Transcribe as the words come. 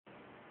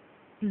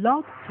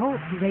Blog Talk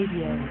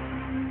Radio.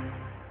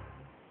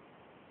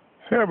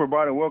 Hey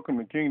everybody, welcome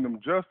to Kingdom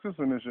Justice,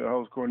 and it's your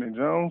host Courtney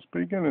Jones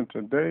speaking, and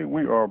today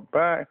we are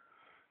back,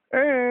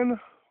 and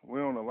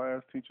we're on the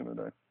last teaching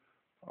today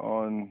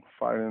on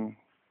fighting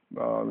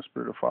the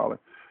spirit of folly.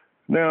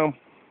 Now,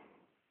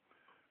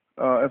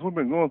 as we've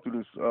been going through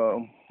this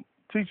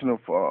teaching of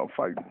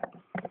fighting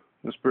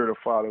the spirit of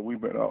folly,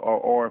 we've been,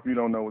 or if you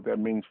don't know what that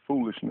means,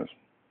 foolishness.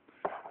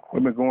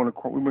 We've been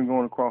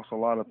going across a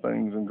lot of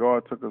things, and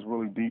God took us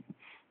really deep.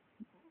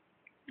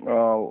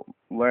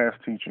 Last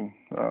teaching,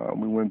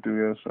 we went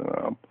through this,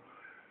 and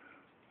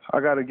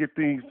I got to get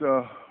these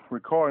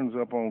recordings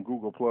up on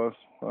Google Plus.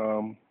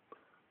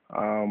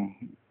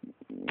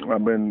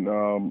 I've been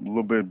a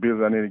little bit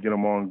busy. I need to get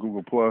them on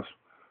Google Plus.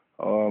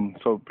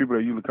 So people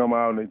that usually come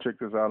out and they check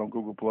this out on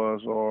Google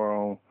Plus or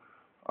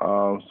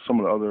on some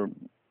of the other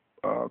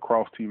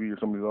Cross TV or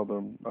some of these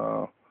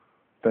other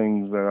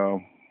things that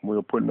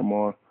we're putting them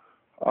on.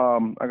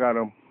 I got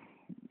to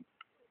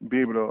be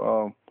able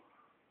to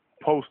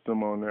post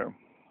them on there.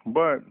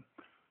 But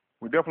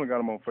we definitely got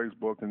them on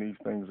Facebook and these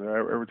things.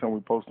 Every time we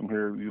post them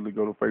here, we usually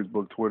go to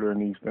Facebook, Twitter,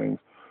 and these things.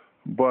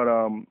 But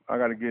I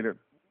got to get it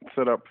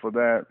set up for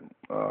that.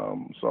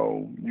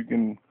 So you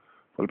can,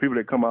 for the people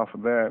that come out for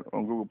that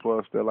on Google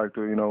Plus, they like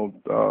to,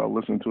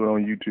 listen to it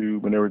on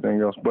YouTube and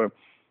everything else. But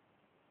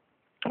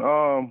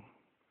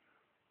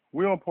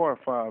we're on part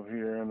 5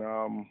 here, and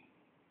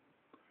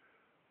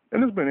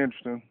it's been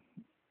interesting.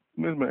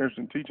 It's been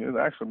interesting teaching. It's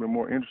actually been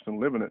more interesting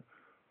living it.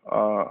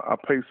 I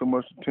pay so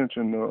much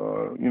attention,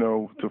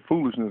 to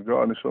foolishness.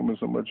 God has shown me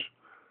so much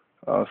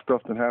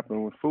stuff that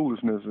happened with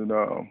foolishness, and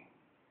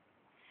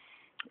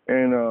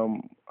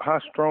how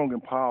strong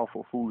and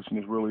powerful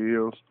foolishness really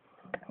is.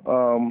 A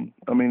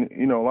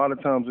lot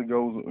of times it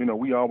goes.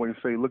 We always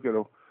say, look at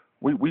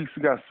we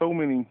got so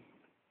many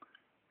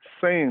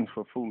sayings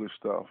for foolish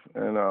stuff,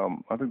 and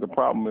I think the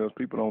problem is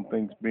people don't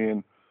think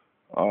being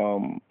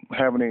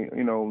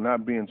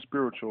not being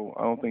spiritual.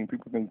 I don't think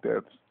people think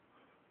that's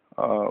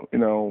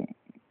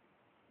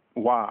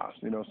wise.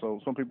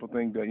 So some people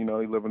think that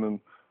they living in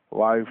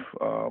life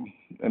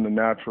in the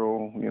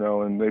natural,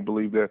 and they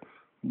believe that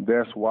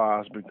that's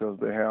wise because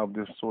they have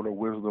this sort of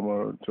wisdom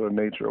or to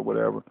nature or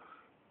whatever.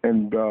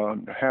 And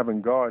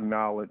having God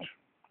knowledge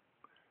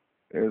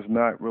is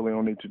not really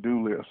on their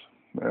to-do list.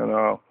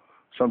 And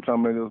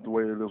sometimes it is the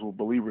way it is with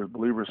believers.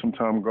 Believers,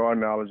 sometimes God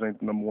knowledge ain't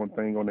the number one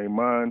thing on their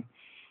mind.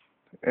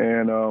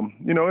 And,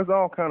 it's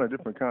all kind of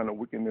different kind of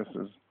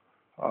wickednesses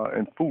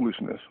and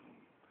foolishness.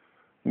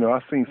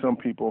 I've seen some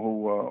people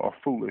who are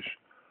foolish,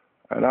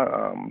 and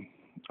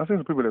I've seen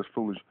some people that's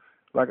foolish.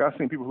 Like I've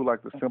seen people who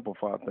like to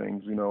simplify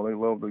things. They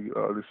love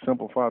to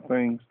simplify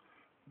things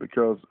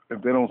because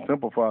if they don't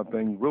simplify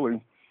things,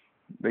 really,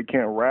 they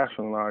can't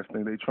rationalize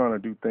things. They're trying to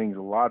do things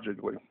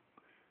logically.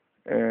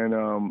 And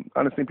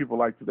I've seen people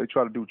like they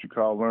try to do what you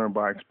call learn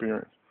by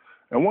experience.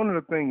 And one of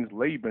the things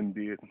Laban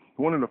did,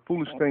 one of the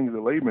foolish things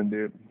that Laban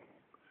did,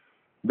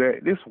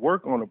 that this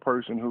work on a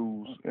person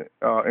who's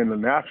in the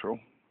natural.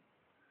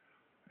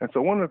 And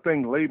so one of the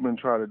things Laban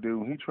tried to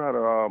do, he tried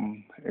to,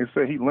 it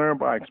said he learned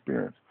by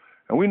experience.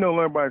 And we know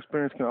learn by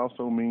experience can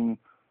also mean,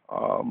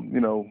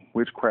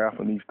 witchcraft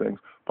and these things.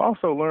 But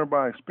also learn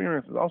by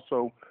experience is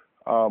also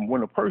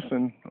when a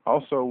person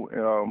also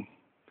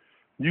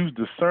use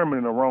discernment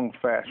in the wrong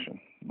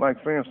fashion.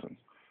 Like, for instance,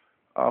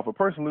 if a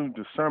person loses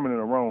discernment in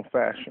the wrong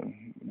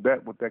fashion,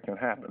 that can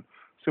happen.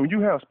 So when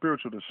you have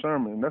spiritual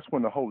discernment, that's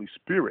when the Holy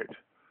Spirit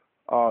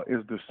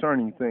is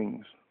discerning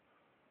things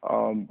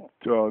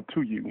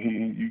to you.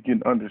 You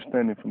get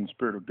understanding from the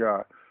Spirit of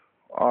God.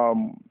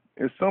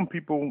 And some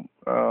people,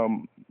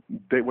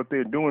 what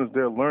they're doing is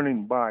they're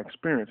learning by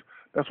experience.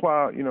 That's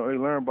why, they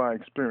learn by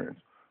experience.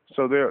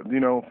 So they're,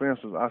 for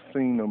instance, I've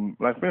seen them,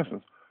 like, for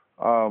instance,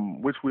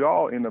 which we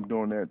all end up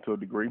doing that to a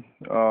degree.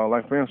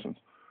 Like, for instance,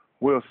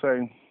 we'll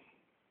say,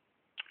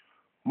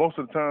 most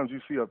of the times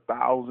you see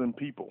 1,000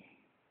 people,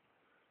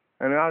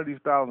 and out of these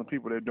 1,000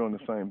 people, they're doing the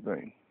same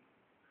thing.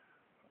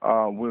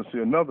 We'll see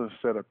another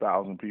set of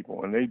 1,000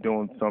 people, and they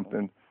doing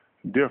something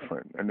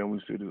different, and then we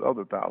see this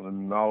other 1,000,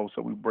 and all of a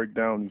sudden we break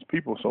down these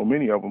people. So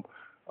many of them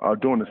are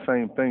doing the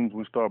same things.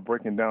 We start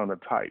breaking down the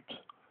types,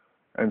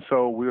 and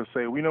so we'll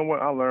say, well, you know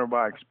what? I learned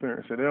by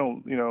experience. So they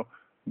don't,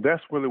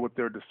 that's really what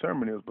their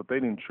discernment is. But they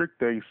didn't trick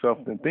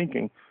themselves in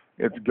thinking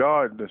it's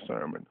God's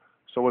discernment.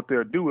 So what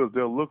they'll do is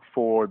they'll look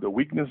for the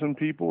weakness in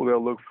people.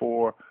 They'll look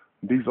for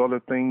these other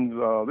things.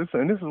 This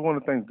is one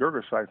of the things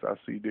Gergesites I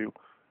see do.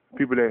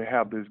 People that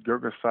have this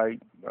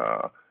Gergesite,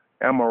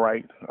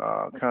 Amorite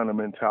kind of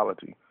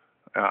mentality.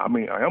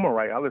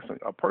 Amorite, listen,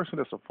 a person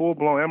that's a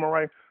full-blown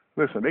Amorite,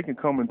 listen, they can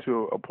come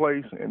into a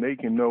place and they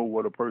can know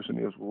what a person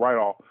is right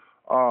off.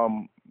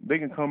 They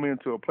can come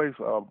into a place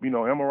of,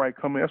 Amorite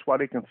come in. That's why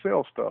they can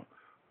sell stuff.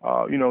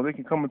 They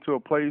can come into a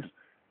place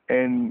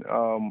and,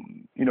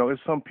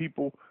 it's some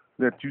people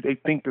that they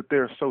think that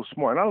they're so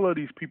smart. And I love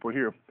these people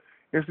here.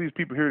 It's these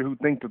people here who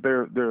think that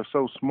they're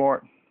so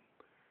smart.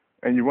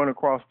 And you run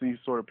across these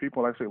sort of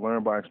people, like I say,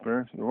 learn by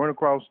experience. You run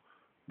across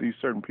these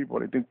certain people,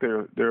 they think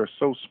they're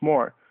so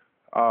smart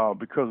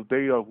because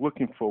they are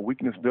looking for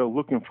weakness, they're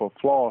looking for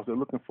flaws, they're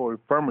looking for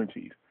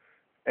infirmities.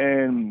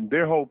 And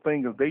their whole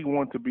thing is they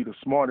want to be the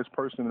smartest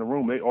person in the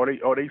room. They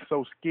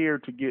so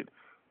scared to get,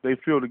 they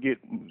feel to get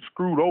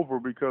screwed over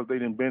because they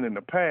didn't been in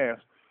the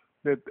past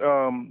that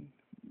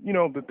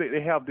that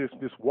they have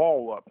this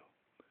wall up.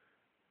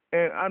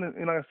 And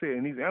like I said,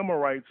 and these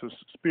Amorites or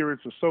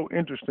spirits are so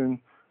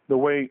interesting the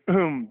way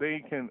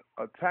they can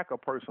attack a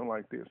person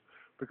like this,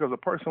 because a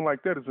person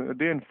like that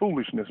they're in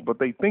foolishness, but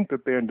they think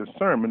that they're in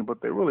discernment,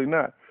 but they're really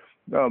not.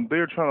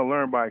 They're trying to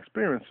learn by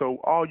experience. So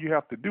all you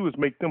have to do is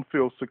make them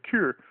feel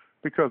secure,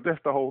 because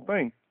that's the whole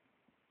thing.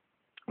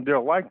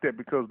 They're like that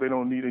because they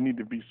need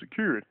to be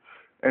secured.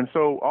 And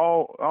so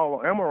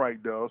all Amorite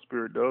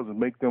spirit does is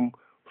make them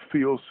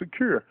feel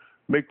secure,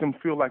 make them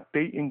feel like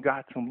they ain't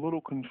got some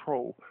little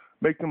control,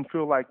 make them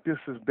feel like this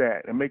is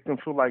that, and make them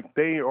feel like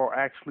they are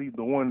actually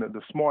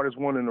the smartest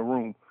one in the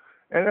room.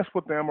 And that's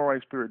what the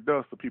Amorite spirit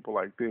does to people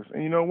like this.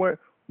 And you know what?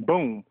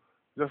 Boom.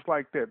 Just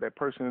like that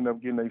person ended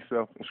up getting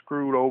themselves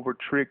screwed over,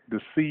 tricked,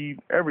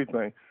 deceived,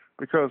 everything.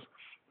 Because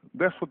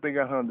that's what they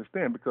got to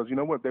understand. Because you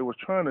know what? They was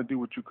trying to do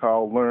what you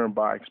call learn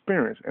by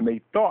experience. And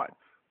they thought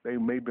they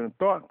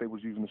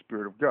was using the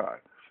Spirit of God.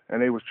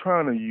 And they was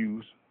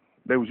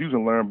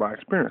using learn by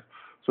experience.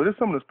 So there's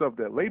some of the stuff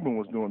that Laban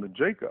was doing to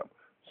Jacob.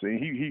 See,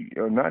 he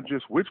not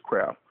just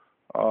witchcraft.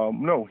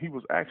 No, he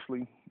was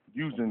actually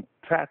using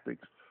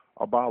tactics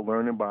about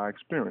learning by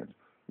experience.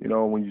 You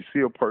know, when you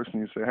see a person,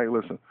 you say, hey,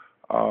 listen,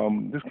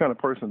 this kind of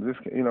person,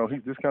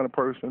 he's this kind of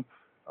person.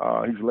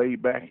 He's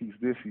laid back. He's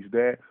this. He's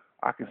that.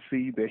 I can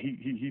see that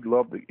he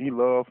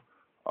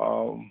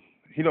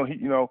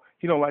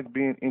don't like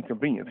being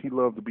inconvenienced. He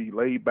loved to be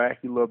laid back.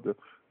 He loved to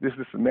this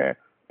and that.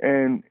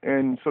 And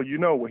so he's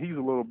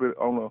a little bit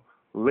on a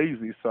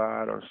lazy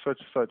side or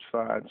such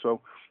side.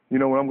 So you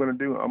know what I'm going to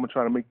do? I'm going to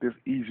try to make this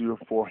easier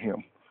for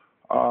him.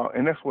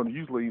 And that's what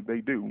usually they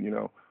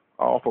do.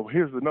 Off of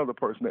here's another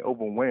person they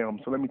overwhelm.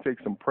 So let me take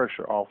some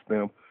pressure off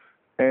them.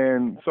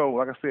 And so,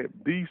 like I said,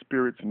 these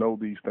spirits know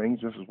these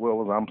things just as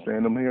well as I'm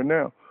saying them here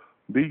now.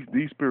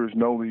 These spirits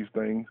know these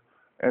things,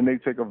 and they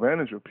take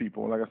advantage of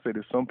people. And like I said,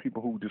 there's some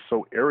people who are just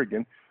so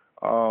arrogant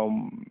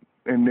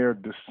in their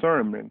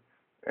discernment,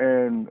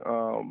 and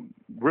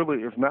really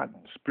it's not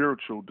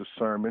spiritual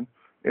discernment;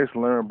 it's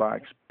learned by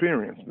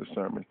experience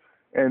discernment.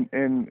 And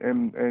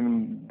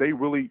they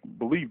really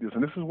believe this,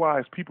 and this is why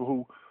it's people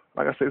who,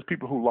 like I said, it's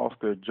people who lost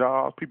their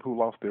jobs, people who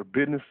lost their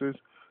businesses,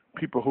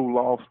 people who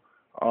lost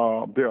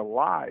their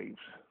lives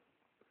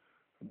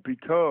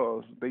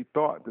because they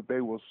thought that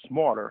they were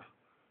smarter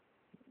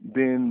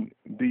than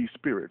these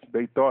spirits.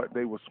 They thought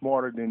they were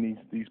smarter than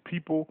these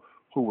people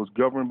who was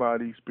governed by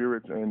these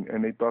spirits,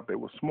 and they thought they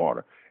were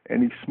smarter.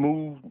 And these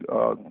smooth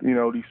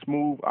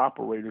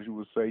operators, you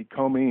would say,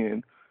 come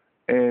in,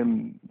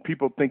 and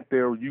people think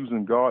they're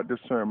using God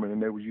discernment,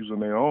 and they were using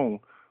their own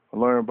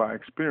learned by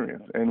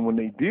experience. And when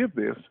they did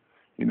this,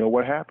 you know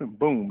what happened?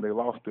 Boom, they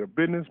lost their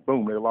business.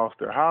 Boom, they lost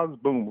their houses.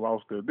 Boom,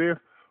 lost their this.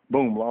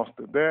 Boom, lost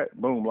their that.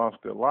 Boom, lost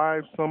their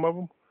lives, some of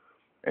them.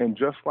 And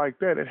just like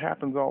that, it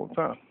happens all the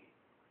time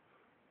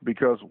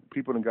because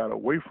people done got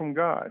away from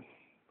God.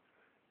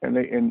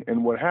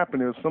 And what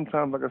happened is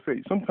sometimes, like I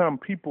say, sometimes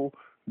people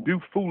do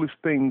foolish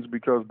things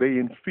because they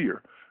in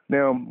fear.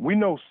 Now, we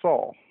know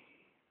Saul.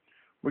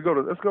 Let's go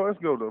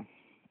to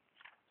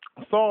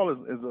Saul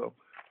is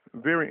a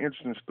very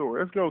interesting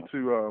story. Let's go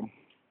to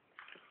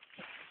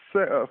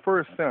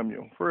 1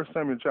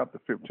 Samuel chapter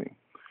 15,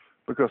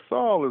 because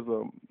Saul is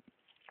a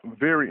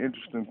very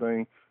interesting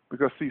thing,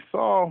 because see,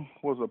 Saul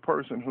was a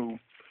person who,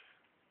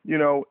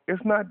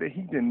 it's not that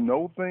he didn't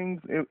know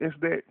things, it's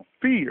that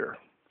fear.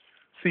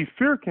 See,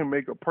 fear can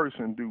make a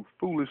person do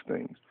foolish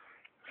things.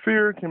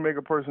 Fear can make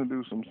a person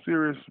do some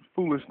serious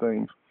foolish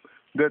things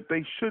that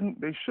they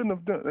shouldn't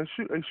have done.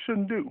 They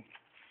shouldn't do.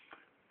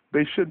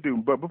 They should do.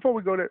 But before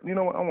we go there, you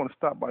know what? I want to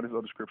stop by this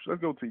other scripture.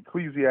 Let's go to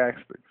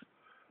Ecclesiastes.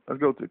 Let's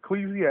go to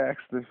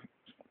Ecclesiastes,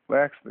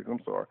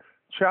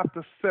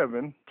 chapter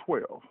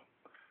 7:12.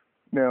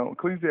 Now,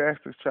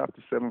 Ecclesiastes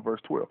chapter 7,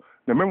 verse 12.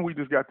 Now, remember we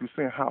just got through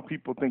saying how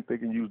people think they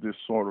can use this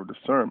sort of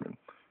discernment,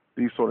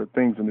 these sort of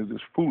things, and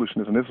this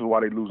foolishness, and this is why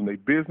they're losing their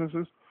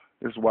businesses.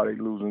 This is why they're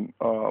losing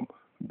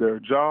their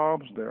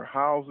jobs, their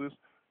houses,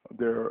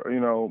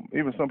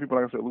 even some people,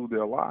 like I said, lose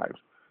their lives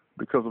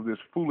because of this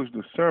foolish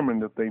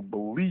discernment that they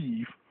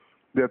believe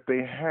that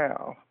they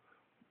have.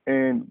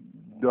 And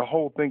the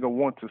whole thing of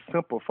want to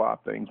simplify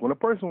things. When a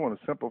person wants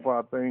to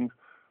simplify things,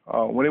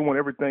 when they want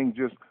everything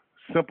just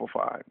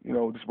simplified,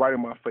 just right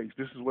in my face,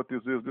 this is what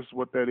this is, this is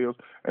what that is,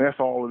 and that's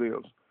all it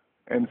is.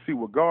 And see,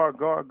 with God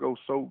goes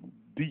so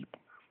deep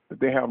that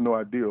they have no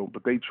idea,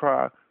 but they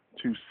try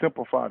to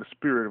simplify the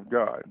Spirit of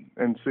God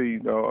and see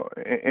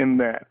in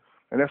that.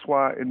 And that's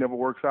why it never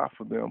works out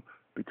for them,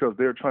 because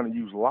they're trying to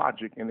use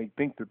logic, and they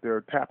think that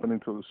they're tapping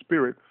into the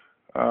Spirit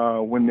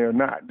when they're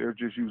not. They're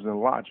just using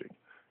logic.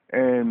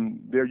 And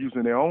they're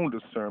using their own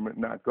discernment,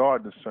 not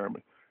God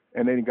discernment.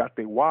 And they got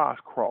their wires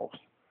crossed.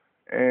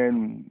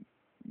 And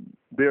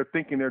they're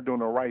thinking they're doing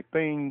the right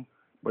thing,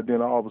 but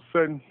then all of a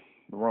sudden,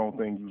 the wrong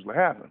thing usually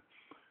happens.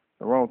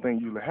 the wrong thing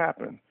usually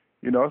happens.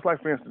 You know, it's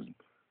like, for instance,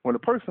 when a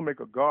person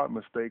make a God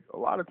mistake, a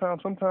lot of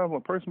times, sometimes when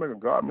a person make a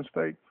God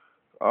mistake,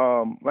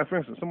 like for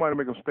instance, somebody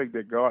make a mistake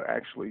that God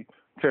actually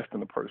testing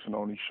the person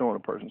on, he's showing the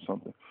person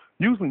something.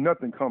 Usually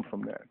nothing comes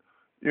from that.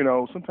 You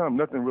know, sometimes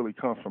nothing really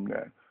comes from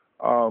that.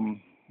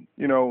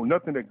 You know,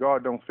 nothing that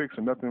God don't fix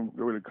and nothing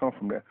really comes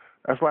from that.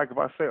 That's like if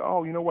I say,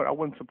 oh, you know what, I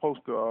wasn't supposed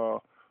to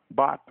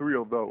buy 3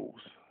 of those,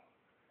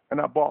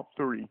 and I bought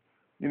 3.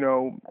 You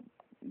know,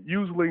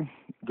 usually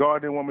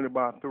God didn't want me to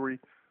buy 3.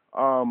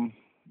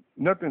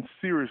 Nothing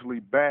seriously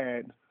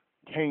bad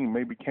came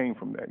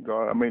from that.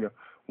 God, I mean,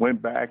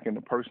 went back and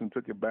the person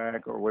took it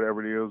back or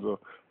whatever it is, or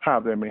how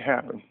that may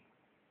happen.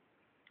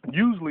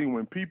 Usually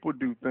when people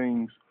do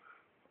things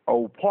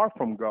apart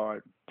from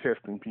God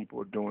testing people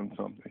or doing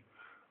something,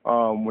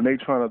 when they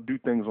trying to do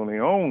things on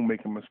their own,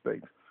 making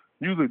mistakes,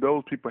 usually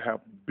those people have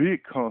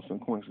big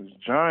consequences,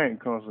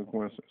 giant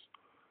consequences.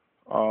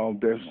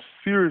 They're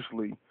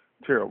seriously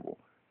terrible.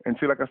 And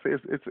see, like I said,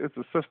 it's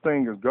a such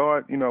thing as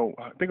God. You know,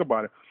 think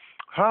about it.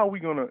 How are we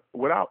gonna,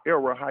 without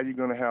error, how are you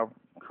gonna have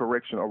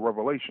correction or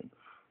revelation?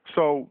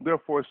 So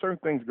therefore, certain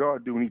things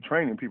God do when He's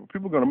training people.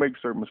 People are gonna make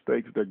certain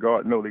mistakes that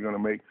God know they're gonna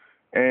make,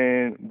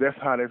 and that's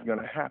how that's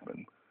gonna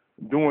happen,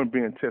 doing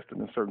being tested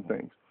in certain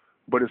things.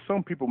 But if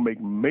some people make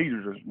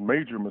major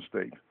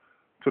mistakes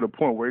to the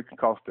point where it can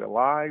cost their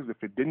lives,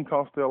 if it didn't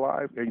cost their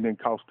lives, it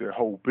didn't cost their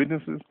whole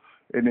businesses,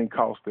 it didn't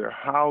cost their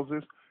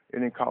houses, it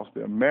didn't cost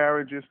their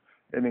marriages,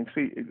 and then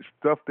see it's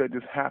stuff that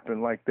just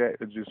happened like that,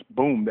 it just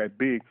boom that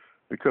big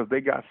because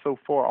they got so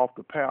far off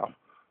the path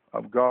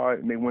of God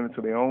and they went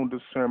into their own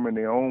discernment,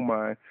 their own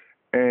mind,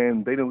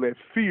 and they didn't let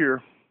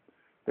fear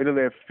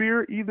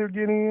either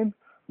get in,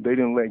 they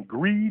didn't let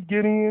greed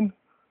get in,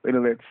 they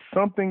didn't let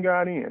something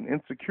got in,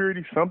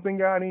 insecurity, something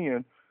got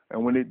in,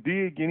 and when it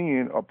did get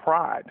in, a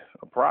pride,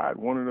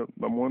 one of the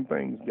number one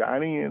things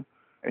got in,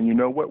 and you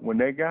know what? When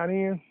they got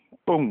in,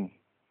 boom,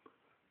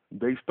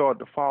 they started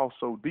to fall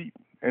so deep.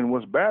 And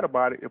what's bad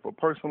about it, if a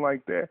person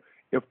like that,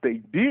 if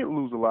they did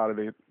lose a lot of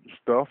their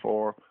stuff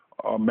or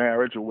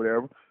marriage or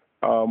whatever,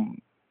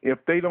 if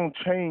they don't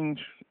change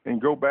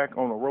and go back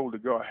on the road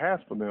that God has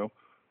for them,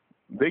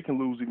 they can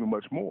lose even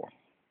much more.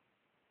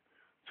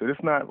 So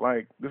it's not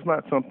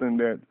something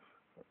that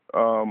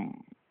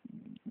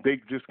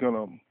they just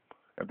gonna,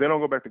 if they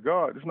don't go back to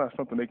God, it's not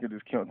something they can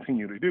just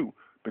continue to do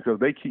because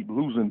they keep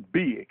losing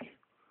big.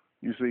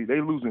 You see, they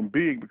losing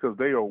big because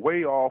they are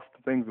way off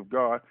the things of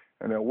God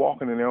and they're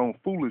walking in their own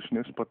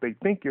foolishness, but they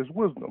think it's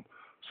wisdom.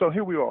 So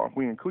here we are.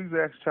 We're in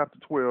Ecclesiastes chapter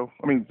 12.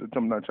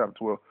 Not chapter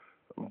 12,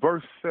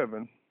 verse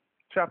 7.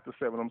 Chapter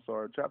 7,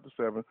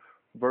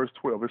 verse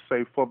 12. It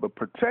says, for the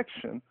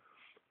protection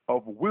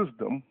of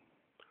wisdom,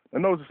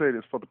 and notice it say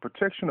this, for the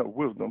protection of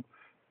wisdom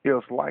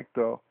is like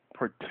the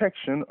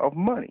protection of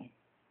money.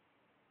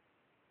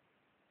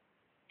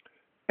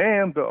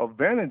 And the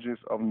advantages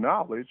of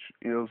knowledge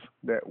is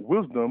that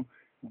wisdom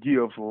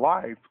gives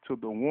life to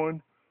the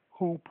one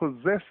who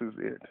possesses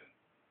it.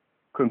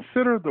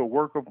 Consider the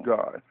work of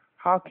God.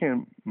 How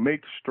can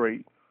make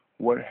straight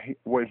what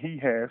he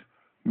has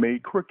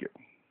made crooked?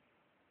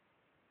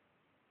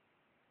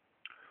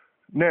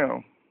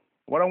 Now,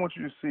 what I want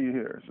you to see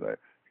here is that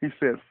he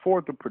said,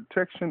 for the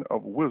protection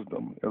of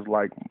wisdom is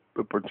like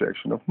the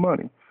protection of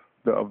money.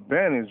 The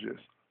advantages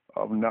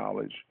of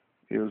knowledge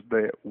is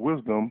that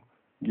wisdom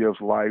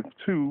gives life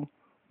to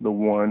the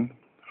one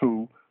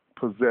who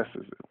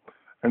possesses it.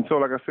 And so,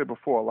 like I said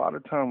before, a lot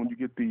of time when you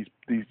get these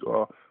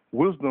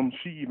wisdom,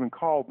 she even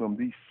called them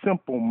these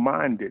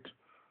simple-minded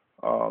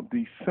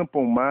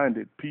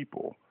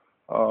people,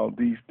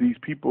 these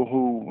people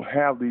who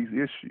have these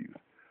issues.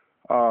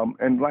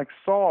 And like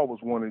Saul was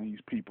one of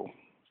these people.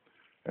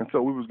 And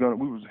so we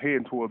was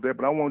heading toward that,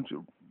 but I want you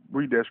to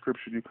read that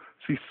scripture.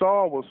 See,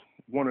 Saul was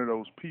one of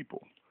those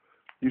people.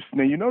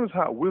 Now you notice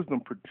how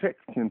wisdom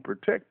can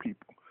protect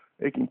people.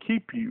 It can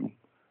keep you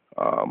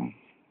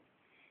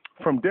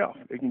from death.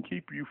 It can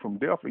keep you from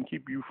death and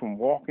keep you from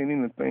walking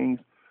into things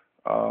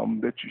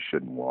that you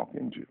shouldn't walk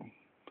into.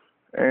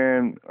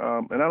 And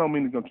I don't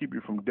mean it's gonna keep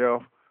you from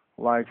death,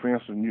 like for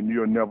instance,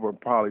 you'll never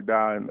probably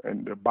die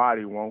and the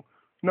body won't.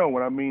 No,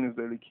 what I mean is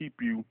that it'll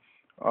keep you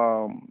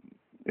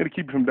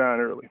from dying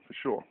early, for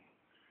sure.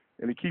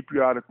 It'll keep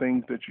you out of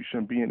things that you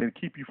shouldn't be in. It'll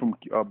keep you from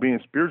being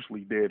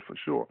spiritually dead, for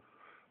sure.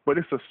 But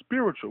it's a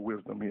spiritual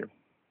wisdom here.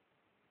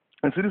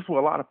 And so this is what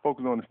a lot of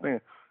folks don't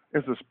understand.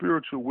 It's a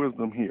spiritual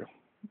wisdom here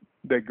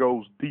that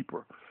goes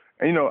deeper.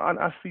 And, you know,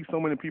 I see so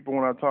many people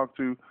when I talk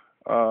to,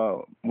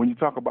 when you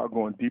talk about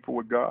going deeper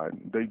with God,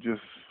 they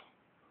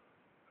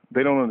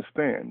don't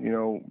understand. You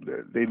know,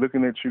 they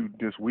looking at you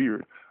just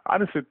weird.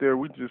 We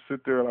just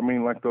sit there. I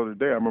mean, like the other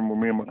day, I remember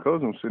me and my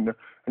cousin were sitting there,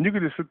 and you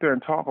could just sit there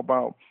and talk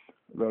about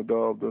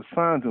the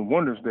signs and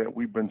wonders that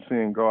we've been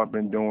seeing God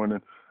been doing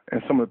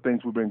and some of the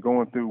things we've been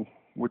going through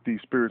with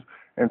these spirits.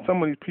 And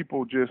some of these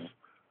people just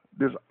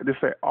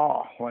say,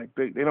 like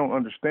they don't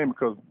understand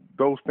because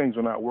those things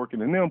are not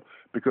working in them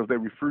because they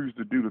refuse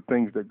to do the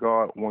things that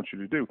God wants you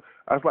to do.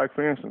 That's like,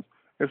 for instance,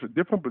 it's a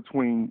difference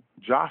between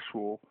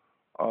Joshua,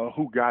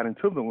 who got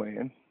into the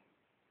land,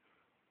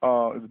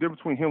 There's a difference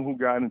between him who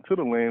got into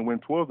the land,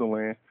 went towards the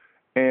land,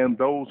 and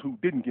those who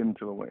didn't get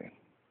into the land.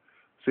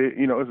 See,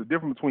 there's a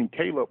difference between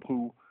Caleb,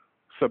 who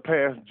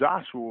surpassed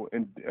Joshua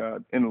in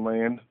the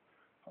land,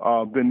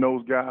 than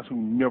those guys who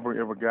never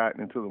ever got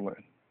into the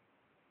land.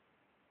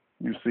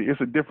 You see,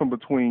 it's a difference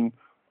between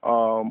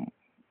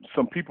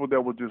some people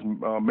that were just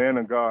man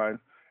of God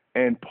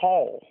and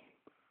Paul.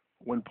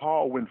 When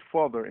Paul went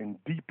further and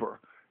deeper,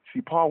 see,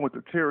 Paul went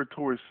to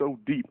territory so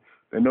deep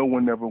that no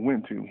one ever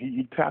went to.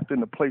 He tapped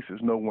into places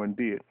no one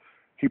did.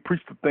 He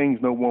preached the things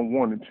no one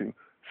wanted to.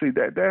 See,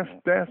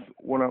 that's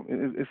what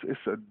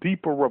it's a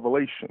deeper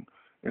revelation.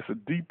 It's a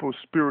deeper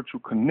spiritual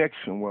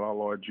connection with our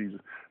Lord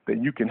Jesus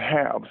that you can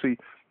have. See,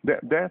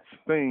 that's the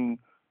thing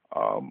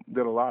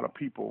that a lot of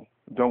people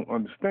don't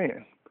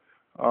understand.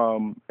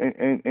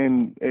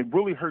 And it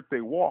really hurt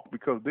their walk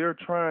because they're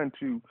trying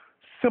to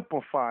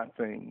simplify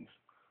things.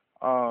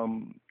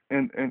 And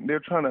they're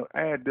trying to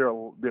add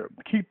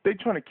they're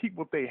trying to keep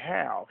what they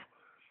have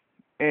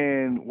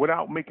and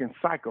without making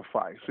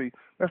sacrifice. See,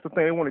 that's the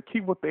thing. They want to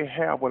keep what they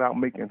have without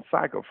making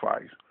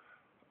sacrifice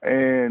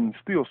and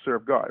still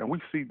serve God. And we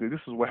see that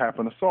this is what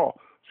happened to Saul.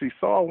 See,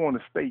 Saul wanted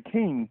to stay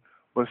king,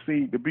 but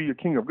see, to be a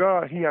king of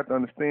God, he had to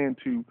understand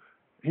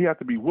he had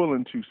to be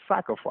willing to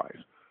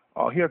sacrifice.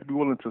 He had to be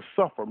willing to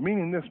suffer,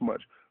 meaning this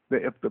much,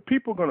 that if the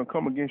people are going to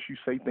come against you,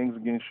 say things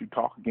against you,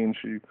 talk against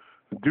you,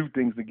 do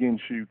things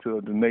against you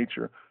to the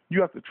nature,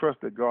 you have to trust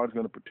that God's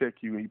going to protect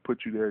you and he put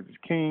you there as his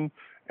king,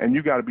 and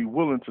you got to be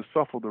willing to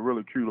suffer the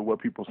ridicule of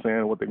what people are saying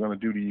and what they're going to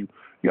do to you.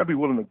 You got to be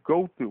willing to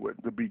go through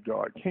it to be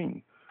God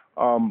king.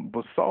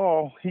 But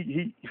Saul,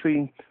 he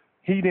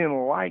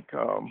didn't like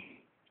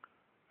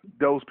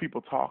those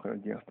people talking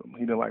against him.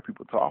 He didn't like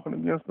people talking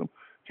against him.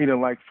 He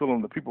didn't like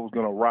feeling the people was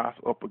going to rise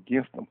up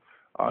against him.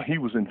 He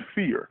was in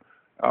fear.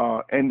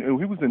 And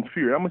he was in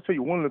fear. I'm going to tell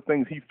you one of the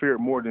things he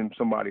feared more than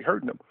somebody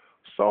hurting him.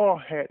 Saul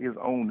had his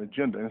own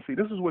agenda. And see,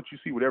 this is what you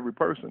see with every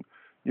person.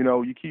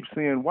 You keep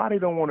saying, why they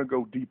don't want to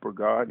go deeper,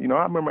 God? I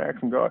remember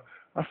asking God,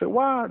 I said,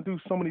 why do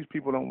some of these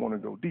people don't want to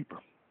go deeper?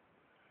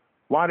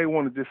 Why they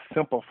want to just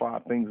simplify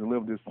things and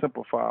live this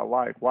simplified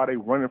life? Why they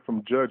running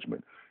from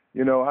judgment?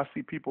 I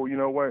see people,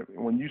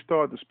 when you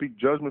start to speak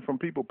judgment from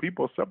people,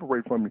 people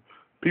separate from you.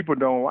 People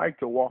don't like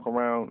to walk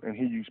around and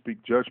hear you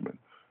speak judgment.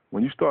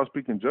 When you start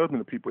speaking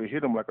judgment to people, it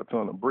hit them like a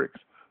ton of bricks.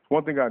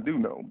 One thing I do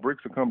know,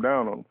 bricks will come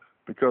down on them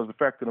because the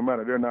fact of the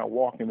matter, they're not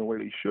walking the way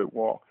they should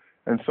walk.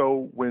 And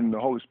so when the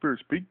Holy Spirit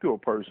speaks to a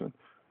person,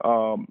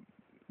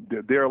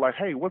 they're like,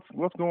 hey, what's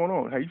going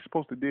on? Hey, you're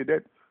supposed to did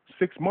that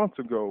 6 months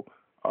ago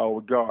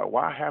with God.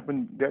 Why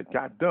haven't that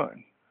got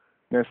done?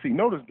 Now, see,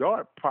 notice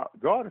God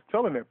is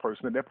telling that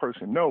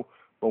person no,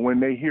 but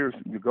when they hear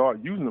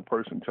God using the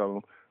person telling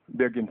them,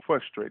 they're getting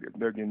frustrated.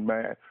 They're getting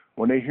mad.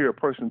 When they hear a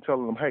person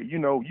telling them, hey,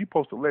 you're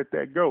supposed to let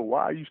that go.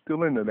 Why are you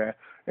still into that?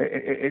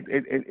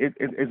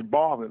 It's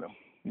bothering them,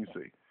 you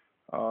see.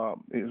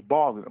 It's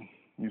bothering them,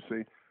 you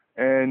see.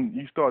 And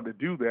you start to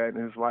do that,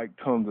 and it's like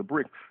tons of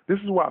bricks. This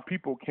is why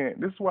people can't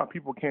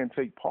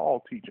take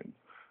Paul teaching.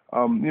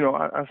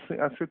 I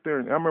sit there,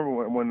 and I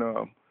remember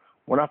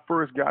when I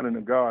first got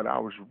into God,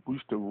 we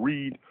used to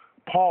read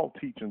Paul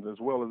teachings as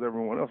well as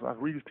everyone else. I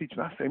read his teaching.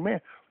 I say,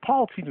 man,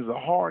 Paul teachings are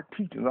hard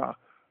teachings.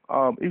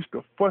 It used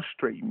to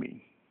frustrate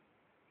me.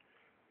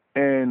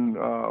 And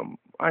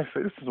I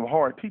said, this is some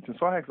hard teaching.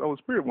 So I asked the Holy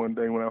Spirit one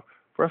day when I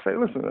first said,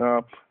 listen,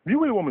 if you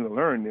really want me to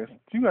learn this,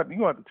 you have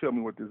to tell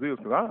me what this is,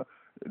 because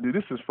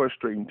this is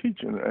frustrating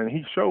teaching. And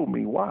he showed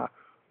me why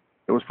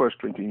it was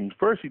frustrating.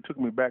 First, he took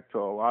me back to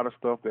a lot of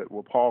stuff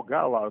where Paul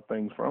got a lot of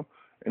things from,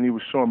 and he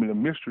was showing me the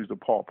mysteries of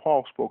Paul.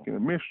 Paul spoke in a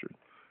mystery.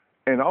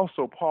 And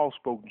also Paul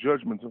spoke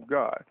judgments of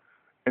God.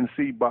 And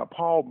see, by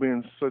Paul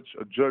being such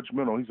a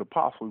judgmental, he's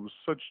apostle, he was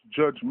such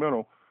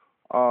judgmental,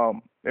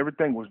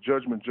 everything was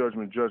judgment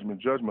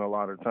a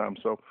lot of the time.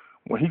 So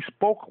when he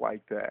spoke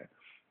like that,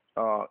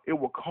 it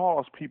would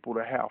cause people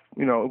to have,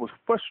 it would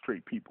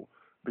frustrate people,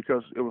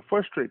 because it would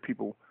frustrate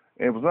people.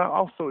 And it was not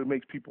also, it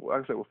makes people,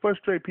 like I said, it would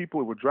frustrate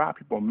people, it would drive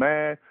people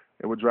mad,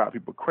 it would drive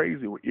people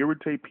crazy, it would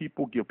irritate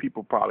people, give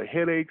people probably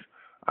headaches.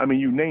 I mean,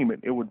 you name it.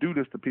 It would do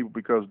this to people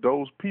because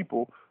those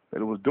people that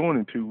it was doing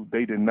it to,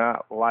 they did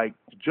not like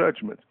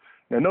judgments.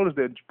 Now, notice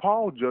that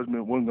Paul's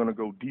judgment wasn't going to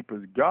go deep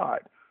as God.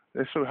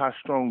 That shows how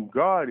strong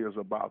God is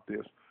about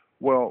this.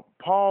 Well,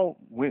 Paul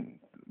went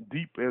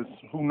deep as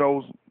who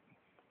knows,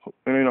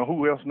 and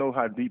who else knows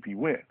how deep he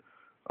went,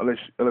 unless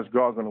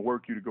God's going to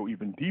work you to go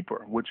even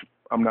deeper, which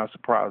I'm not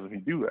surprised if he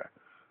do that.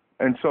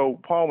 And so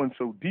Paul went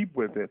so deep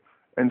with it,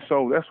 and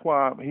so that's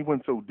why he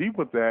went so deep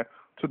with that,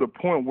 to the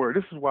point where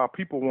this is why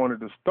people wanted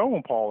to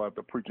stone Paul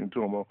after preaching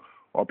to him,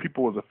 or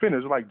people was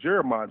offended. It's like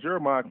Jeremiah.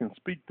 Jeremiah can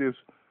speak this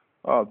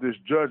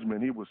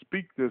judgment. He would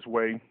speak this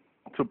way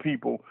to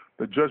people,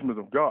 the judgment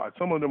of God.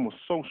 Some of them were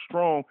so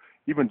strong,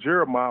 even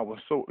Jeremiah was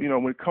so,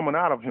 when coming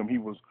out of him, he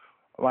was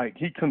like,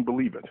 he couldn't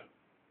believe it.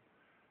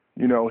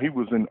 He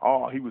was in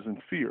awe. He was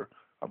in fear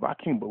of, I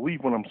can't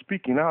believe when I'm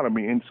speaking out of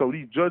me. And so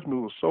these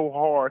judgments were so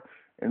hard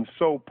and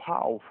so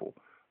powerful.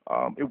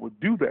 It would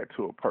do that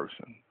to a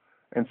person.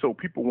 And so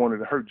people wanted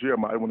to hurt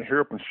Jeremiah. They wanted to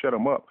hurry up and shut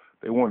him up,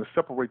 They wanted to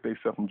separate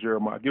themselves from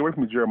Jeremiah. Get away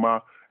from me,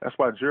 Jeremiah. That's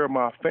why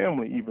Jeremiah's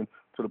family, even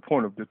to the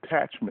point of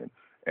detachment.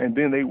 And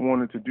then they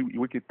wanted to do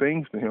wicked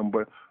things to him.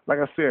 But like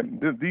I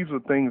said, these are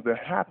things that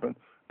happen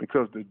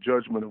because the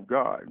judgment of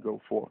God go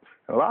forth.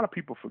 And a lot of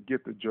people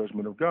forget the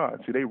judgment of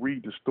God. See, they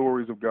read the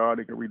stories of God.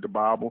 They can read the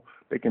Bible.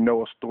 They can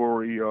know a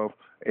story of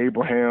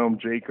Abraham,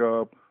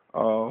 Jacob,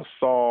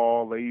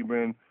 Saul,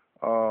 Laban,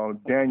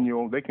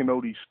 Daniel. They can know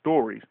these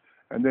stories,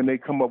 and then they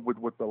come up with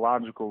the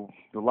logical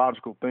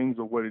things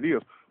of what it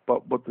is.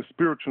 But the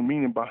spiritual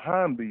meaning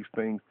behind these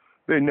things,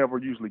 they never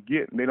usually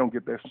get, and they don't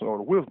get that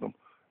sort of wisdom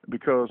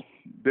because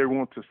they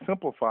want to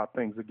simplify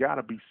things. It got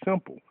to be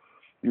simple.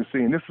 You see,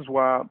 and this is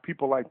why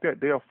people like that,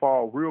 they'll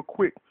fall real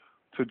quick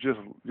to just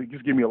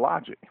give me a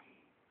logic.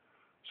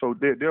 So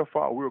they'll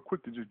fall real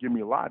quick to just give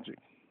me a logic.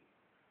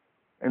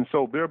 And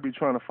so they'll be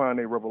trying to find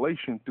a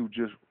revelation through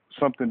just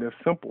something that's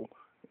simple,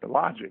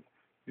 logic.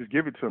 Just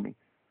give it to me.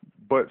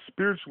 But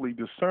spiritually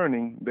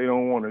discerning, they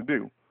don't want to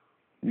do.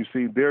 You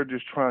see, they're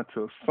just trying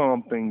to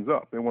sum things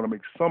up. They want to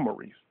make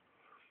summaries.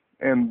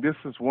 And this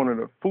is one of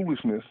the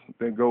foolishness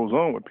that goes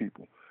on with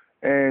people.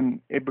 And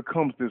it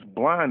becomes this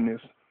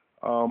blindness.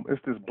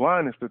 It's this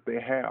blindness that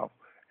they have.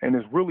 And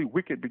it's really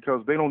wicked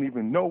because they don't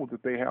even know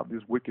that they have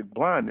this wicked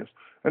blindness.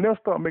 And they'll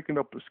start making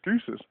up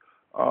excuses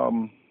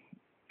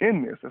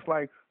in this. It's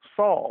like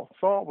Saul.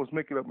 Saul was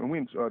making up, and we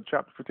in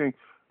chapter 15,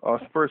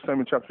 1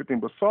 Samuel chapter 15,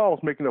 but Saul was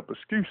making up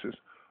excuses.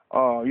 He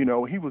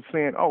was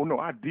saying, oh, no,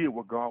 I did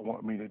what God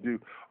wanted me to do.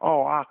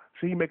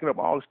 He making up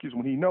all excuses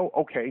when he knew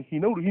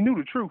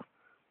the truth.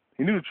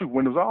 He knew the truth.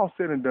 When it was all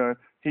said and done,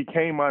 he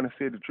came out and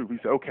said the truth. He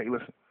said, okay,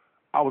 listen,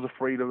 I was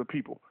afraid of the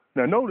people.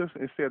 Now, notice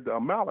it said the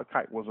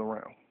Amalekite was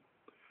around.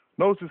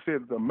 Notice it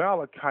said the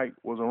Amalekite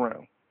was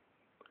around.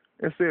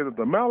 It said that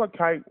the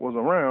Amalekite was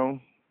around.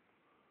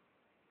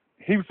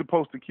 He was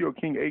supposed to kill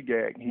King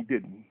Agag. He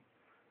didn't.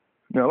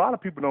 Now, a lot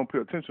of people don't pay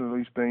attention to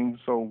these things,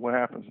 so what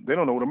happens? They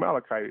don't know what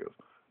Amalekite is.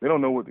 They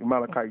don't know what the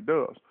Amalekite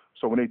does.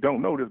 So when they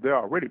don't know this, they're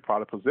already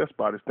probably possessed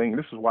by this thing, and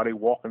this is why they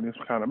walk in this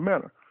kind of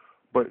manner.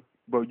 But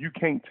you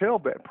can't tell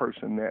that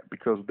person that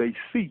because they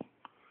see.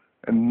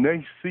 And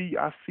I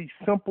see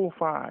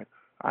simplified.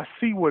 I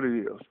see what it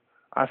is.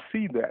 I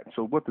see that.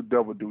 So what the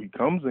devil do? He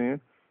comes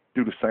in,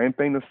 do the same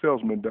thing the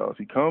salesman does.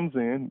 He comes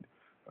in,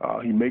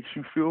 he makes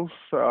you feel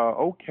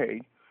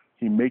okay.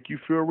 He make you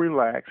feel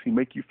relaxed. He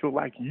make you feel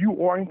like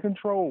you are in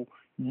control.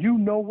 You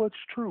know what's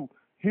true.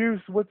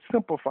 Here's what's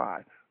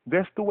simplified.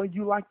 That's the way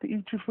you like to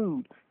eat your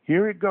food.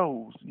 Here it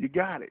goes. You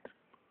got it.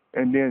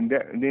 And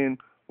then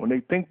when they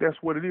think that's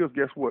what it is,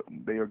 guess what?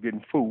 They are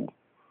getting fooled.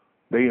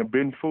 They have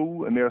been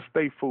fooled, and they'll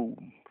stay fooled.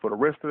 For the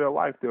rest of their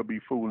life, they'll be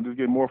fooled and just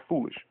get more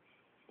foolish.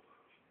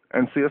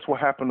 And see, that's what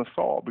happened to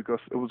Saul because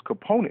it was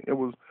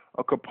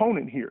a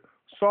component here.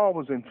 Saul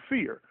was in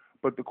fear.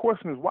 But the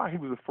question is why he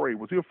was afraid.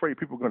 Was he afraid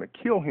people were going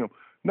to kill him?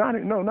 Not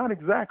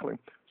exactly.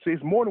 See,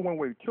 it's more than one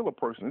way to kill a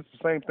person. It's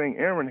the same thing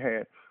Aaron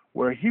had,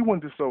 where he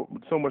wasn't just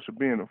so much of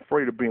being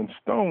afraid of being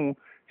stoned.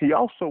 He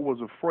also was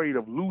afraid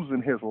of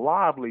losing his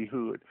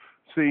livelihood.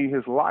 See,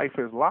 his life,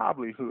 his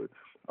livelihood.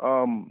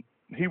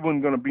 He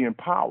wasn't going to be in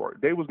power.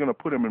 They was going to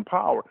put him in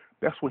power.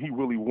 That's what he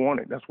really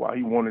wanted. That's why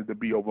he wanted to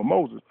be over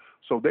Moses.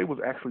 So they was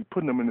actually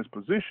putting him in this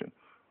position.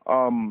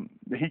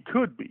 He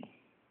could be.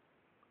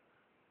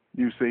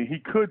 You see, he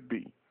could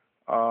be.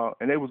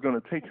 And they was going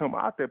to take him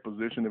out that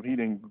position if he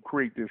didn't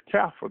create this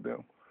calf for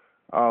them.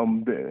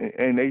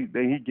 And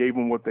he gave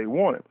them what they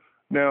wanted.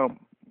 Now,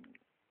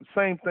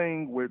 same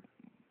thing with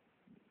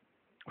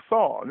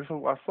Saul. This is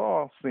why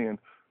Saul sinned,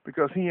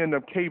 because he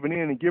ended up caving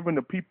in and giving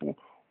the people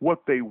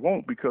what they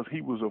want because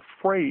he was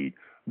afraid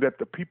that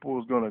the people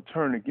was going to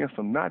turn against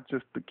him, not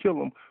just to kill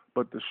him,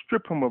 but to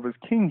strip him of his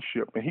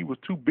kingship. And he was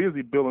too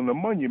busy building a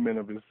monument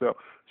of himself.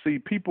 See,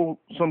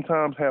 people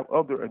sometimes have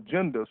other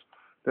agendas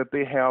that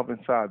they have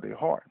inside their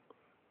heart.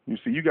 You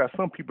see, you got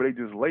some people, they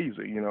just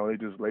lazy,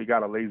 they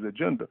got a lazy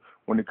agenda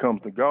when it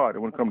comes to God.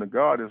 And when it comes to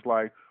God, it's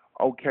like,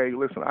 okay,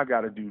 listen, I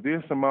got to do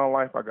this in my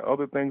life. I got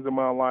other things in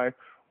my life.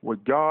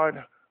 With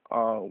God,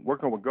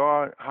 working with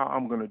God, how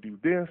I'm going to do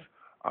this.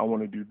 I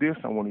want to do this.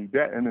 I want to do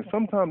that. And then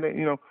sometimes they,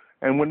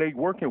 and when they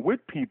working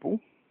with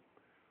people,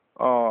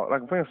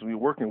 like for instance, you're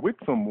working with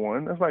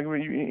someone, that's like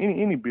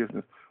any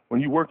business. When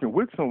you're working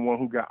with someone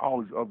who got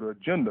all these other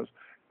agendas,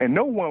 and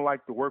no one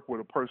likes to work with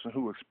a person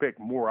who expects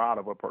more out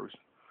of a person.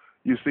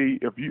 You see,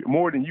 if you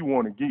more than you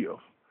want to give.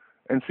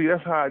 And see,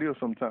 that's how it is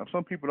sometimes.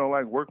 Some people don't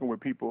like working with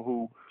people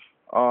who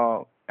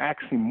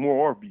asking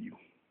more of you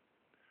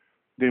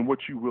than what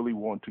you really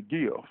want to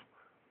give.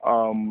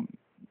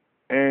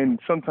 And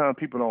sometimes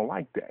people don't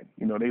like that.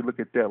 They look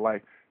at that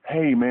like,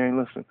 hey, man,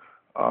 listen,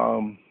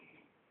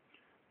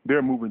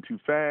 they're moving too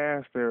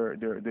fast. They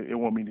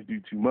want me to do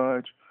too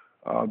much.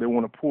 They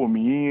want to pull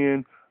me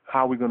in.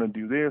 How are we going to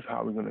do this?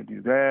 How are we going to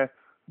do that?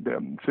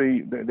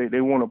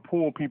 They want to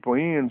pull people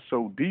in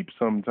so deep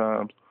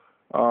sometimes.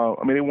 They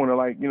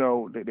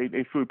want to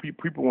they feel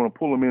people want to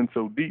pull them in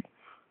so deep.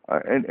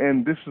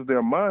 And this is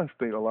their mind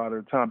state a lot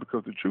of the time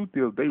because the truth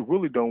is they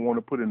really don't want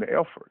to put in the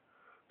effort.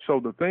 So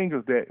the thing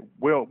is that,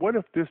 well, what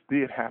if this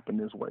did happen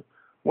this way?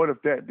 What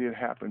if that did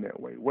happen that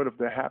way? What if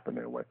that happened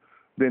that way?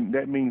 Then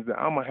that means that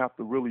I'm going to have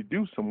to really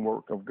do some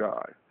work of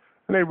God.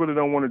 And they really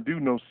don't want to do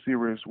no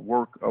serious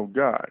work of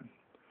God.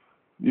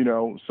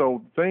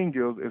 So the thing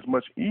is, it's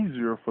much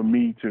easier for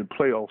me to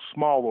play a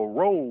smaller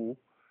role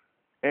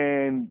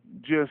and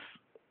just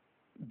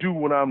do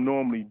what I'm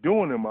normally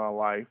doing in my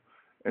life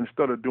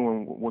instead of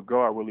doing what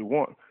God really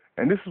wants.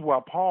 And this is why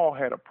Paul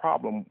had a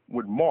problem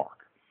with Mark.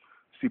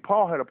 See,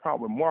 Paul had a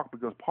problem with Mark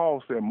because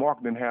Paul said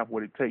Mark didn't have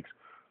what it takes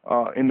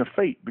in the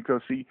faith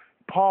because, see,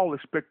 Paul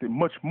expected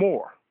much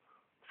more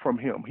from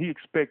him. He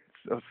expects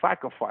a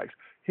sacrifice.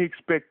 He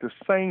expects the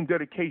same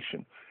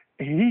dedication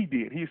he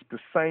did. He expected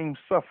the same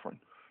suffering.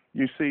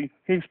 You see,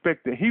 he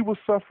expected he was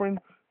suffering,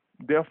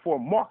 therefore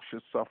Mark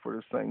should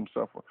suffer the same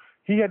suffering.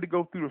 He had to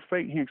go through the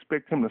faith. He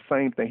expected him the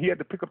same thing. He had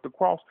to pick up the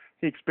cross.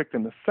 He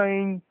expected the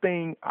same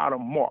thing out of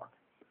Mark.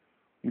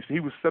 You see, he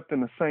was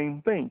accepting the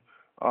same thing.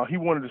 He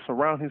wanted to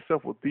surround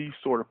himself with these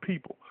sort of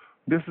people.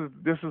 This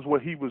is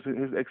what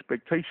his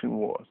expectation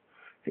was.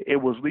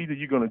 It was either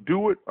you're going to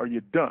do it or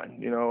you're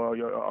done,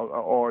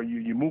 or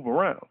you move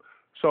around.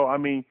 So, I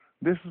mean,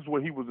 this is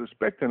what he was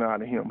expecting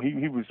out of him.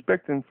 He was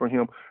expecting for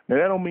him. Now,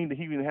 that don't mean that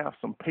he didn't have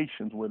some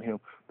patience with him.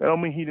 That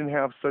don't mean he didn't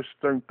have such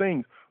certain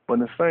things. But in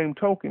the same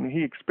token,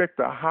 he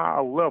expected a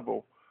higher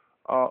level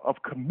of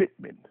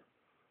commitment,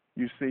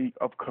 you see,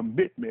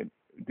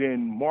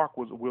 than Mark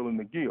was willing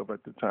to give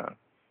at the time.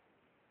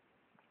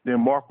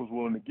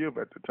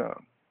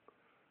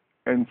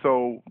 And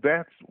so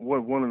that's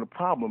one of the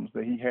problems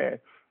that he had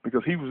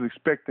because he was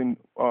expecting,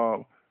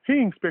 he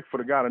didn't expect for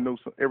the guy to know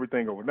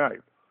everything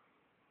overnight.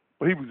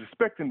 But he was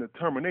expecting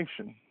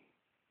determination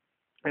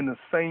and the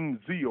same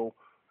zeal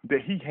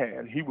that he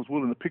had. He was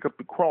willing to pick up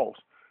the cross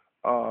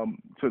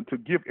to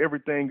give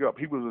everything up.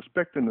 He was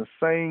expecting the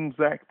same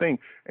exact thing.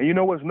 And you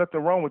know what? There's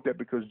nothing wrong with that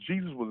because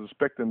Jesus was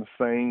expecting the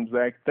same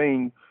exact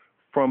thing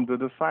from the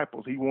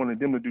disciples. He wanted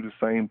them to do the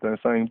same thing.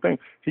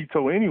 He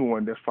told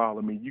anyone that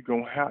followed me, he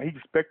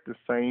expect the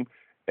same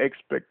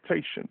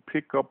expectation.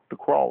 Pick up the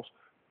cross,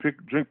 pick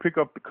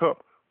up the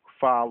cup,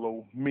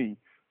 follow me.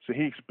 So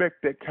he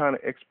expected that kind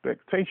of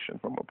expectation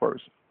from a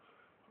person.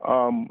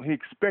 He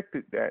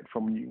expected that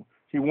from you.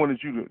 He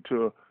wanted you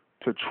to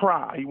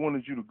try. He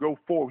wanted you to go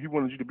forward. He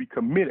wanted you to be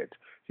committed.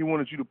 He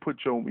wanted you to put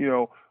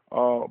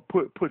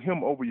put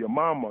him over your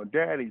mama,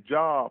 daddy,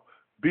 job,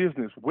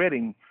 business,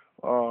 wedding,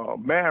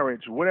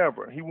 marriage,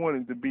 whatever. He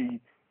wanted to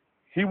be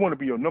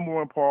your number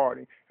one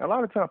priority. And a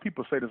lot of times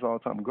people say this all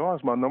the time,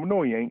 God's my number.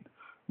 No, he ain't.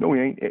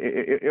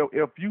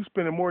 If you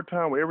spending more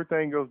time with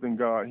everything else than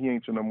God, he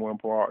ain't your number one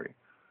priority.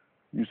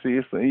 You see,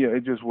 it's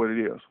just what it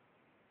is.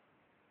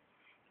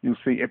 You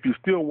see, if you're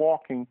still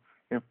walking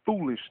in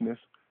foolishness,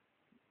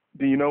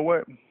 then you know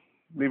what?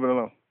 Leave it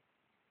alone.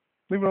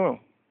 You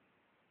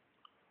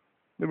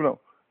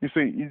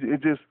see,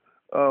 it just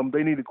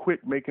they need to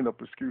quit making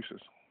up excuses.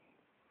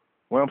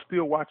 Well, I'm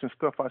still watching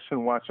stuff I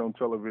shouldn't watch on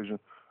television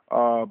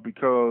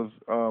because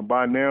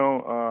by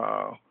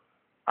now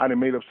I done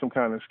made up some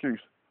kind of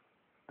excuse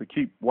to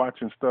keep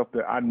watching stuff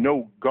that I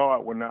know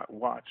God will not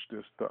watch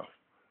this stuff.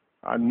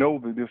 I know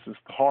that this is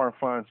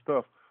horrifying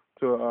stuff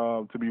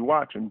to be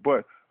watching,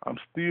 but I'm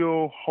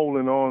still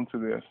holding on to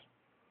this.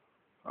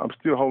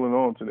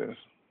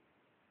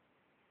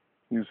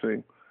 You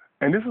see.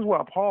 And this is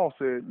why Paul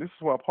said, me,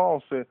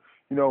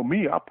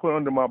 I put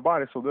under my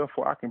body, so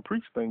therefore I can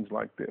preach things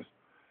like this.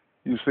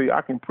 You see,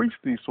 I can preach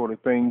these sort of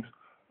things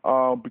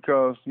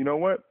because you know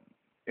what?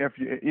 If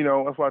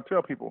that's why I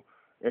tell people,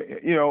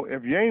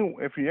 if you ain't,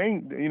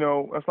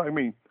 that's like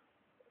me.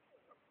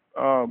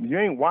 You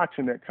ain't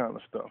watching that kind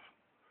of stuff.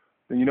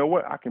 Then you know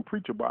what? I can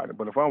preach about it.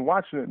 But if I'm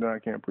watching it, then I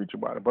can't preach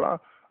about it. But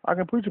I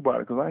can preach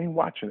about it because I ain't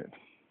watching it.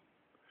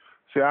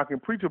 See, I can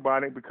preach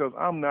about it because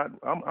I'm not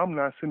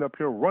sitting up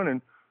here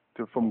running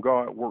from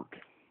God work.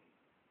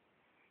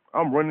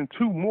 I'm running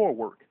to more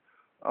work.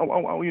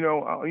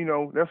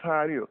 That's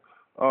how it is.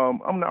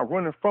 I'm not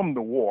running from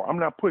the war. I'm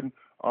not putting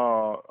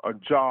a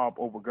job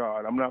over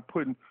God. I'm not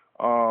putting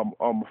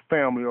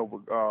family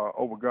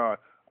over God.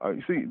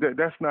 You see,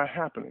 that's not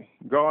happening.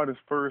 God is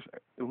first,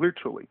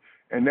 literally,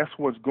 and that's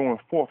what's going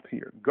forth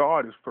here.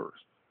 God is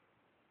first.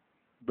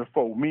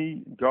 Before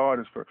me, God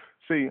is first.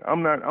 See,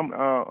 I'm not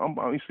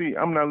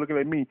looking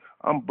at me.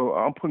 I'm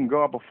putting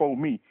God before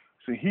me.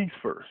 See, He's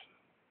first.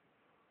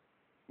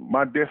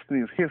 My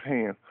destiny is His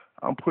hands.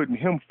 I'm putting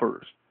Him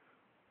first.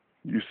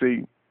 You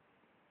see.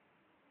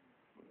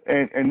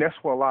 And that's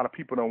why a lot of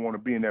people don't want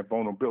to be in that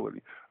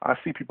vulnerability. I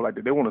see people like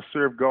that. They want to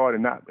serve God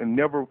and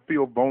never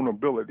feel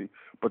vulnerability,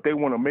 but they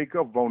want to make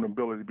up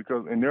vulnerability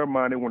because in their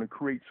mind they want to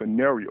create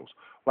scenarios.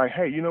 Like,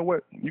 hey, you know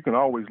what? You can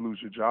always lose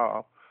your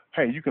job.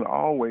 Hey, you can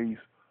always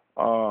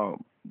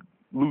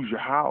lose your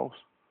house.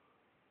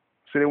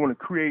 So they want to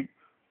create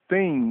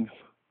things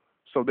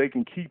so they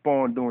can keep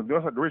on doing.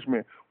 Just like the rich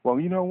man. Well,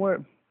 you know what?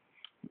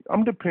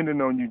 I'm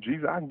depending on you,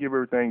 Jesus. I can give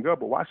everything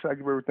up, but why should I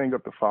give everything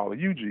up to follow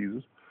you,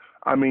 Jesus?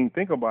 I mean,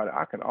 think about it.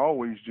 I can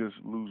always just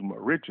lose my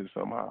riches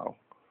somehow.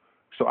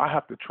 So I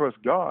have to trust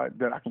God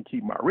that I can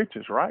keep my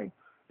riches, right?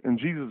 And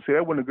Jesus said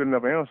that wasn't a good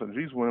enough answer.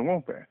 Jesus wouldn't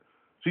want that.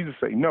 Jesus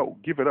say, no,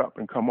 give it up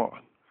and come on.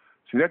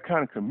 See, that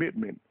kind of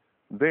commitment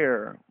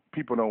there,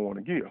 people don't want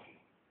to give.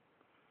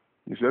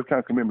 You see, that kind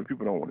of commitment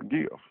people don't want to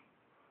give.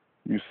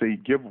 You see,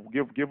 give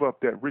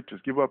up that riches,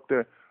 give up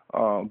that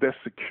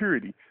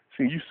security.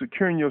 See, you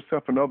securing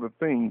yourself in other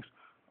things.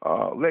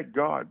 Let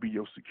God be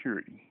your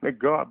security. Let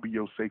God be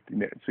your safety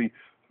net. See,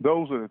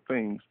 those are the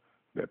things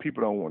that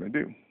people don't want to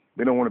do.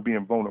 They don't want to be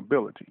in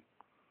vulnerability.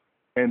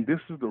 And this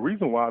is the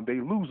reason why they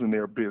losing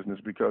their business,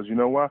 because you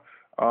know why?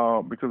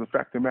 Because the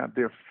fact of the matter,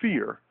 their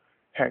fear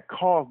had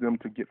caused them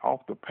to get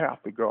off the path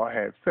that God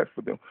had set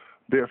for them.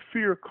 Their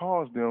fear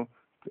caused them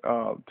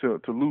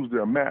to lose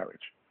their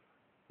marriage.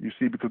 You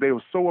see, because they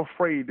were so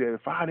afraid that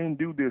if I didn't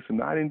do this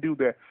and I didn't do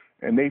that,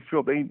 and they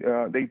feel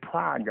they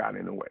pride got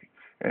in the way,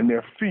 and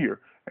their fear,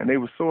 and they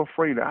were so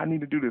afraid that I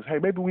need to do this. Hey,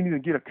 maybe we need to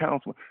get a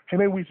counselor. Hey,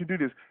 maybe we should do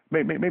this.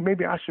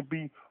 Maybe I should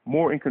be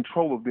more in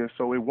control of this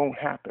so it won't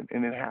happen,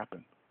 and it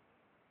happened.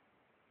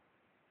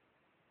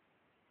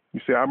 You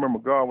see, I remember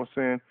God was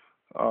saying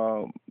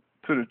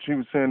he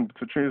was saying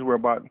to Trinity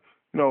about,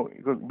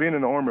 being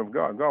in the army of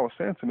God. God was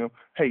saying to them,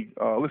 hey,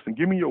 listen,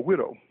 give me your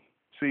widow.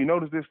 See,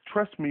 notice this,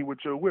 trust me with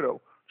your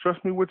widow.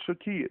 Trust me with your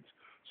kids.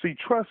 See,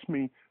 trust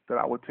me that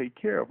I will take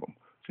care of them.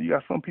 So you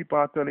got some people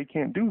out there, they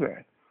can't do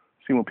that.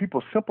 See, when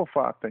people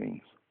simplify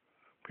things,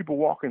 people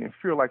walking in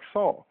fear like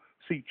Saul.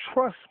 See,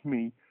 trust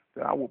me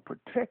that I will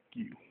protect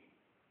you.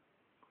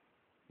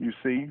 You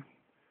see,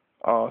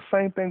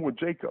 same thing with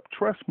Jacob.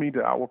 Trust me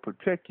that I will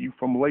protect you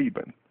from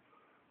Laban.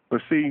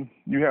 But see,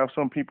 you have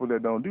some people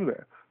that don't do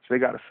that. So they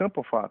got to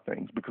simplify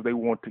things because they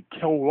want to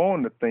hold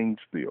on to things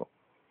still.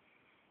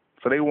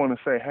 So they want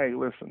to say, hey,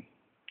 listen,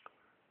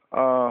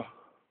 the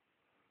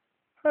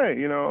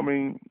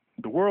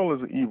world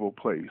is an evil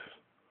place.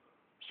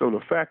 So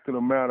the fact of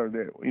the matter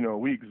that,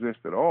 we exist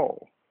at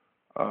all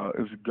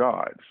is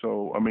God.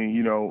 So,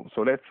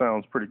 so that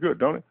sounds pretty good,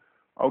 don't it?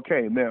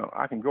 Okay, now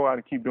I can go out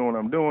and keep doing what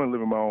I'm doing,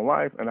 living my own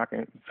life, and I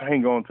can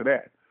hang on to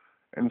that.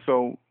 And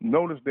so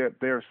notice that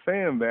they're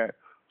saying that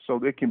so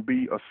there can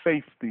be a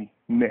safety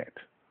net.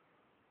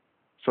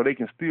 So they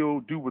can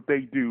still do what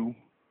they do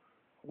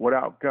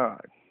without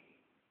God.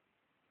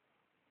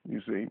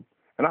 You see?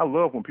 And I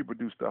love when people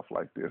do stuff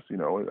like this,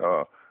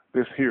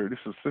 this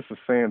is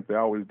saying they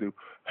always do.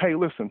 Hey,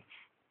 listen,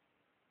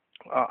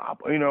 I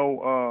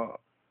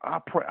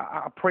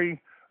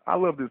pray, I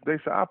love this. They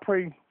say, I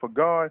pray for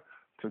God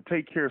to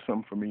take care of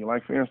something for me.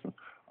 Like, for instance,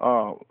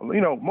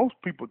 most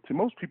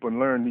people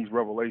learn these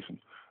revelations.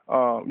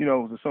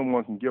 That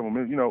someone can give them,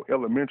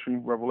 elementary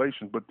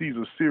revelations, but these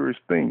are serious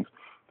things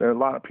that a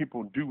lot of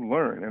people do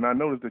learn. And I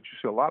notice that you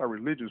see a lot of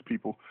religious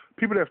people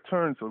that have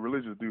turned to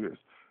religious do this.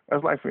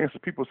 That's like, for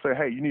instance, people say,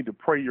 hey, you need to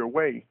pray your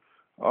way.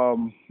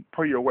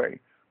 Pray your way.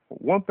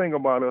 One thing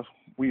about us,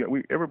 we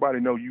everybody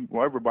know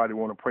everybody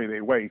want to pray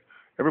their way.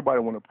 Everybody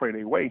want to pray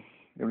their way.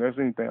 If there's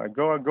anything like,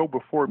 God, go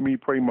before me,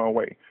 pray my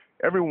way.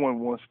 Everyone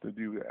wants to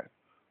do that.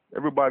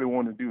 Everybody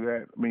want to do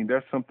that. I mean,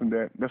 that's something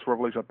that's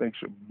revelation I think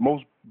should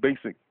most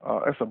basic.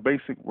 That's a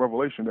basic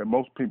revelation that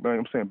most people,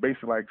 I'm saying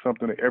basic, like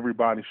something that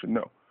everybody should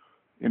know.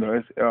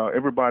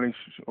 Everybody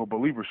or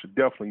believers should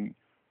definitely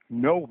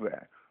know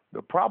that.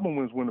 The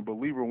problem is when a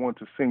believer wants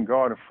to send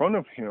God in front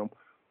of him,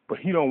 but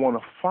he don't want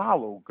to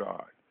follow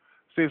God.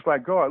 See, it's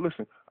like, God,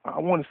 listen, I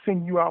want to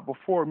send you out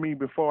before me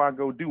before I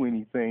go do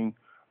anything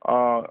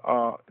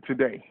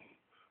today.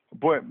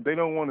 But they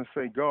don't want to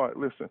say, God,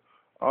 listen,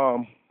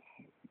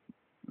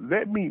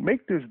 let me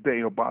make this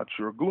day about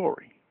your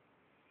glory.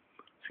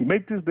 See,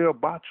 make this day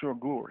about your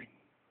glory.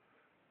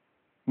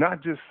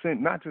 Not just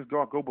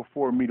God, go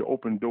before me to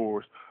open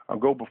doors, or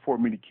go before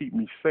me to keep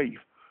me safe.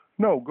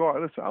 No,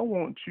 God, listen, I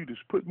want you to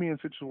put me in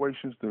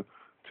situations to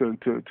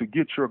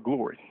get your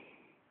glory.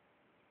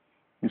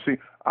 You see,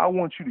 I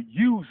want you to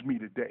use me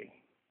today.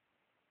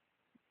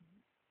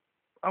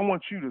 I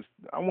want you to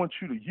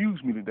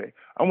use me today.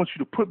 I want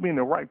you to put me in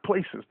the right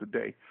places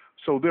today.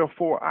 So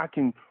therefore I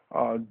can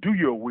do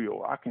your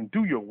will. I can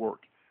do your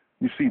work.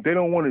 You see, they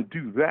don't want to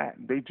do that.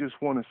 They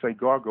just want to say,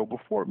 God, go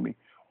before me.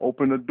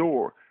 Open the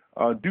door.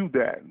 Do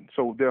that.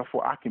 So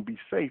therefore I can be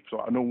safe.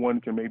 So no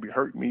one can maybe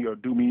hurt me or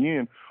do me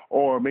in,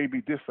 or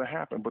maybe this will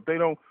happen. But they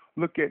don't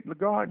look at,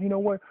 God, you know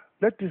what?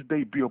 Let this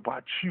day be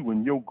about you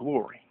and your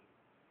glory.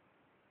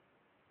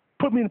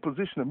 Put me in a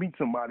position to meet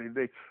somebody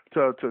today,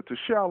 to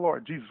share our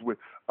Lord Jesus with.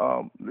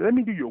 Let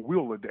me do your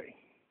will today.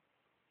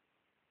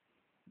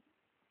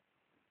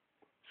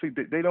 See,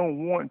 they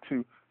don't want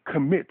to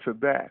commit to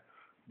that,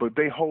 but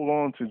they hold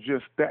on to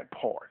just that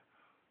part.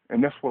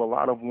 And that's what a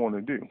lot of them want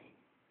to do.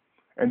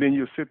 And then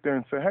you sit there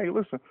and say, hey,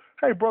 listen,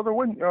 hey, brother,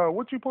 what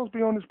you supposed to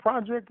be on this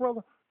project,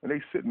 brother? And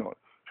they sitting on it.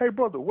 Hey,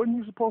 brother, wasn't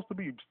you supposed to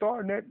be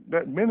starting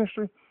that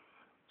ministry?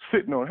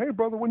 Sitting on it. Hey,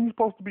 brother, when you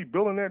supposed to be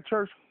building that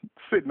church?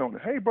 Sitting on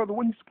it. Hey, brother,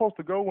 when you supposed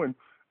to go and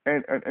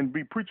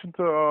be preaching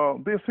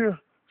to this here?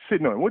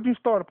 Sitting on it. When you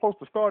supposed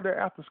to start that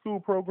after school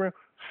program?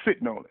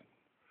 Sitting on it.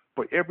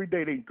 But every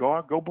day they,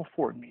 God, go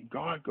before me.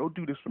 God, go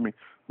do this for me.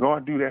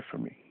 God, do that for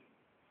me.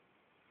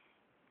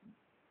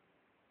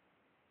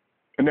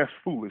 And that's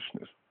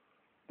foolishness.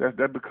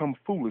 That becomes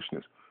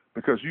foolishness.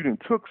 because you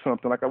didn't took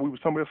something like we was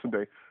talking about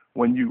yesterday.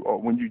 When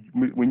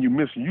you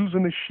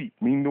misusing the sheep,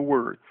 meaning the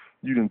word,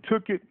 you didn't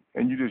took it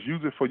and you just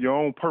use it for your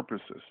own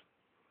purposes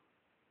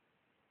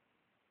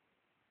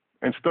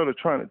instead of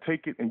trying to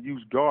take it and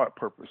use God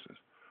purposes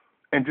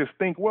and just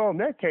think, well, in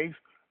that case,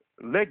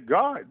 let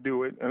God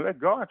do it and let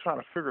God try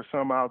to figure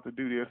something out to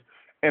do this.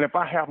 And if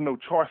I have no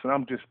choice and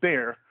I'm just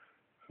there,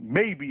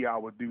 maybe I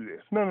would do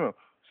this. No.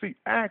 See,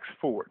 ask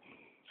for it.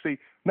 See,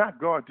 not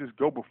God just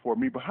go before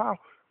me, but how,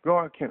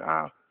 God, can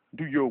I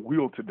do your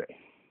will today?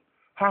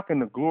 How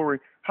can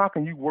how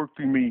can you work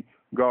through me,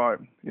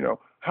 God?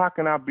 How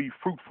can I be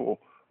fruitful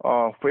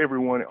for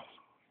everyone else?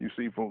 You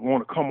see, if they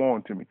want to come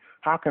on to me,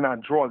 how can I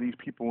draw these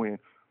people in?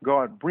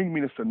 God, bring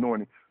me this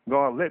anointing.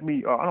 God, let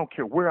me, I don't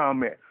care where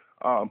I'm at.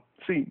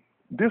 See,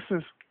 this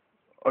is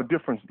a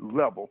different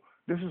level.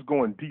 This is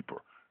going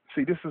deeper.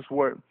 See, this is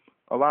what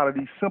a lot of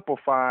these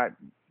simplified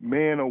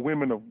men or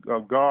women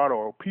of God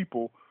or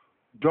people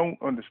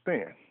don't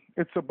understand.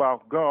 It's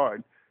about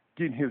God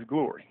getting his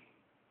glory.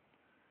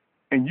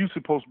 And you're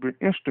supposed to be an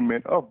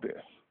instrument of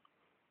this,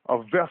 a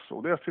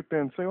vessel. They'll sit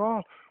there and say,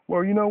 oh,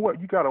 well, you know what?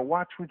 You got to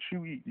watch what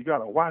you eat. You got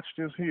to watch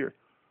this here.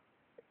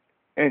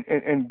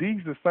 And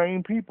these the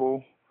same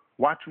people,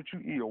 watch what you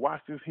eat or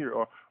watch this here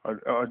or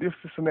this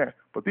and that.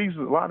 But these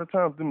are a lot of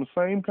times them the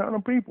same kind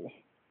of people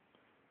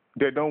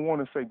that don't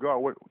want to say, God,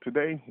 what,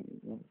 today,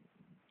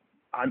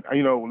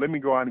 let me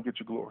go out and get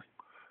your glory.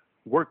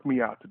 Work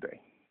me out today.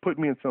 Put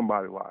me in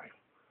somebody's life.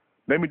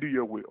 Let me do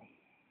your will.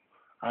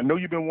 I know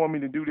you've been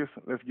wanting me to do this.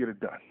 Let's get it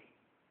done.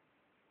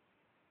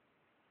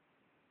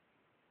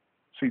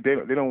 See, they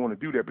don't want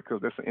to do that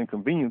because that's an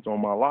inconvenience on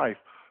my life.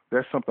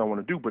 That's something I want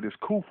to do, but it's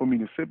cool for me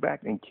to sit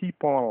back and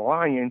keep on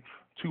lying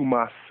to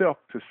myself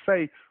to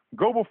say,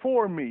 go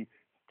before me.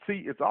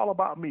 See, it's all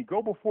about me.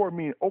 Go before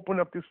me and open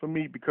up this for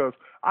me because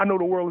I know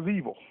the world is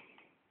evil.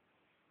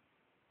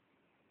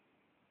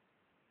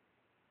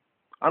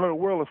 I know the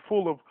world is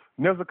full of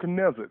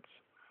Nebuchadnezzars.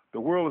 The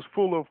world is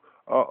full of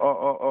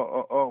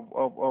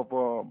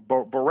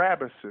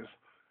Barabbases,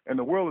 and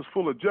the world is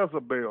full of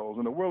Jezebels,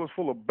 and the world is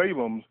full of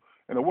Balaams,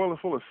 and the world is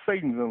full of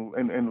Satans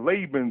and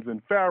Labans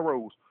and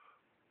Pharaohs.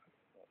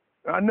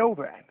 I know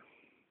that.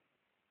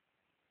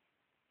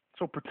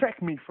 So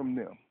protect me from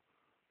them.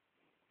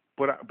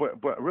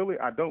 But really,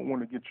 I don't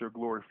want to get your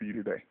glory for you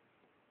today.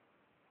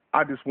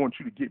 I just want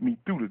you to get me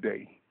through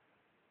today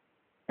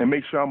and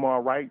make sure I'm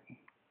all right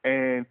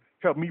and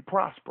help me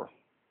prosper.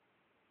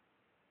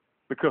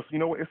 Because, you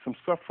know what, it's some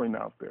suffering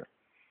out there.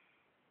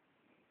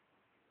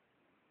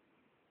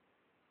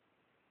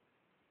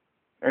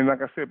 And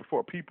like I said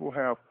before, people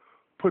have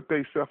put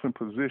themselves in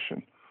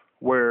position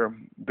where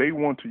they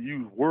want to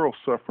use world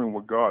suffering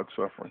with God's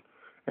suffering.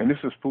 And this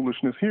is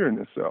foolishness here in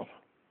itself.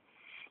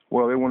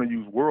 Well, they want to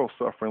use world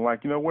suffering.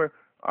 Like, you know what,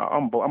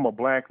 I'm a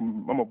black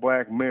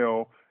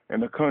male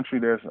in a country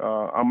that's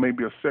I may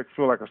be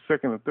feel like a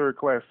second or third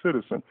class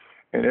citizen,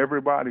 and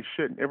everybody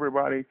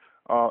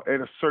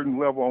at a certain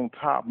level on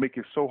top make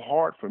it so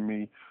hard for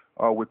me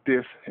with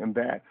this and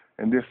that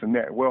and this and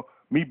that. Well,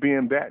 me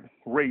being that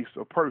race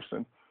of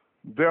person,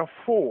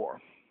 therefore,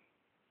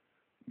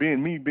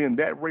 being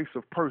that race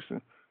of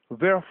person,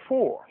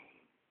 therefore,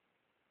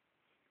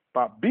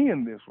 by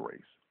being this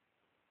race,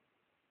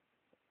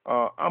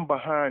 I'm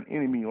behind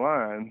enemy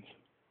lines,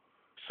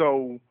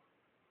 so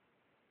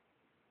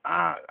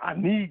I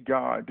need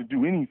God to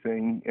do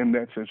anything in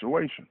that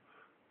situation.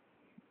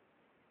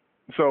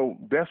 So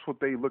that's what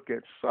they look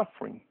at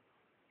suffering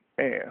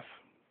as.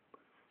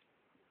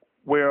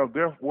 Well,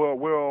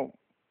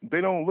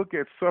 they don't look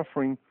at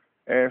suffering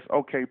as,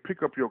 okay,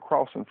 pick up your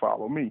cross and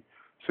follow me.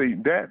 See,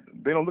 that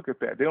they don't look at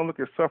that. They don't look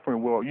at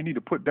suffering, well, you need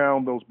to put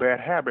down those bad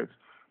habits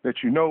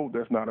that you know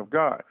that's not of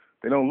God.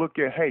 They don't look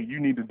at, hey, you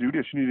need to do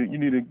this. You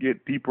need to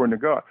get deeper into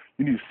God.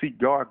 You need to seek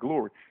God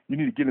glory. You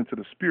need to get into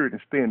the Spirit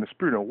and stay in the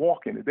Spirit and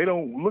walk in it. They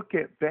don't look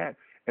at that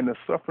and the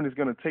suffering is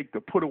going to take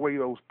to put away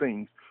those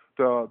things,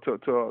 to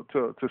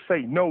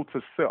say no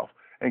to self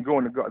and go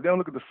into God. They don't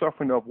look at the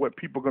suffering of what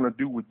people are going to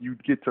do when you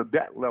get to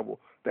that level.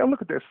 They don't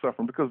look at that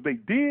suffering because they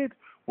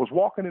was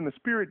walking in the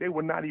Spirit. They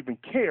would not even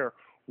care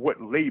what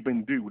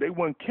Laban do. They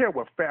wouldn't care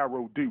what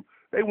Pharaoh do.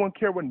 They wouldn't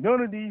care what none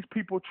of these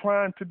people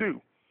trying to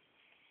do.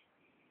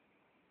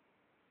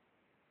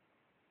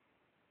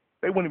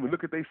 They wouldn't even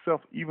look at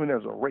themselves even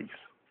as a race.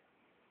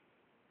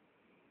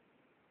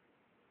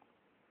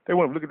 They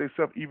wouldn't look at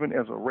themselves even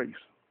as a race.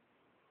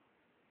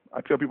 I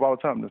tell people all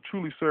the time, to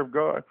truly serve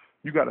God,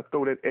 you got to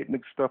throw that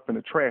ethnic stuff in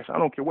the trash. I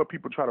don't care what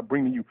people try to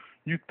bring to you.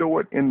 You throw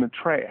it in the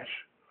trash.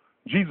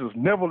 Jesus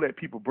never let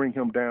people bring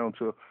him down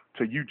to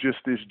you just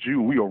this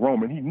Jew, we are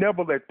Roman. He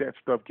never let that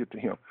stuff get to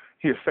him.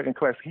 He is second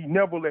class. He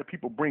never let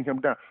people bring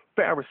him down.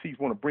 Pharisees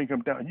want to bring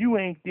him down. You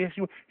ain't this.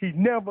 He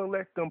never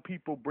let them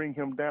people bring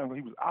him down.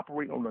 He was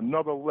operating on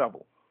another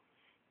level.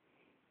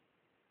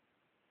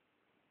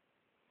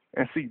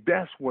 And see,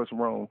 that's what's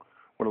wrong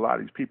with a lot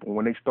of these people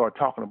when they start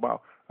talking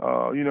about,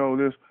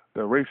 the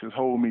racists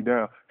hold me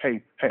down.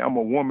 Hey, I'm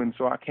a woman,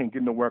 so I can't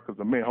get nowhere because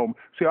the men hold me.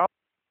 See,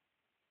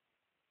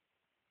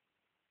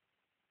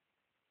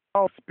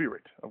 all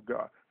spirit of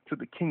God. to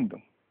the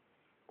kingdom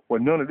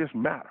where none of this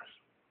matters.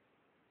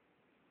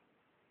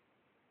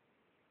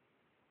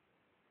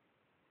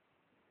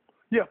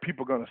 Yeah,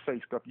 people are going to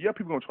say stuff. Yeah,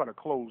 people are going to try to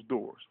close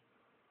doors.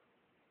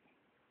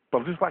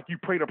 But just like you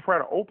pray the prayer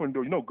to open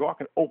doors, God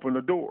can open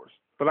the doors.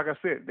 But like I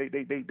said, they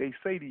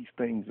say these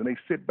things and they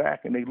sit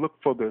back and they look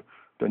for the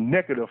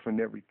negative in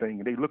everything.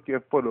 And they look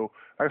at for the,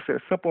 like I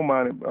said,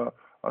 simple-minded,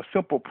 a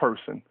simple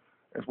person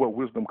is what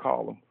wisdom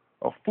call them,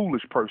 a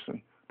foolish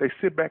person. They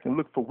sit back and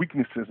look for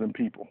weaknesses in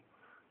people.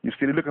 You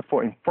see, they're looking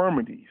for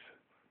infirmities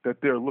that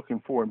they're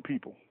looking for in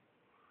people.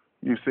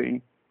 You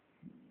see,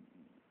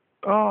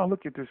 oh,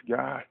 look at this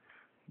guy.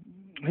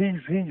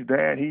 He's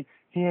that.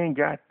 He ain't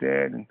got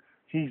that, and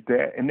he's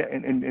that.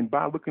 And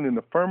by looking in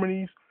the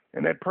infirmities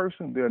in that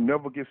person, they'll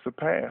never get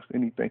surpassed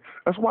anything.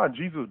 That's why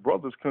Jesus'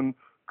 brothers couldn't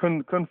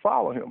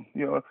follow him.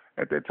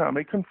 At that time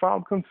they couldn't follow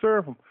him, couldn't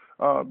serve him,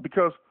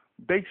 because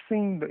they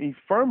seen the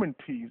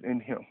infirmities in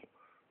him.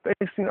 They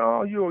seen,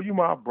 oh, you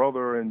my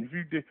brother, and if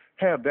you did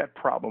have that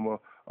problem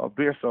of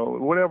this or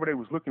whatever they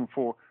was looking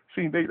for,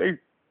 see,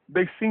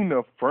 they seen the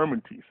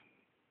infirmities.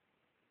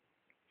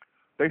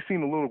 They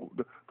seen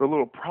the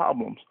little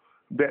problems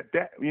that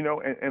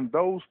and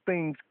those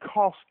things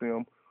cost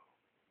them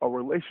a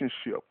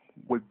relationship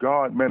with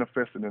God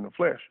manifested in the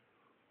flesh.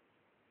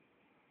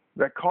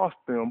 That cost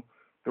them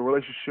the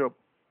relationship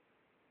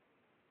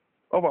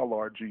of our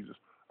Lord Jesus,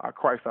 our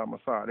Christ, our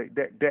Messiah.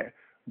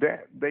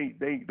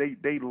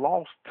 They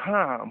lost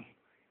time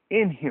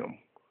in Him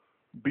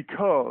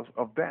because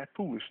of that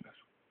foolishness.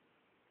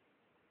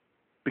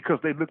 Because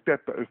they looked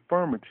at the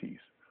infirmities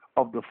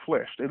of the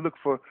flesh. They looked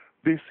for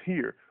this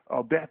here,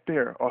 or that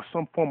there, or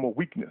some form of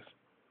weakness.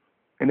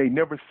 And they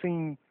never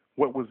seen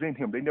what was in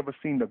him. They never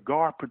seen the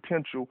God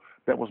potential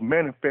that was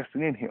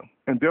manifesting in him.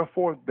 And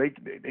therefore, they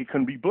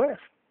couldn't be blessed.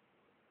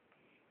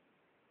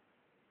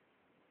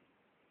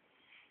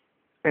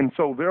 And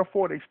so,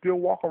 therefore, they still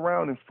walk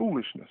around in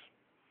foolishness.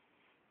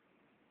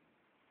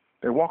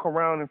 They walk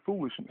around in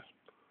foolishness.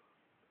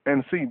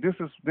 And see, this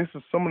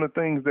is some of the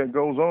things that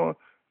goes on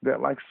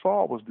that like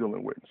Saul was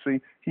dealing with. See,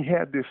 he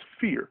had this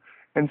fear.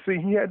 And see,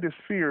 he had this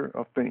fear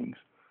of things.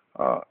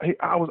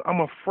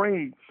 I'm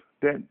afraid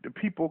that the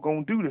people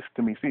gonna do this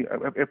to me. See,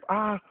 if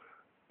I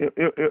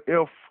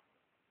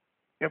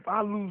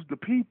lose the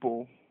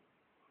people,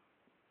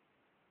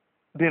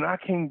 then I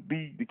can't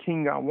be the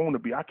king I want to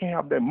be. I can't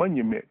have that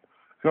monument.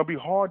 It's gonna be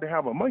hard to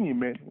have a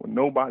monument when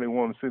nobody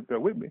want to sit there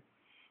with me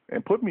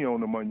and put me on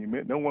the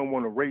monument. No one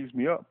want to raise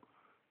me up,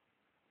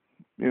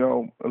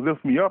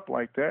 lift me up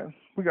like that.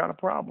 We got a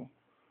problem.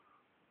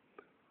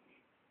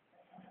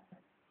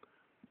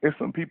 It's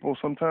some people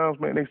sometimes,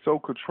 man, they so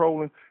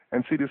controlling,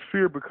 and see, this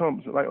fear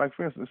becomes, like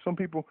for instance, some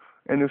people,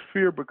 and this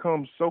fear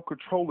becomes so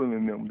controlling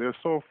in them. They're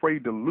so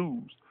afraid to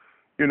lose.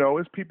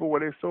 It's people where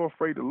they're so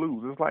afraid to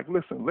lose. It's like,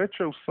 listen, let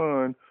your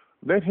son,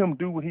 let him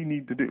do what he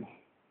needs to do.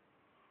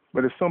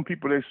 But there's some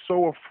people, they're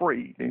so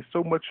afraid, they're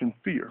so much in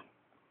fear.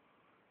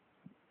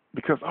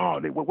 Because,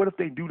 what if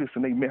they do this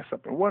and they mess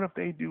up? And what if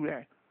they do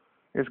that?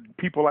 It's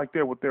people like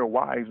that with their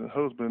wives and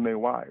husbands and their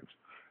wives.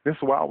 This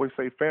is why I always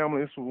say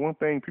family. This is one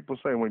thing people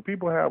say. When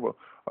people have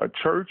a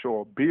church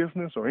or a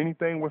business or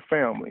anything with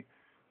family,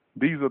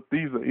 these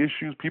are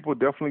issues people are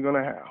definitely going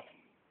to have.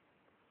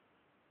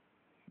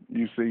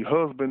 You see,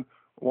 husband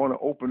want to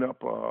open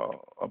up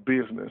a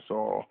business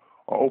or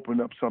open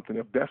up something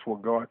if that's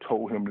what God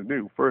told him to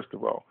do, first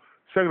of all.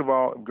 Second of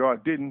all, if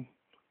God didn't,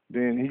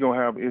 then he gonna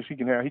have issues. He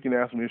can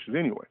have some issues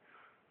anyway.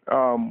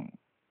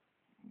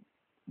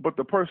 But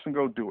the person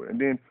go do it,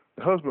 and then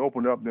the husband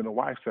opened up. Then the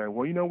wife said,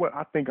 "Well, you know what?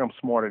 I think I'm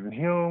smarter than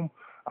him.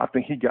 I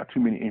think he got too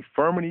many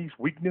infirmities,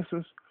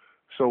 weaknesses.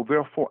 So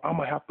therefore, I'm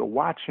gonna have to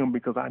watch him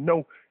because I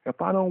know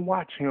if I don't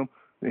watch him,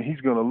 then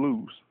he's gonna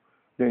lose.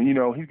 Then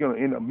he's gonna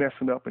end up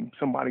messing up, and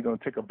somebody gonna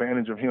take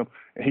advantage of him,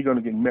 and he's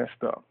gonna get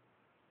messed up.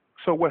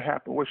 So what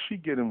happened? Well, she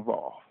get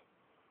involved.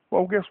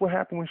 Well, guess what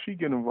happened when she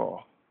get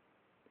involved?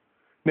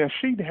 Now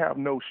she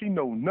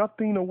know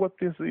nothing of what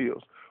this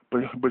is,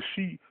 but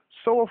she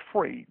so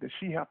afraid that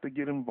she have to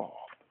get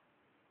involved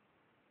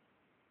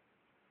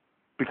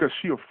because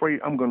she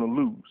afraid I'm gonna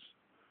lose,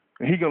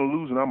 and he gonna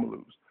lose and I'm gonna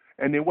lose.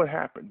 And then what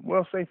happened?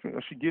 Well, say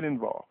she get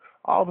involved.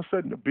 All of a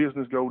sudden the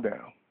business go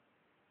down,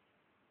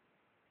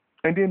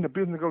 and then the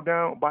business go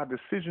down by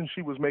decisions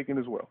she was making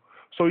as well.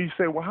 So you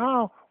say, well,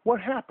 how? What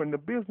happened? The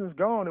business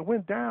gone. It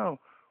went down.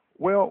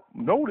 Well,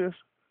 notice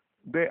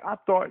that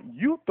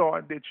you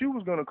thought that you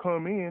was going to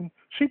come in.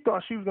 She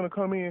thought she was going to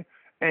come in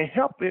and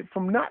help it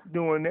from not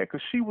doing that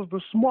because she was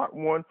the smart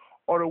one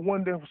or the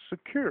one that was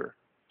secure.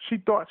 She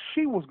thought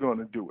she was going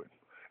to do it.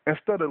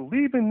 Instead of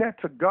leaving that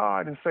to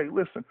God and say,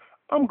 listen,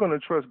 I'm going to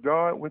trust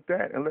God with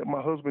that and let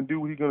my husband do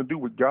what he's going to do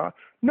with God.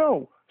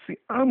 No, see,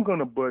 I'm going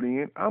to butt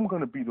in. I'm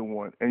going to be the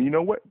one. And you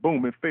know what?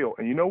 Boom, it failed.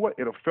 And you know what?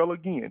 It'll fail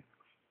again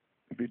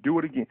if you do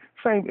it again.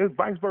 Same, it's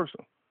vice versa.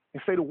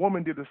 And say the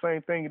woman did the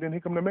same thing and then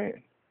here come the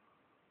man.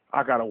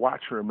 I got to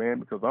watch her, man,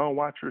 because I don't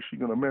watch her, she's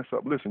going to mess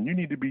up. Listen, you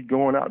need to be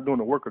going out doing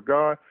the work of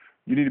God.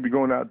 You need to be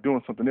going out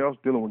doing something else,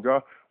 dealing with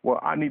God. Well,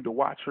 I need to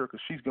watch her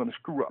because she's going to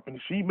screw up. And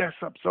if she mess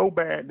up so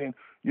bad, then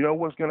you know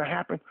what's going to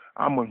happen?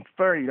 I'm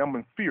afraid. I'm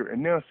in fear.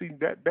 And now, see,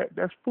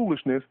 that's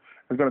foolishness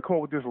is going to come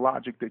up with this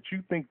logic that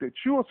you think that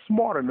you're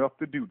smart enough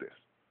to do this.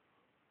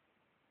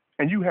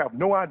 And you have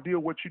no idea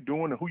what you're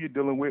doing and who you're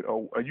dealing with,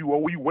 or you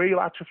weigh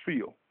out your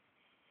field.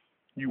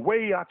 You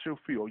weigh out your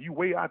field. You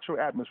weigh out your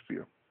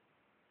atmosphere.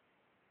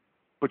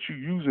 But you're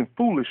using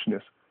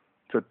foolishness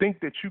to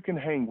think that you can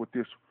hang with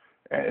this,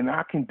 and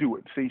I can do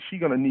it. See, she's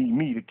going to need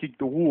me to kick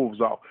the wolves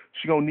off.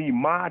 She's going to need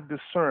my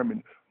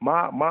discernment.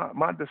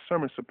 My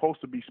discernment's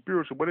supposed to be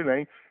spiritual, but it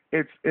ain't.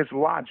 It's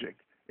logic.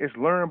 It's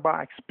learned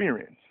by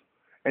experience.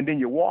 And then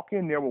you walk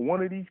in there with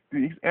one of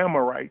these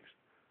Amorites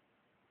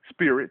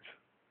spirits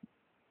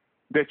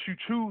that you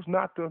choose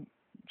not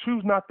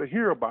to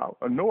hear about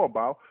or know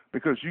about,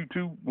 because you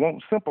too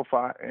won't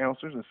simplify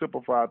answers and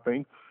simplify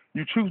things.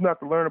 You choose not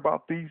to learn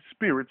about these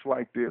spirits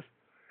like this,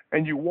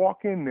 and you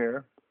walk in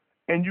there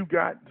and you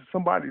got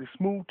somebody to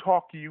smooth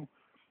talk you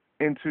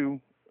into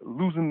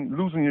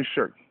losing your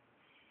shirt.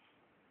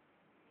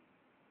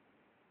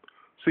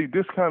 See,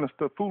 this kind of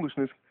stuff,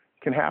 foolishness,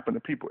 can happen to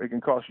people. It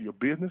can cost you your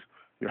business,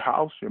 your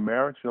house, your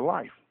marriage, your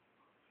life.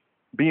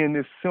 Being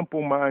this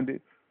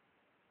simple-minded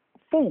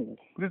fool.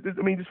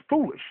 Just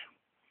foolish.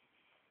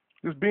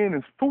 Just being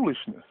this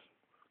foolishness,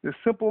 this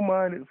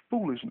simple-minded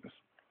foolishness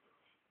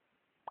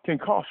can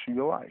cost you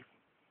your life.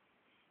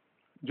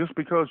 Just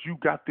because you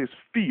got this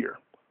fear,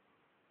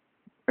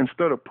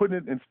 instead of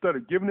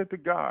giving it to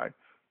God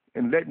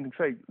and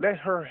let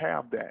her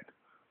have that.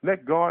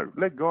 Let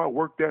God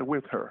work that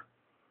with her,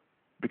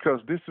 because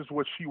this is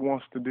what she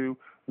wants to do.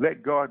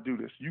 Let God do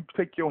this. You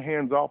take your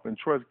hands off and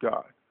trust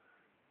God.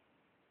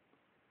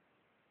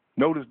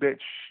 Notice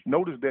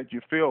that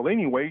you failed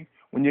anyway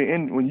when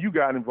you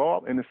got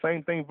involved, and the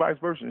same thing vice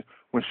versa.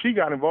 When she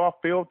got involved,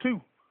 failed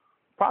too.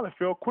 Probably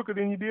failed quicker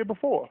than you did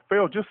before.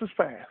 Failed just as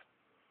fast.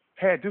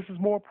 Had just as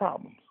more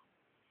problems.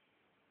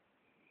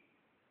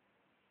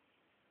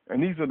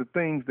 And these are the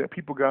things that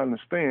people got to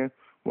understand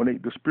when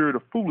the spirit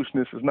of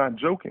foolishness is not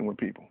joking with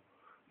people.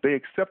 They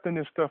accepting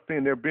this stuff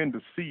in, they're being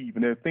deceived,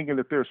 and they're thinking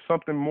that there's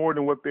something more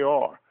than what they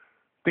are,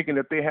 thinking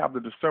that they have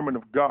the discernment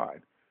of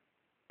God.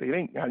 They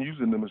ain't not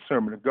using the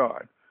discernment of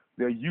God.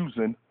 They're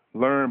using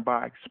learn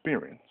by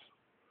experience.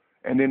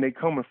 And then they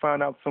come and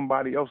find out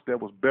somebody else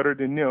that was better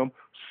than them,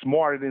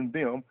 smarter than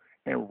them,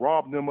 and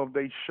rob them of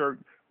their shirt,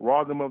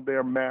 rob them of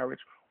their marriage,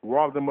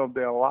 rob them of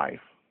their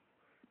life,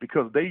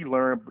 because they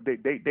learned,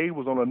 they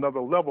was on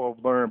another level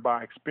of learn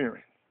by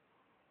experience.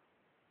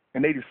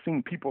 And they just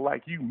seen people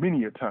like you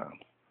many a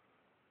times.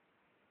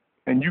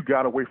 And you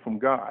got away from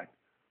God,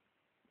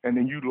 and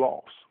then you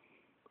lost.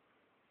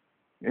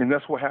 And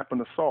that's what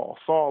happened to Saul.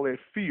 Saul had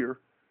fear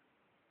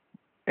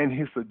and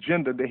his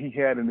agenda that he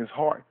had in his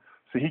heart.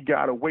 So he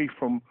got away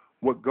from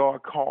what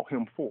God called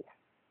him for.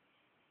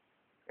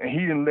 And he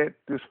didn't let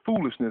this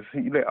foolishness,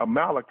 he let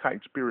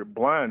Amalekite spirit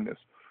blindness,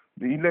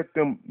 he let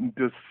them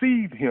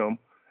deceive him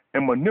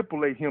and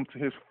manipulate him to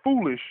his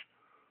foolishness.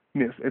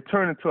 It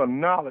turned into a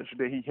knowledge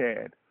that he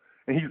had,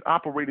 and he's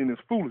operating his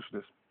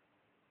foolishness.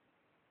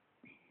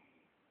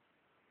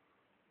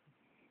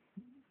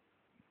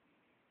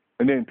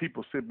 And then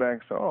people sit back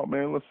and say, oh,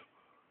 man,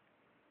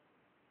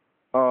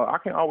 I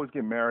can always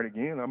get married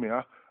again. I mean,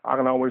 I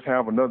can always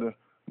have another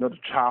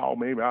child.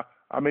 Maybe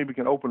I maybe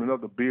can open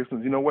another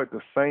business. You know what?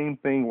 The same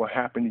thing will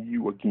happen to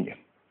you again,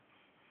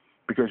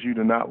 because you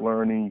did not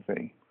learn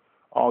anything.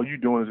 All you're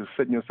doing is just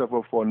setting yourself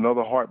up for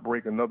another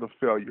heartbreak, another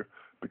failure,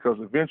 because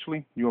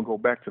eventually you're going to go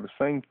back to the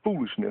same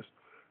foolishness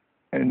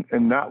and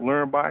not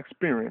learn by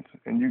experience.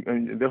 And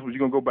that's what you're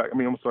going to go back.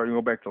 You're going to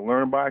go back to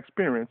learn by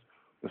experience,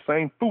 the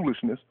same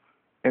foolishness,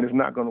 and it's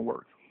not going to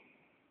work.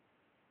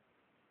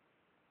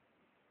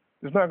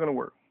 It's not going to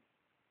work.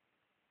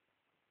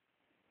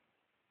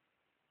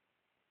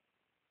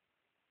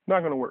 Not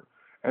going to work.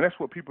 And that's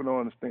what people don't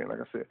understand. Like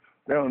I said,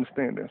 they don't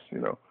understand this, you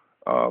know.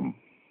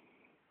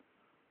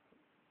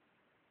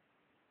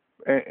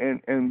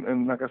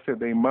 And like I said,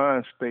 their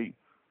mind state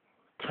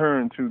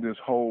turned to this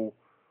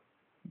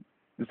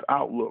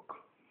outlook,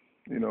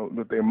 you know,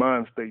 that their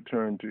mind state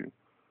turned to.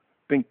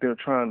 Think they're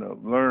trying to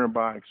learn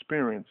by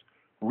experience,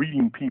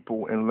 reading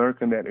people and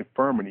looking at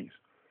infirmities.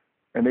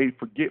 And they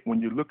forget,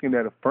 when you're looking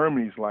at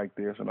infirmities like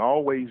this and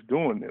always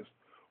doing this,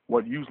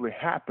 what usually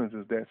happens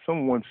is that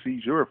someone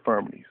sees your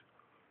infirmities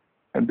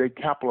and they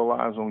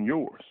capitalize on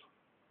yours.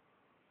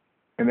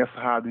 And that's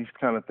how these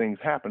kind of things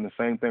happen. The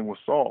same thing with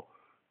Saul.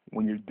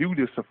 When you do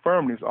this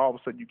infirmities, all of a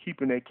sudden you're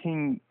keeping that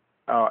king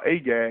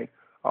Agag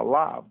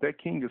alive. That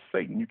king is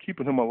Satan. You're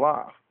keeping him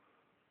alive.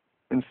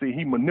 And see,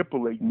 he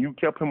manipulating. You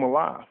kept him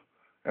alive.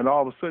 And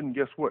all of a sudden,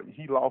 guess what?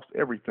 He lost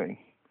everything.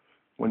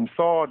 When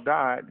Saul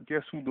died,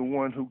 guess who the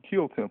one who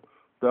killed him?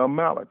 The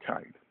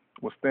Amalekite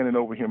was standing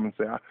over him and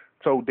said, I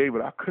told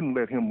David I couldn't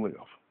let him live.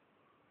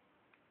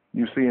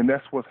 You see, and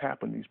that's what's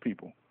happened to these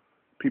people.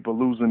 People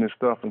losing their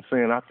stuff and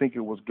saying, I think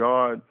it was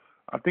God.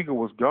 I think it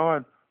was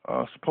God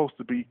supposed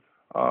to be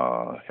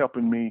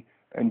helping me,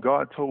 and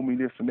God told me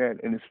this and that,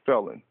 and it's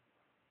failing.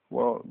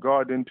 Well,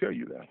 God didn't tell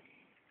you that.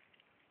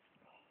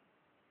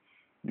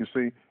 You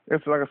see,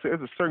 it's like I said,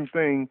 it's a certain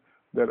thing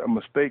that a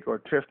mistake or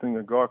testing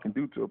that God can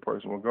do to a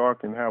person. When God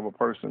can have a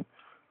person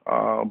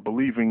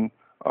believing,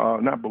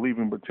 not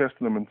believing, but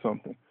testing them in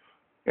something.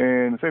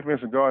 And say, for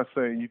instance, God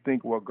say, you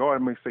think, well,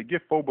 God may say,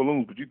 get 4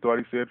 balloons, but you thought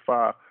he said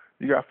 5.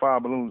 You got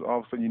 5 balloons, all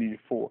of a sudden you needed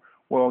 4.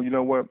 Well, you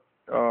know what?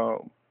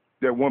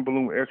 That 1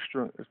 balloon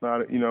extra, it's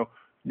not,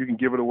 you can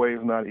give it away.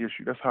 It's not an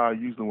issue. That's how I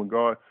usually, when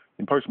God,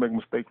 and person make a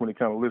mistake when they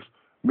kind of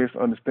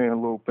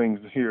misunderstand little things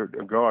here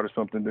of God or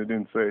something they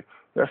didn't say.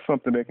 That's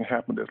something that can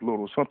happen that's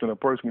little. Something a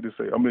person can just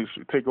say, I'm going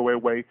to take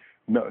away,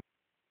 no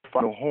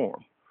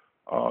harm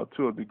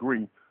to a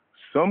degree.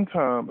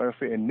 Sometimes, like I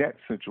say, in that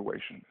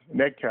situation, in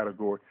that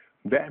category,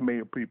 that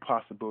may be a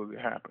possibility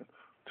to happen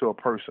to a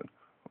person.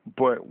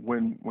 But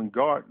when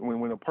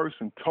a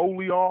person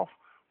totally off,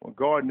 when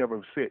God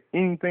never said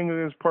anything to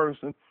this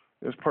person,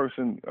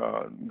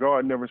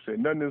 God never said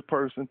nothing to this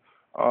person,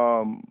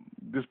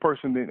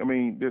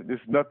 there's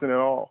nothing at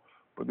all.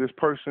 But this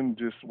person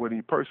what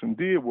the person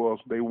did was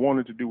they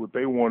wanted to do what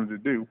they wanted to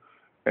do,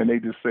 and they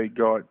just say,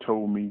 God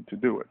told me to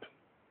do it.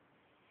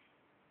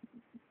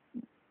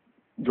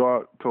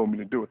 God told me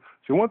to do it.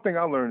 See, one thing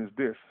I learned is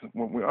this. I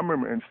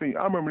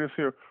remember this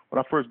here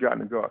when I first got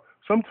into God.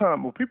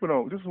 Sometimes, when people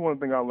don't, this is one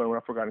thing I learned when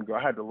I first got into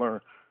God. I had to learn.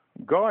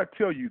 God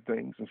tell you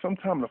things, and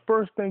sometimes the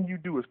first thing you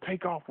do is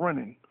take off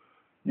running.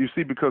 You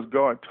see, because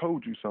God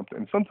told you something.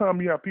 And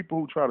sometimes you have people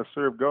who try to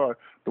serve God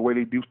the way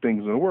they do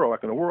things in the world.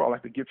 Like in the world, I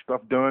like to get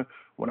stuff done.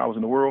 When I was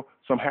in the world,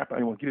 something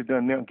happened, I want to get it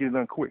done now, get it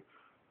done quick.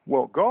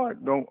 Well,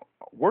 God don't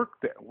work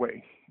that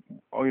way.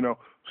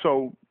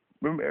 So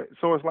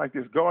it's like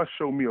this. God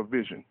showed me a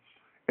vision.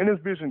 In this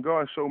vision,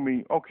 God showed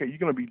me, okay, you're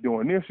going to be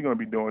doing this, you're going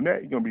to be doing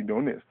that, you're going to be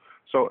doing this.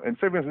 So, and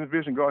say, in this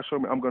vision, God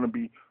showed me I'm going to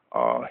be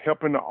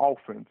helping the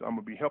orphans. I'm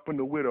going to be helping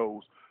the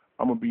widows.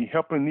 I'm going to be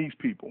helping these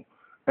people.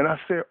 And I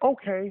said,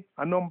 okay,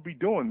 I know I'm going to be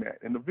doing that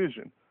in the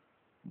vision.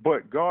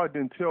 But God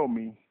didn't tell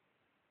me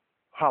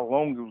how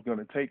long it was going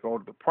to take or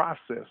the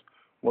process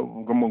what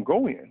I'm going to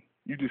go in.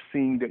 You just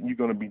seen that you're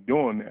going to be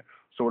doing that.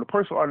 So what a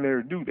person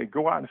ordinary do, they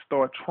go out and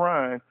start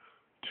trying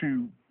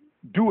to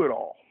do it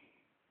all.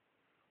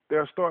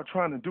 They'll start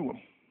trying to do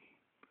them.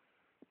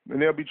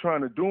 And they'll be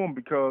trying to do them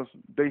because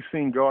they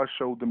seen God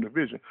showed them the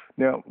vision.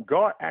 Now,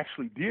 God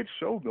actually did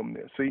show them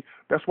this. See,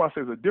 that's why I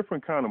say it's a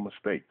different kind of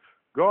mistake.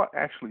 God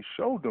actually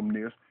showed them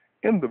this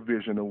in the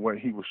vision of what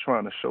he was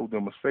trying to show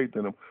them or say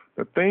to them.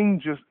 The thing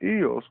just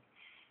is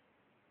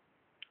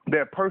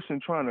that person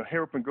trying to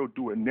help and go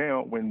do it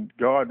now when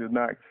God did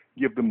not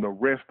give them the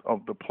rest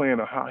of the plan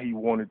of how he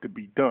wanted to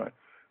be done.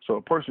 So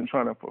a person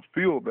trying to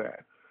fulfill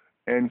that.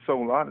 And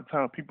so a lot of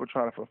times people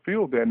try to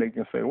fulfill that and they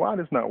can say, why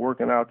this not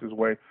working out this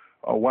way?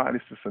 Or why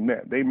this and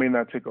that. They may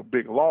not take a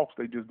big loss.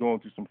 They just going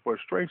through some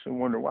frustration,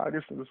 wonder why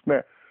this and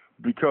that,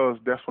 because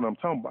that's what I'm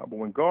talking about. But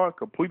when God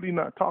completely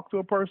not talk to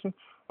a person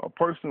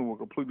will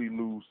completely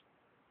lose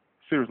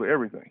seriously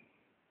everything.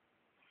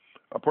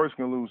 A person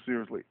can lose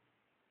seriously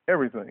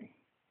everything.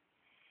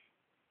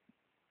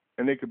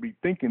 And they could be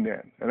thinking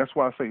that. And that's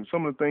why I say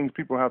some of the things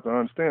people have to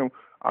understand.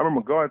 I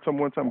remember God told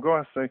me one time,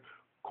 God said,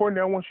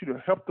 Courtney, I want you to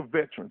help the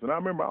veterans. And I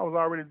remember I was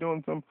already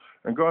doing something,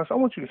 and God said, I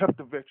want you to help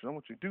the veterans. I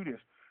want you to do this.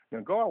 Now,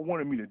 God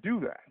wanted me to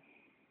do that.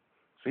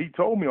 So he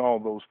told me all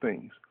those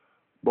things.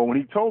 But when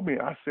he told me,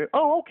 I said,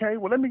 oh, okay,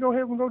 well, let me go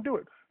ahead and go do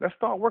it. Let's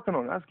start working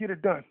on it. Let's get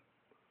it done.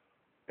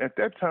 At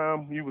that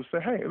time, you would say,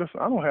 hey, listen,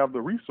 I don't have the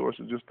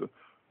resources just to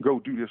go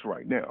do this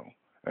right now.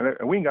 And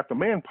we ain't got the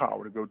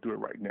manpower to go do it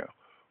right now.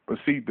 But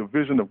see, the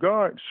vision of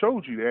God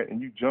showed you that,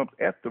 and you jumped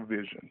at the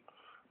vision.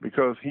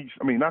 Because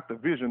not the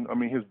vision,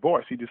 his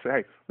voice. He just said,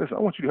 hey, listen,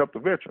 I want you to help the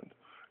veterans.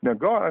 Now,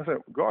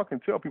 God can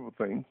tell people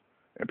things,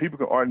 and people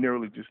can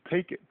ordinarily just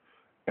take it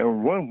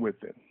and run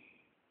with it.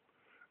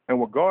 And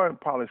what God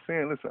probably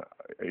saying, listen,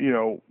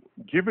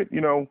 give it,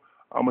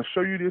 I'm going to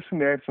show you this and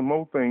that, some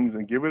more things,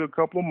 and give it a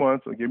couple of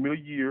months, or give me a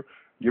year,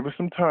 give it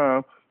some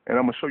time, and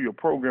I'm going to show you a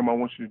program I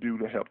want you to do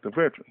to help the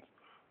veterans.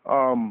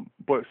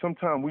 But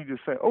sometimes we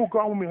just say, oh,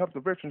 God want me to help the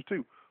veterans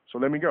too, so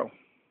let me go.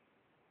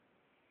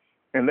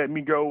 And let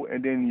me go,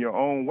 and then your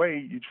own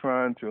way, you're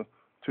trying to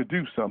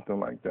do something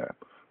like that.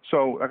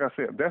 So, like I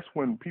said, that's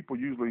when people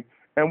usually,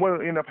 and what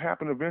will end up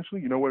happening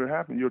eventually, you know what will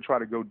happen? You'll try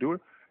to go do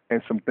it,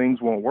 and some things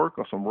won't work,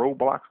 or some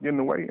roadblocks get in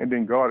the way, and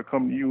then God will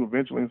come to you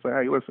eventually and say,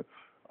 hey, listen,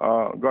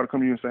 God will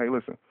come to you and say, hey,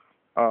 listen,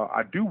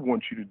 I do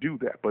want you to do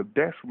that, but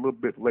that's a little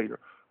bit later.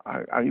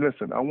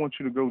 Listen, I want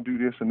you to go do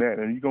this and that,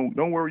 and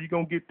don't worry, you're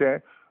going to get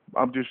that.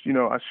 I'm just,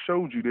 I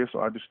showed you this,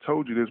 or I just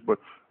told you this, but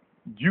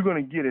you're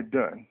going to get it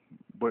done,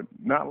 but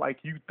not like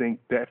you think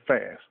that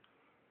fast.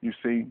 You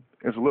see,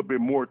 there's a little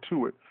bit more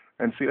to it.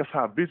 And see, that's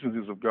how visions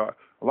is of God.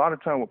 A lot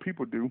of time what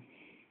people do,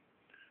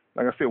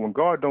 like I said, when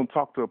God don't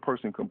talk to a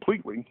person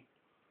completely,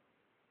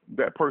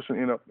 that person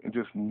end up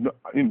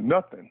in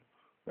nothing.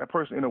 That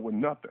person end up with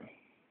nothing.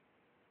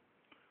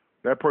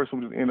 That person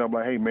would just end up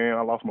like, hey, man,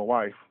 I lost my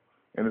wife,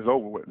 and it's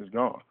over with. It's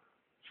gone.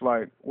 It's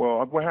like,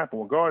 well, what happened?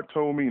 Well, God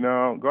told me,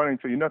 no, God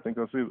ain't tell you nothing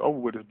because it's over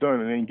with. It's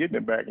done, and ain't getting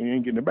it back, and you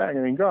ain't getting it back,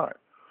 and ain't God.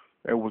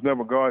 It was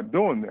never God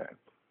doing that.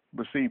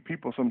 But see,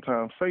 people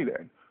sometimes say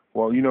that.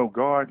 Well,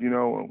 God,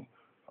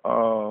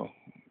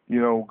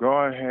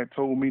 God had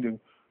told me to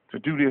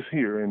do this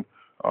here and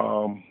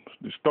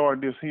to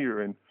start this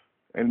here, and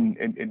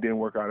it didn't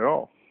work out at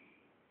all.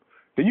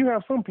 Then you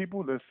have some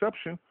people, the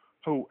exception,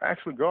 who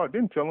actually God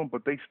didn't tell them,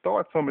 but they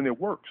start something that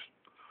works.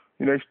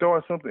 They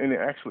start something and it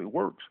actually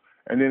works,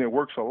 and then it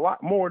works a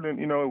lot more than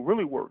it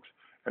really works,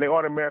 and they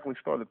automatically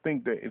start to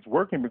think that it's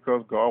working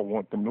because God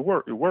wants them to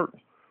work. It worked,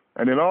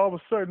 and then all of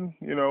a sudden,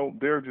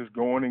 they're just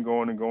going and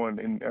going and going,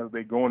 and as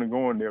they going and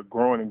going, they're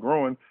growing and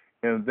growing,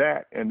 and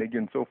they're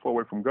getting so far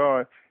away from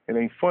God, it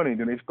ain't funny.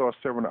 Then they start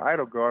serving the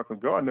idol God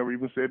because God never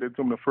even said that to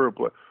them in the first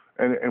place.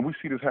 And we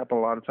see this happen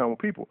a lot of time with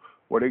people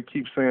where they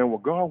keep saying, well,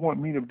 God want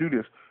me to do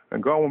this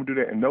and God want me to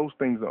do that, and those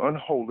things are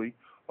unholy,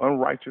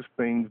 unrighteous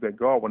things that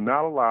God will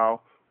not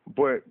allow,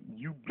 but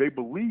they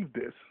believe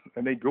this,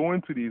 and they go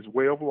into these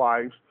way of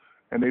lives,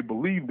 and they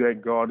believe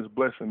that God is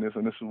blessing this,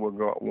 and this is what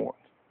God wants.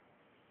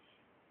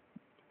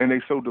 And they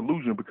so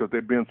delusional because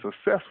they've been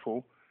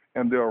successful,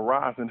 and they're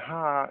rising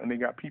high, and they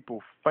got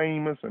people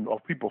famous or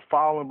people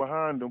following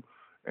behind them,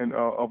 and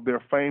of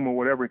their fame or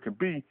whatever it could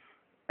be,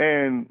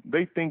 and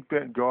they think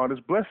that God is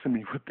blessing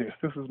me with this.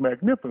 This is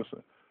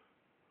magnificent.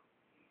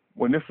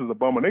 When this is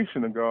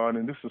abomination to God,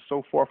 and this is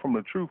so far from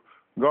the truth,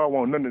 God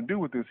wants nothing to do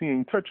with this. He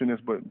ain't touching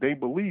this, but they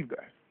believe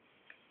that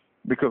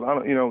because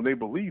they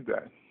believe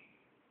that.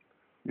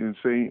 You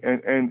see,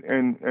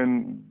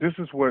 and this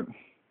is what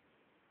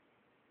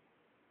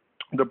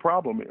the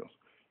problem is.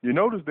 You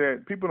notice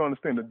that people don't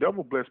understand the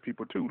devil blessed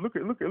people too. Look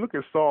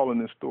at Saul in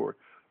this story.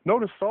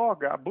 Notice Saul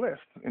got blessed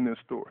in this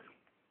story.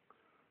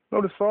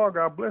 Notice Saul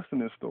got blessed in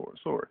this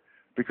story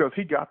because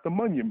he got the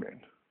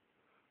monument.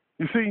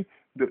 You see,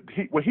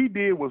 what he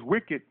did was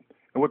wicked,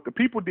 and what the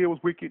people did was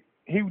wicked.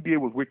 He did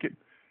was wicked,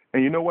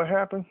 and you know what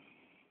happened?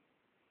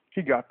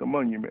 He got the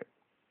monument.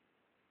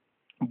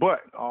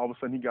 But all of a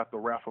sudden, he got the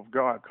wrath of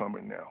God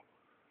coming now.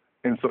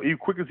 And so, as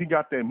quick as he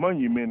got that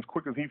monument, as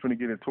quick as he's going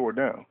to get it tore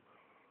down.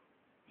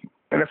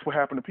 And that's what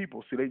happened to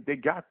people. See, they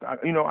got,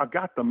 I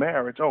got the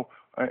marriage. Oh,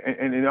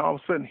 and then all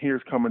of a sudden,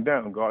 here's coming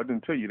down. God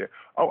didn't tell you that.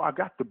 Oh, I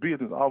got the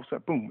business. All of a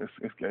sudden, boom,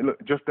 it's look,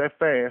 just that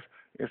fast,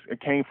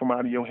 it came from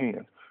out of your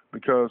hands.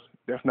 Because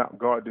that's not,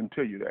 God didn't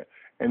tell you that.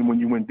 And when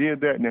you went and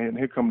did that, and then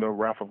here come the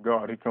wrath of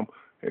God. Here come,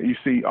 you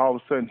see, all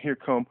of a sudden, here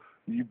come,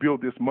 you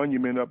build this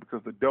monument up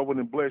because the devil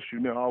didn't bless you.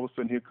 Now all of a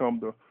sudden, here come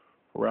the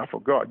wrath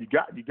of God. You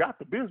got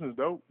the business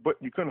though, but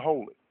you couldn't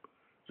hold it.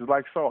 Just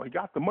like Saul, he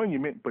got the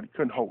monument, but he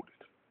couldn't hold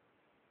it.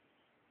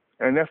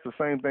 And that's the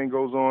same thing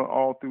goes on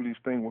all through these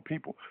things with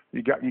people.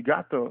 You got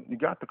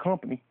the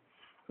company,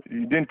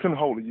 you couldn't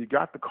hold it. You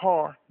got the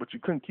car, but you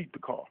couldn't keep the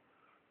car.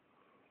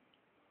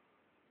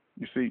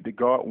 You see, that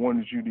God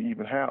wanted you to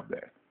even have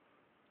that.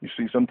 You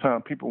see,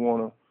 sometimes people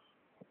want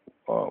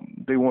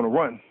to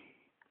run.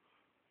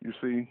 You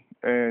see,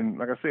 and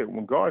like I said,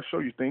 when God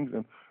shows you things,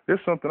 and there's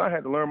something I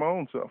had to learn my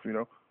own self, and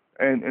like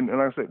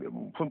I said,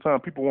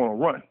 sometimes people want to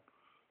run.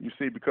 You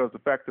see, because the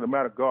fact of the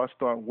matter, God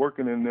started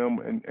working in them,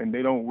 and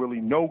they don't really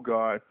know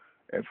God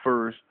at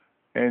first,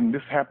 and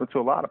this happens to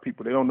a lot of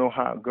people. They don't know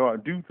how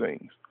God do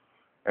things,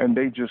 and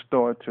they just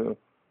start to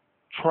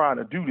try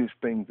to do these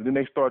things, and then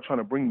they start trying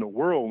to bring the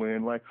world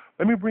in. Like,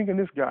 let me bring in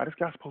this guy. This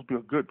guy's supposed to be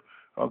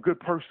a good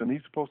person.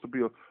 He's supposed to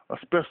be a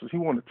specialist.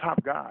 He's one of the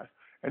top guys.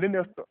 And then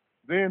they'll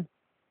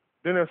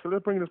say,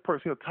 let's bring this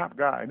person. He's a top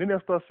guy. And then they'll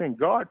start saying,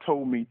 God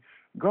told me.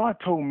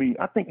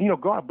 I think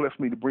God blessed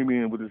me to bring me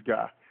in with this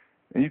guy.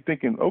 And you're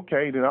thinking,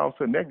 okay. Then all of a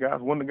sudden, that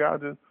guy's one of the guys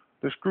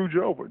that screwed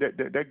you over.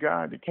 That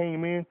guy that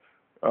came in,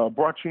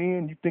 brought you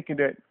in. You thinking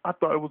that I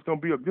thought it was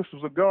going to be this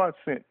was a God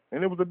sent,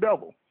 and it was a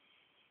devil.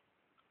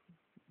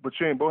 But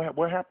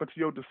what happened to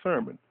your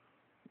discernment?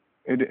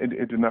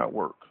 It did not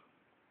work.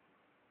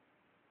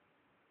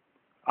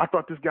 I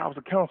thought this guy was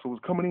a counselor, was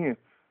coming in,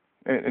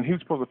 and he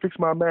was supposed to fix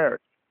my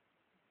marriage.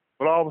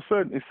 But all of a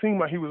sudden, it seemed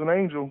like he was an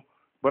angel,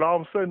 but all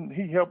of a sudden,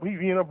 he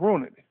ended up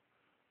ruining it.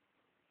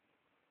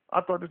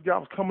 I thought this guy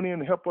was coming in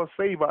to help us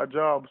save our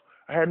jobs.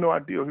 I had no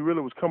idea he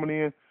really was coming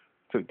in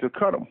to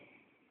cut them.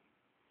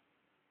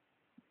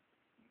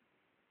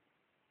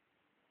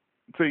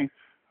 See,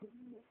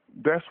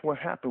 that's what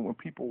happened when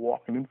people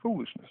walking in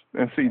foolishness.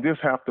 And see, this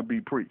has to be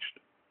preached.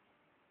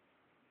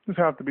 This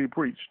has to be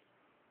preached.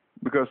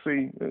 Because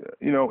see,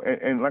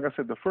 and like I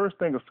said, the first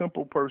thing a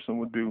simple person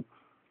would do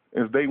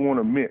is they want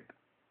to admit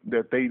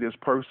that they this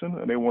person,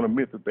 and they want to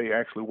admit that they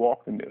actually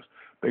walk in this.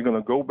 They're going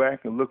to go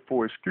back and look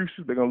for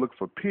excuses. They're going to look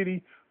for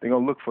pity. They're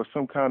going to look for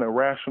some kind of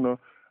rational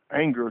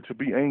anger to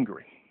be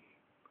angry.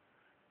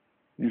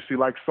 You see,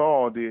 like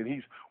Saul did.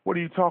 What are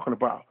you talking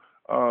about?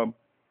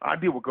 I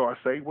did what God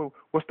say. Well,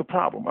 what's the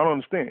problem? I don't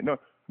understand.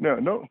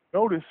 No.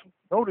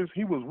 Notice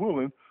he was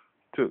willing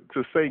to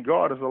say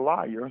God is a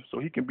liar so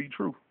he can be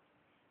true.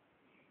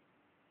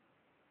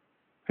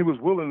 He was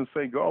willing to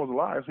say God was a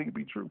liar so he could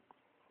be true.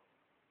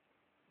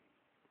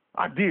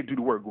 I did do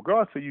the work. Well,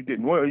 God said you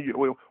didn't. Well,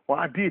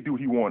 I did do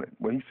what he wanted.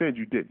 Well, he said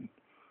you didn't.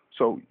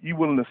 So you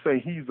willing to say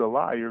he's a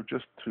liar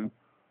just to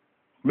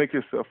make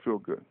yourself feel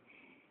good.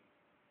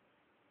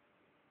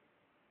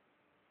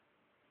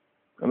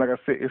 And like I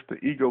said, it's the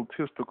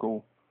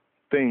egotistical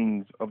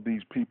things of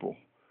these people.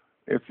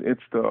 It's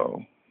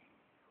the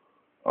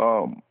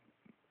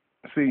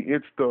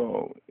it's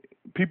the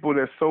people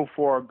that's so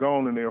far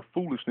gone in their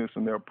foolishness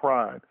and their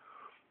pride,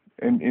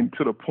 and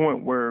to the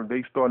point where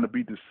they starting to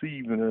be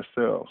deceived in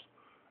themselves,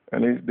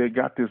 and they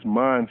got this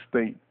mind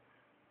state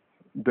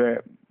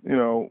that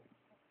no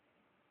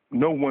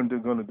one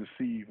is going to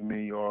deceive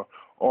me, or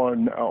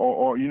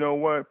you know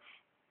what?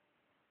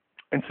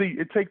 And see,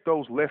 it takes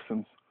those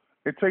lessons.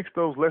 It takes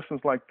those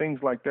lessons, like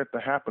things like that, to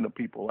happen to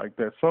people like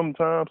that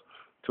sometimes,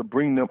 to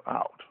bring them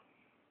out.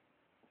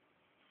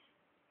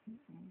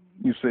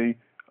 You see,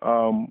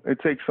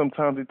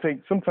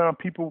 sometimes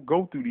people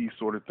go through these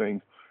sort of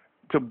things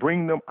to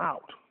bring them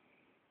out,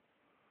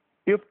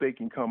 if they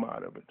can come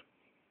out of it.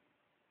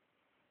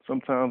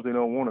 Sometimes they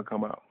don't want to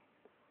come out.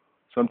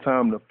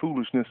 Sometimes the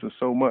foolishness is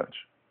so much.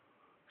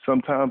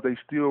 Sometimes they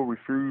still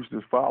refuse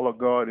to follow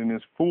God in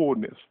His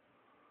fullness.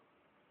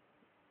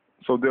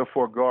 So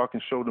therefore, God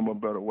can show them a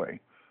better way.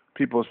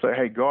 People say,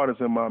 hey, God is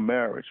in my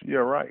marriage. Yeah,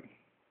 right.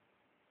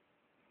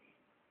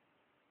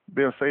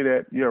 They'll say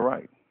that, yeah,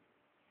 right.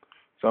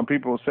 Some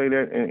people say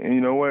that, and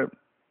you know what?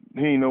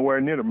 He ain't nowhere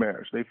near the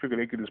marriage. They figure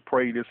they could just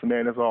pray this and that,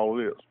 and that's all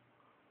it is.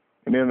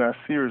 And they're not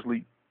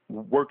seriously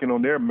working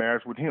on their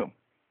marriage with Him.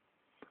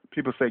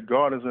 People say,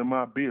 God is in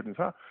my business.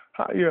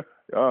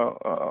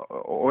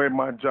 Or at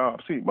my job.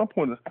 See, my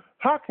point is,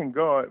 how can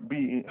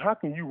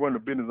you run the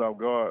business of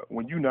God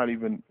when you're not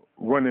even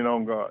running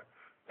on God?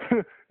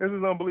 This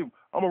is unbelievable.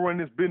 I'm going to run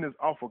this business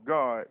off of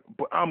God,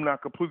 but I'm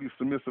not completely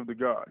submissive to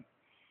God.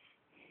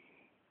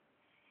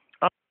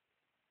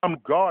 I'm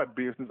God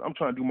business. I'm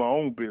trying to do my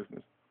own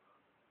business.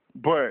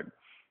 But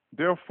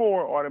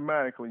therefore,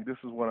 automatically, this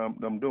is what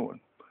I'm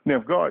doing. Now,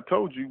 if God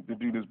told you to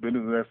do this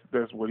business, and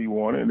that's what He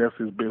wanted, and that's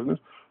His business,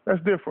 that's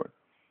different.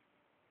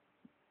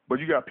 But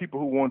you got people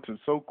who want to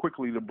so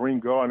quickly to bring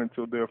God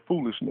into their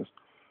foolishness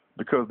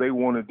because they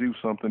want to do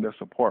something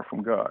that's apart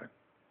from God.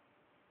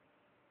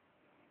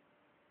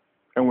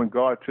 And when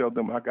God tells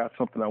them, I got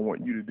something I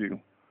want you to do,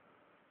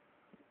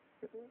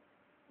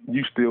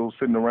 you still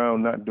sitting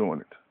around not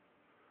doing it.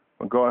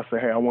 When God say,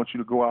 hey, I want you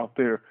to go out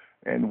there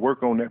and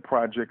work on that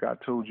project I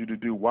told you to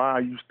do, why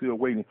are you still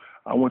waiting?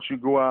 I want you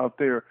to go out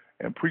there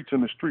and preach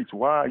in the streets.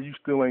 Why are you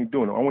still ain't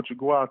doing it? I want you to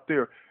go out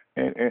there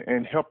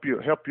and help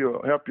your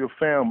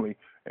family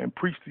and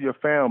preach to your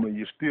family.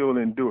 You still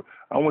didn't do it.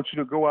 I want you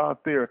to go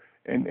out there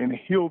and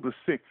heal the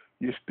sick.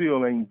 You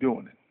still ain't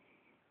doing it.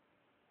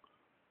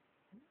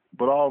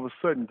 But all of a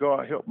sudden,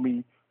 God helped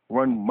me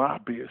run my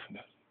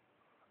business.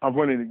 I'm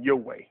running it your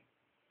way.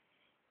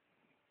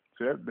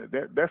 So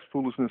that's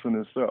foolishness in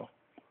itself.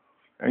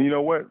 And you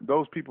know what?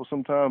 Those people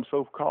sometimes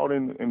so caught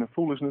in the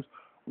foolishness,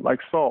 like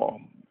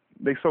Saul,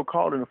 they so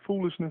caught in the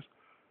foolishness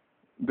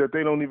that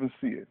they don't even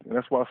see it. And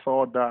that's why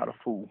Saul died a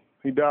fool.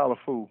 He died a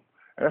fool.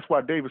 And that's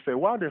why David said,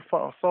 why did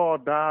Saul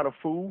die a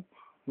fool?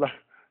 Like,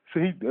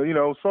 see,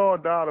 Saul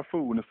died a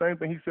fool. And the same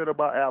thing he said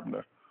about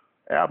Abner.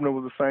 Abner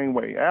was the same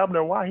way.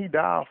 Abner, why he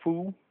died a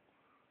fool?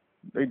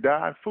 They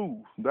died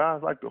fools.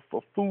 Died like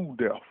a fool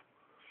death.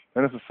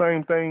 And it's the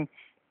same thing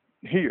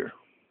here.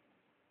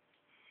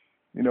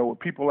 With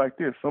people like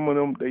this, some of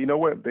them, they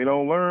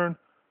don't learn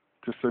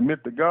to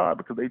submit to God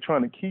because they're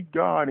trying to keep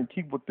God and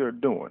keep what they're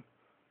doing.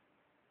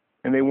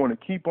 And they want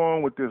to keep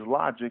on with this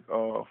logic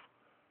of,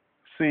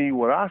 see,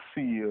 what I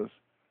see is,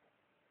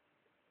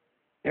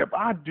 if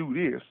I do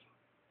this,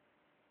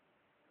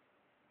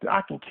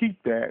 I can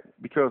keep that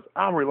because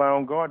I rely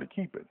on God to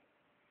keep it.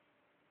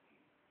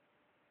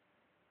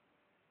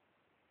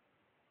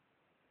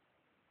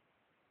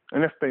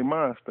 And that's their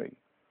mind state.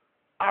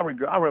 I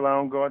rely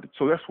on God,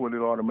 so that's what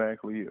it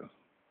automatically is.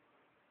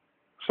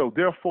 So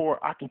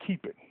therefore, I can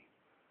keep it.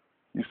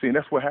 You see, and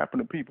that's what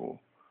happened to people,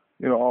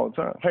 all the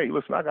time. Hey,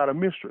 listen, I got a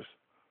mistress,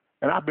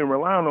 and I've been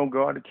relying on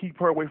God to keep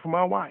her away from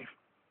my wife.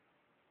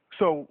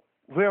 So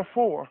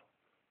therefore,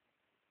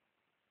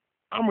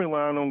 I'm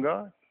relying on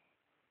God.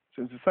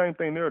 So it's the same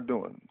thing they're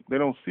doing. They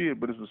don't see it,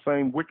 but it's the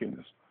same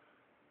wickedness.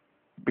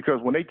 Because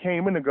when they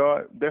came into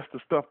God, that's the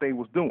stuff they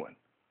was doing.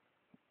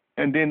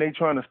 And then they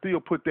trying to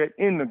still put that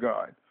into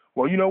God.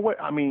 Well, you know what?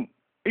 I mean,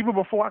 even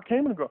before I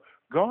came into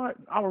God,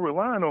 I was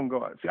relying on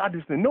God. See, I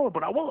just didn't know it,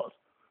 but I was.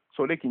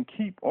 So they can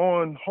keep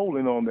on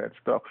holding on that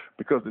stuff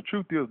because the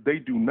truth is they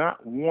do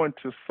not want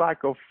to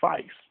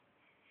sacrifice.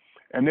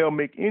 And they'll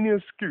make any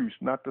excuse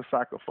not to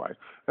sacrifice.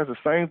 That's the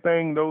same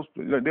thing.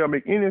 They'll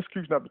make any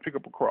excuse not to pick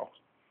up a cross.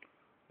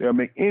 They'll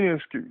make any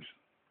excuse.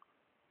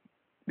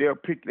 They'll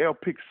pick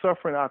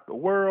suffering out the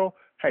world.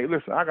 Hey,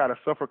 listen, I gotta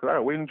suffer because I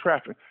gotta wait in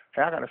traffic.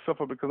 Hey, I gotta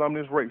suffer because I'm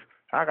this race.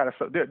 I gotta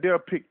suffer. They'll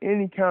pick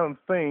any kind of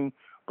thing,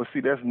 but see,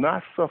 that's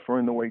not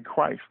suffering the way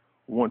Christ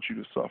wants you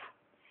to suffer.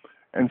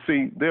 And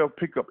see, they'll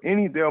make up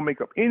any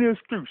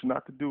excuse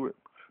not to do it.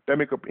 They'll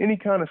make up any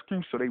kind of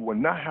excuse so they will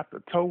not have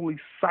to totally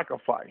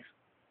sacrifice.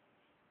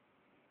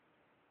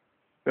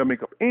 They'll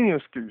make up any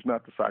excuse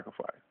not to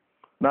sacrifice,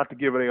 not to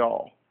give it their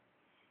all.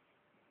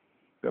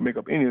 They'll make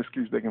up any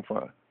excuse they can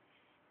find.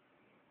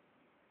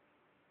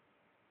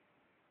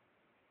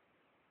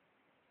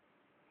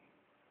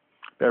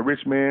 That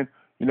rich man,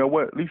 you know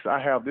what? At least I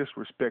have this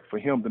respect for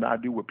him than I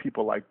do with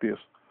people like this.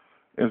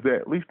 Is that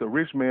at least the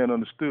rich man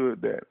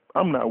understood that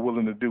I'm not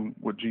willing to do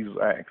what Jesus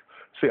asked.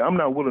 See, I'm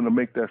not willing to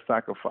make that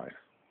sacrifice.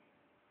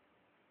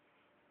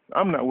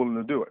 I'm not willing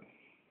to do it.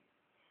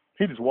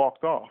 He just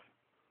walked off.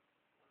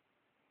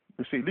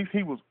 You see, at least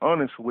he was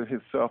honest with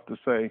himself to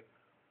say,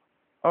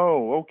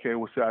 oh, okay,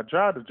 well, see, I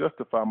tried to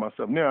justify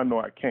myself. Now I know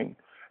I can't.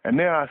 And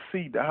now I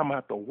see that I'm going to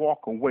have to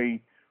walk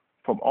away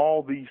from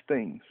all these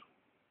things,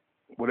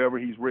 whatever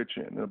he's rich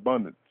in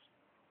abundance.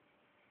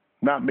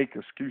 Not make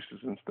excuses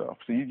and stuff.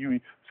 See,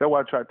 so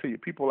what I try to tell you,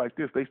 people like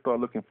this, they start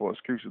looking for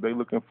excuses. They're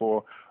looking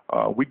for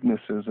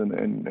weaknesses, and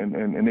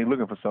they're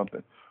looking for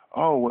something.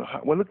 Oh,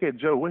 well, look at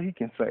Joe. What he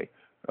can say?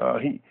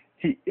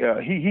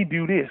 He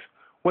do this.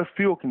 What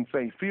Phil can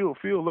say?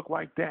 Phil look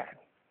like that.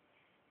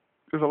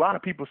 There's a lot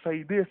of people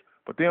say this,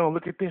 but they don't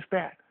look at this,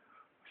 that.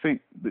 See,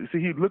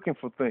 he's looking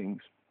for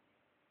things,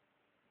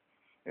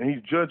 and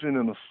he's judging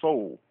in the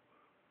soul.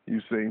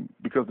 You see,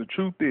 because the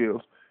truth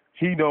is,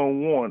 he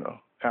don't wanna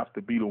have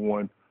to be the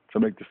one to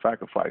make the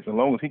sacrifice. As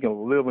long as he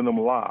can live in them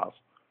lives,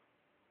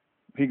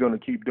 he's going to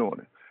keep doing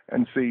it.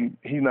 And see,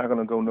 he's not going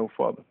to go no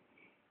further.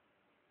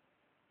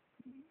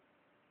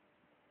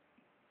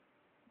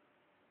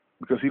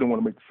 Because he don't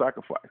want to make the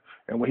sacrifice.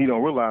 And when he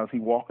don't realize he's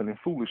walking in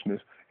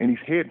foolishness, and he's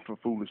heading for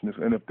foolishness.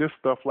 And if this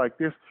stuff like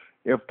this,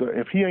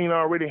 if he ain't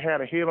already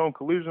had a head-on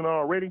collision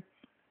already,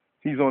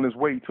 he's on his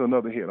way to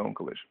another head-on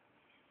collision.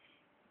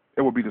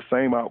 It will be the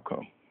same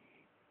outcome.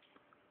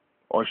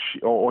 Or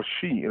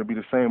she, it'll be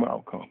the same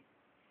outcome.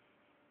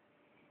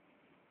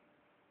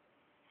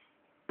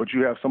 But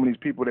you have some of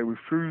these people that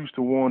refuse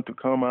to want to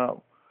come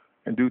out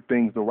and do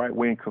things the right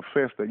way and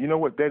confess that, you know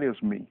what, that is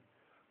me.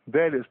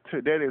 That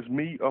is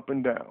me up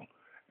and down,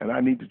 and I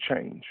need to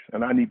change,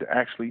 and I need to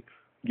actually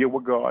get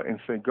with God and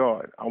say,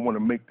 God, I want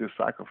to make this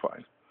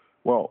sacrifice.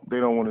 Well, they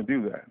don't want to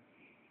do that.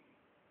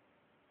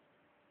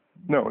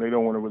 No, they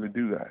don't want to really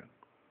do that.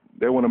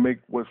 They want to make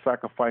what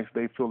sacrifice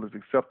they feel is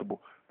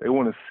acceptable. They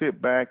want to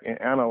sit back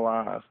and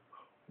analyze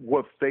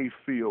what they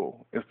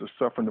feel is the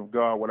suffering of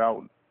God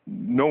without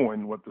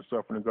knowing what the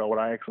suffering of God,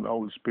 without asking the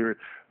Holy Spirit,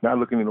 not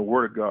looking in the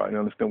Word of God and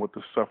understand what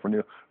the suffering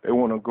is. They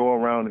want to go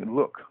around and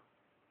look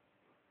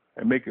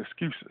and make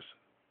excuses.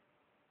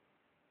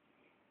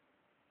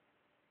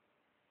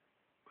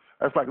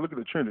 That's like, look at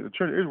the Trinity. The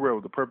Trinity of Israel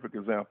was the perfect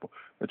example.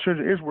 The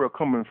Trinity of Israel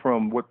coming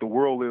from what the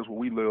world is, what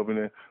we live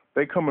in.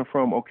 They coming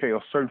from, okay, a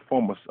certain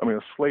form of,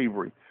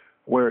 slavery,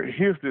 where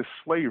here's this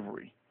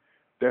slavery.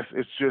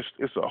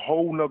 It's a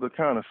whole nother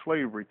kind of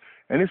slavery.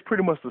 And it's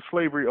pretty much the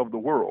slavery of the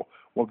world.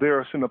 Well,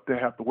 they're sitting up there,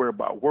 have to worry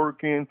about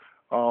working.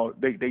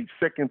 They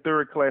second,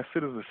 third class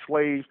citizens,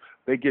 slaves.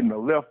 They getting the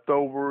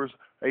leftovers.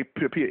 They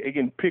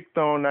getting picked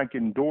on, not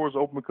getting doors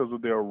open because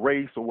of their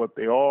race or what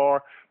they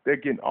are. They're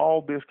getting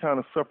all this kind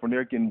of suffering.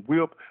 They're getting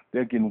whipped.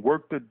 They're getting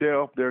worked to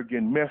death. They're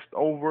getting messed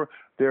over.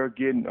 They're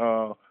getting,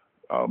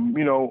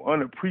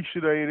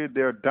 unappreciated.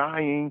 They're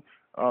dying.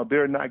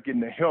 They're not getting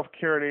the health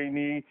care they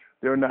need.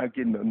 They're not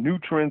getting the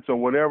nutrients or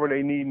whatever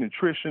they need,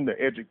 nutrition, the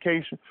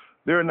education.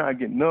 They're not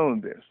getting none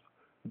of this.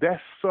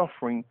 That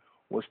suffering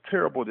was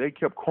terrible. They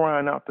kept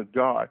crying out to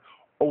God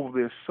over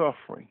their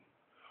suffering.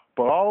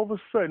 But all of a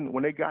sudden,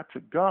 when they got to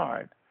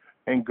God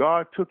and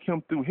God took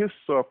him through his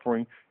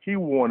suffering he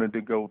wanted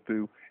to go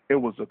through, it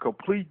was a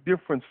complete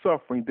different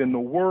suffering than the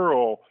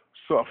world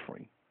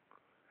suffering.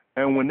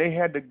 And when they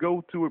had to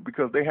go through it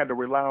because they had to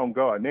rely on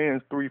God,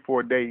 then it's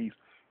 3-4 days.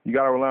 You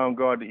got to rely on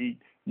God to eat.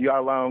 You got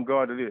to rely on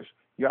God to this.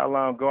 You got to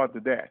rely on God to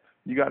that.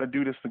 You got to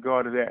do this to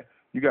God to that.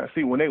 You got to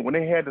see when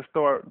they had to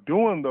start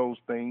doing those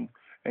things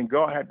and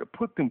God had to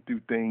put them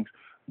through things,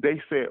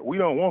 they said, we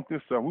don't want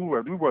this stuff. We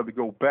rather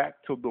go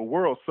back to the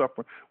world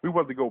suffering. We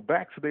rather go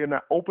back so they're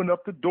not open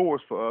up the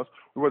doors for us.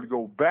 We rather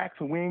go back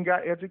so we ain't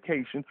got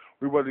education.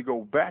 We rather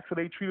go back so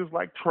they treat us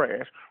like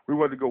trash. We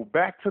rather go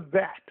back to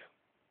that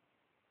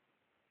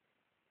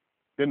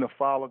than to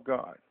follow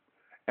God.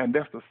 And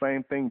that's the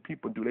same thing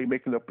people do. They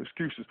making up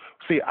excuses.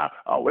 See,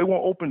 they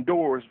won't open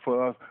doors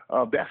for us.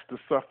 That's the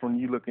suffering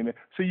you're looking at.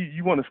 So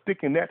you want to stick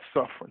in that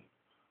suffering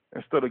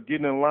instead of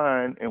getting in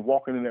line and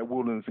walking in that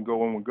wilderness and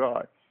going with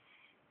God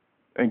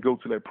and go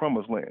to that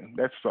promised land.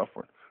 That's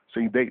suffering.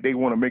 See, they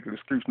want to make an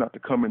excuse not to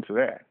come into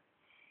that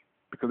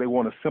because they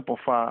want to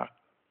simplify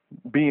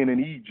being in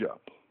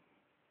Egypt.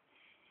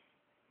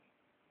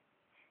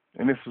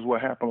 And this is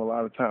what happened a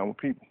lot of time with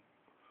people.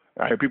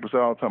 I hear people say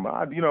all the time,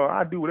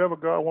 I do whatever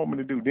God wants me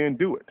to do, then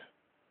do it.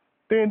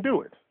 Then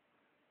do it.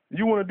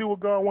 You want to do what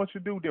God wants you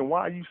to do, then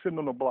why are you sitting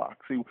on the block?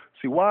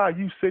 See, why are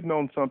you sitting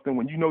on something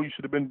when you know you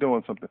should have been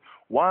doing something?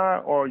 Why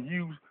are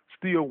you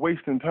still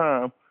wasting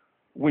time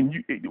when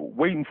you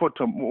waiting for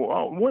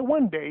tomorrow?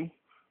 One day,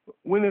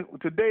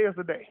 today is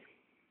the day.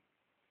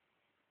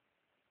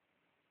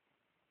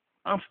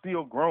 I'm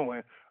still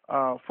growing.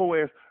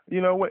 For as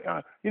you know what,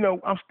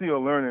 I'm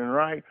still learning,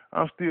 right?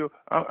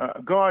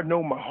 God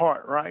know my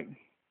heart, right?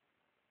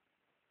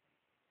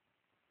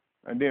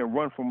 And then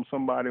run from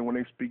somebody when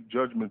they speak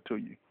judgment to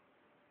you.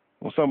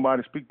 When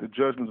somebody speak the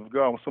judgments of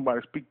God, when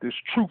somebody speak this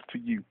truth to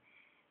you,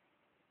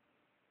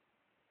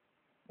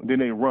 Then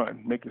they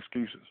run, make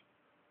excuses.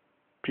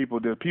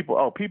 People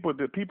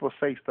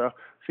say stuff.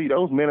 See,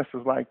 those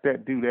ministers like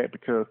that do that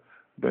because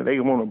they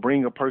want to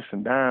bring a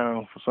person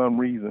down for some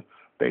reason.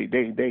 They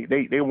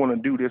want to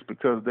do this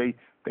because they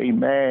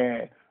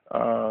mad.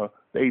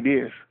 They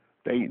this.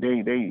 They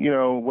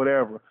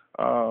whatever.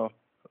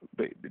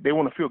 They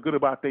want to feel good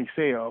about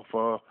themselves.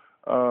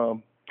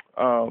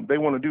 They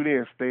want to do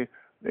this. They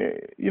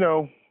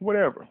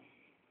whatever.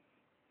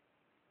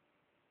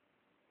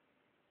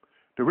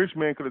 The rich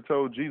man could have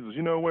told Jesus,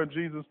 you know what,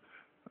 Jesus,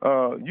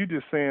 you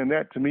just saying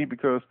that to me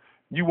because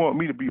you want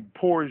me to be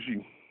poor as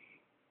you.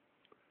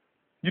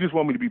 You just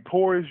want me to be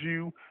poor as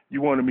you.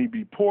 You wanted me to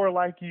be poor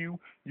like you.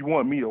 You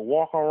want me to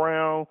walk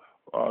around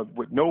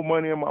with no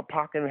money in my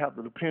pocket and have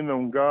to depend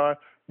on God.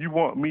 You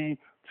want me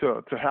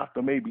to have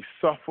to maybe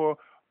suffer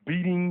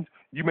beatings.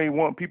 You may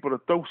want people to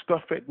throw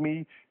stuff at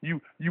me.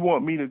 You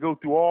want me to go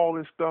through all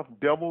this stuff,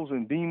 devils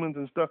and demons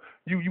and stuff.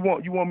 You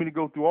want me to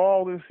go through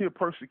all this here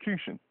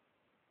persecution.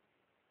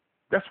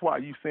 That's why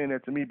you saying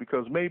that to me,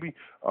 because maybe,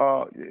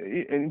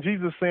 and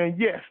Jesus saying,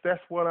 yes,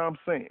 that's what I'm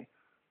saying.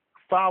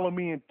 Follow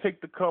me and take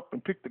the cup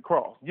and pick the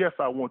cross. Yes,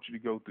 I want you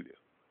to go through this.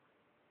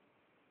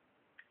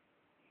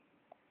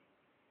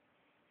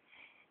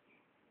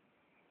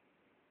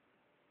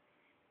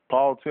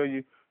 Paul tell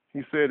you,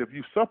 he said, if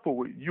you suffer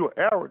with, you're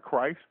heir with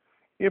Christ.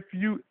 If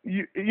you're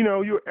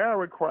heir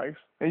with Christ,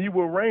 and you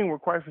will reign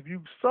with Christ if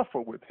you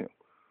suffer with him.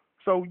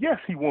 So yes,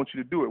 he wants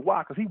you to do it.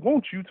 Why? Because he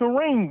wants you to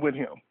reign with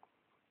him.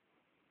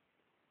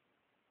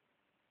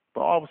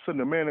 But all of a sudden,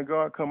 the man of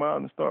God come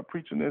out and start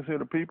preaching this here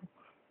to people,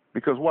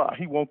 because why?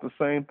 He wants the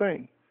same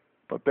thing.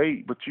 But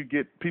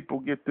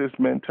people get this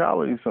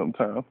mentality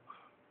sometimes.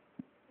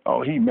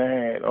 Oh, he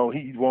mad. Oh,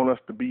 he want us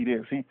to be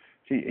this. He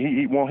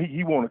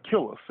want to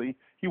kill us. See,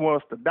 he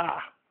want us to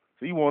die.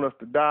 So he want us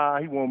to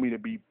die. He want me to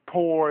be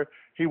poor.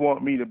 He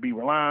want me to be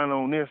relying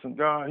on this and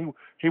God.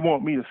 He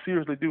want me to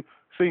seriously do.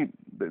 See,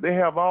 they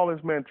have all this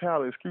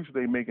mentality, excuses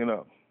they making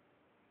up.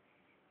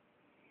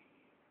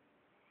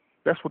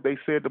 That's what they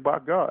said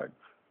about God.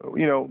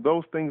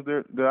 Those things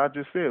that I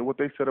just said, what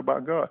they said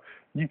about God.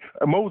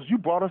 Moses, you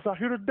brought us out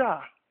here to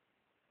die.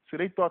 See,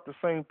 they thought the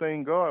same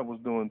thing God was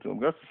doing to them.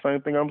 That's the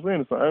same thing I'm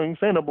saying. I ain't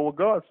saying about what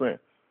God's saying.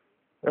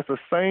 That's the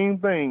same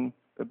thing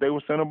that they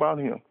were saying about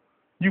him.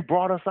 You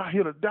brought us out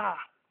here to die.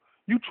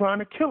 You trying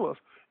to kill us.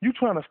 You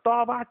trying to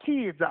starve our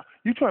kids out.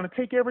 You trying to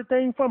take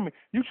everything from me.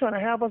 You trying to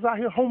have us out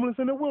here homeless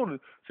in the wilderness.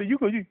 So you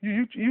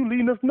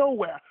leading us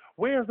nowhere.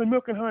 Where's the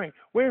milk and honey?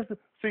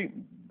 See,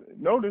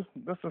 notice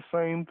that's the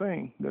same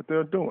thing that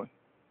they're doing.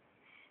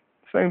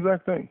 Same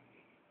exact thing.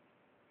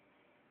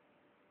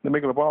 They're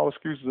making up all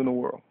excuses in the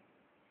world.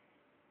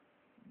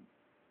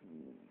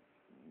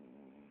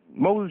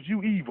 Moses,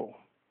 you evil.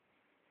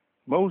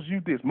 Moses, you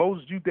this.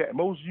 Moses, you that.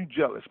 Moses, you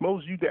jealous.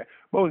 Moses, you that.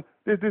 Moses,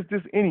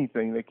 there's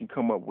anything they can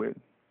come up with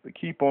to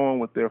keep on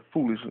with their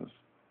foolishness.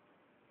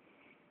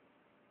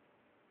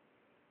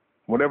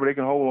 Whatever they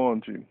can hold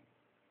on to.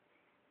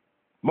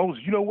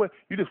 Moses, you know what?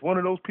 You're just one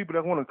of those people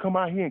that want to come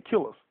out here and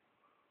kill us.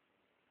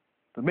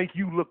 To make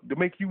you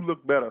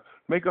look better.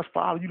 Make us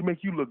follow you, to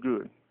make you look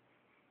good.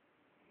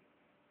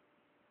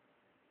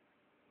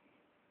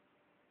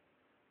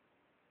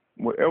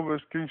 Whatever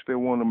excuse they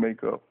want to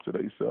make up to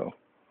themselves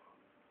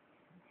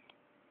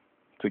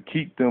to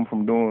keep them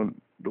from doing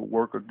the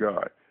work of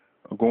God,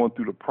 or going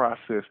through the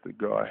process that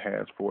God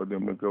has for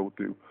them to go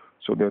through,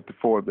 so that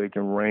before they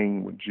can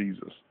reign with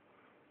Jesus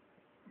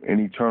in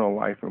eternal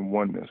life and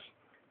oneness.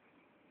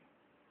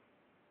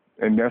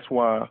 And that's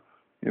why,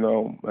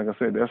 like I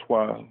said, that's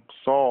why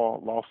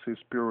Saul lost his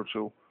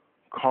spiritual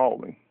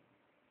calling.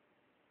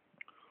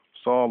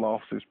 Saul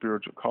lost his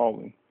spiritual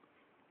calling,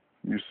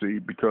 you see,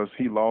 because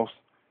he lost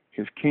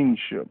his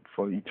kingship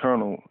for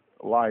eternal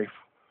life,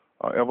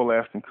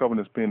 everlasting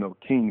covenants, being a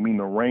king, meaning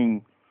to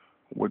reign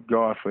with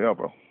God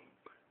forever.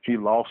 He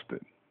lost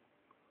it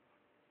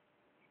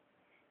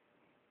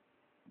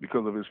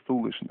because of his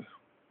foolishness.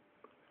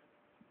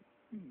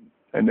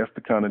 And that's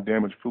the kind of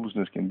damage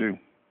foolishness can do.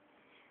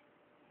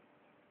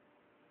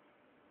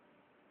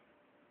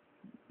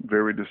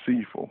 Very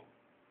deceitful.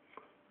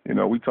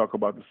 We talk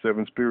about the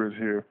seven spirits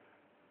here,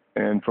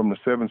 and from the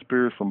seven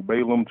spirits, from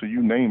Balaam to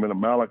you name it,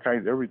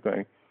 Amalekites,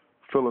 everything,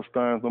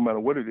 Philistines, no matter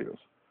what it is,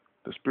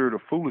 the spirit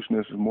of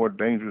foolishness is more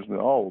dangerous than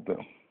all of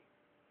them.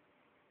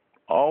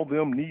 All of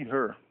them need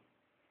her.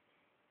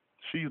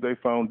 She's their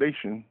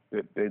foundation.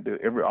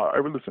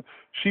 Listen,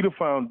 she's the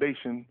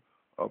foundation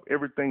of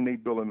everything they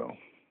building on.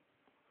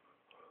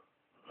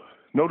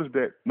 Notice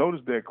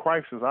that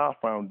Christ is our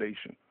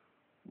foundation.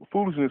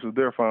 Foolishness is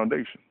their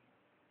foundation.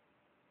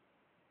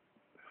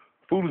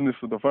 Foolishness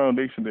is the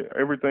foundation that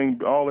everything,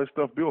 all that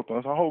stuff built on.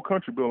 It's our whole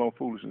country built on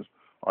foolishness.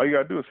 All you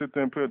got to do is sit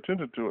there and pay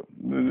attention to it.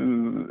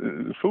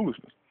 It's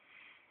foolishness.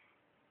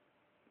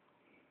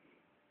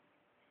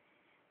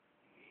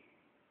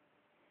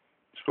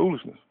 It's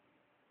foolishness.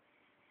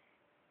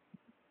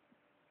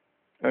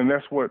 And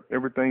that's what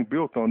everything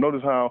built on.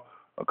 Notice how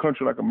a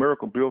country like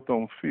America built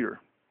on fear.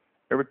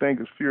 Everything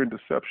is fear and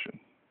deception,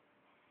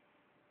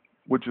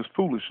 which is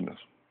foolishness.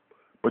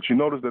 But you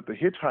notice that the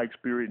hitchhike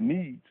spirit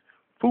needs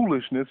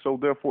foolishness, so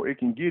therefore it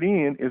can get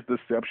in is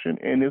deception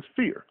and is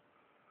fear.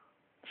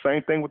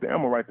 Same thing with the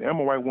Amorite. The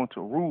Amorite wants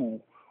to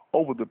rule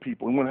over the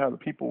people. He want to have the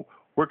people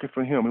working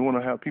for him. He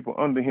want to have people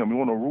under him. He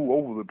want to rule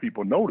over the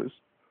people. Notice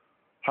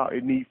how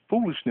it needs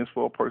foolishness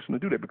for a person to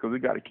do that, because they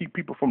got to keep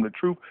people from the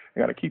truth.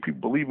 They got to keep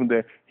people believing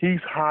that he's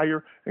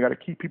higher. They got to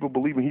keep people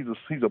believing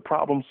he's a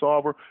problem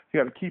solver. He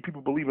got to keep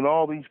people believing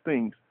all these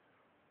things,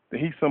 that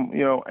he's some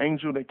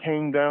angel that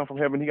came down from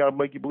heaven. He got to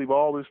make you believe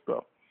all this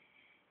stuff.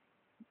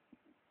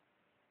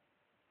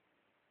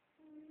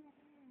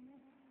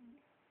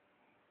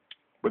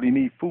 But he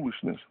needs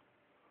foolishness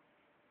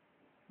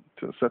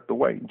to set the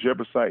way.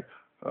 Jebusite,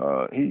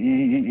 he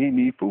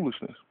needs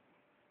foolishness.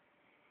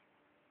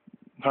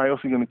 How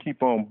else are you going to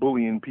keep on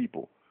bullying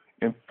people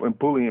and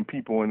bullying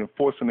people and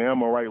enforcing the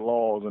Amorite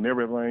laws and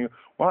everything?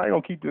 Why are you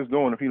going to keep this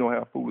going if he don't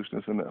have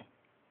foolishness in there?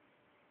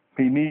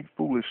 He needs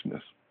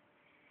foolishness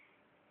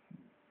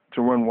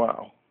to run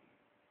wild.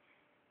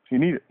 He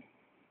needs it.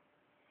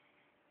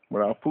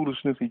 Without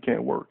foolishness, he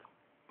can't work.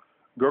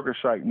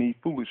 Girgashite needs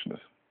foolishness.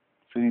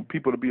 So you need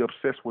people to be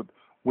obsessed with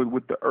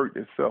the earth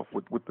itself,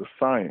 with the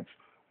science,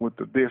 with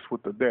the this,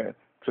 with the that,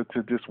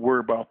 to just worry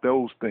about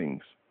those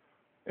things.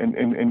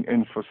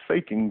 And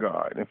forsaking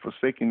God and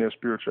forsaking their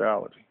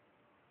spirituality,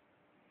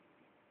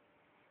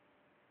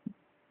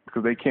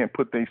 because they can't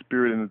put their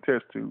spirit in the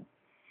test tube.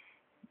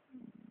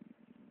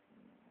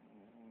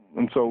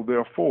 And so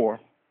therefore,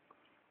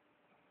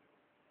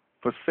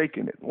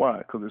 forsaking it. Why?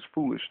 Because it's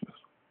foolishness.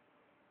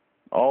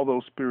 All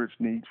those spirits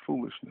need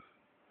foolishness.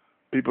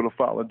 People to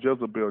follow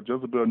Jezebel.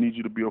 Jezebel needs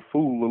you to be a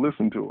fool to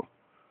listen to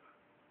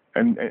her.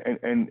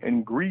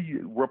 And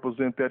greed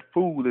represent that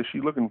fool that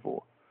she's looking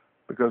for.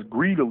 Because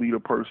greed will lead a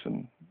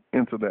person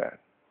into that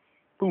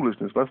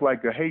foolishness. That's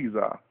like Gehazi.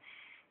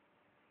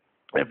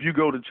 If you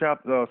go to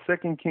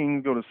 2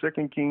 Kings, go to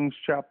 2 Kings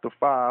chapter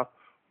 5,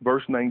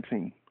 verse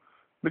 19.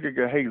 Look at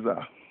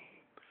Gehazi.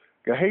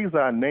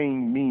 Gehazi's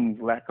name means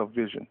lack of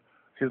vision.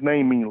 His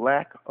name means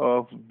lack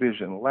of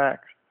vision. Lack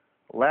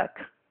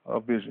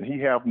of vision. He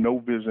have no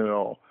vision at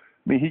all.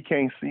 I mean, he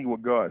can't see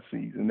what God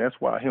sees, and that's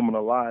why him and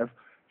Elias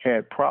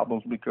had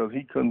problems, because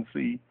he couldn't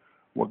see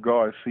what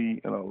God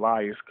see and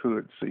Elias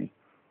could see.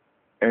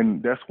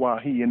 And that's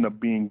why he ended up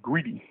being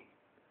greedy.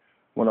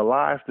 When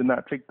Elias did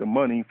not take the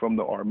money from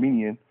the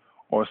Armenian,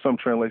 or some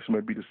translation may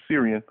be the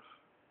Syrian,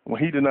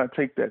 when he did not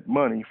take that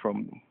money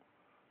from them,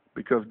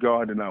 because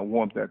God did not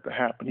want that to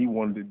happen. He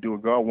wanted to do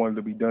it. God wanted it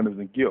to be done as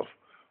a gift.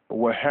 But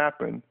what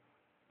happened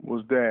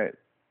was that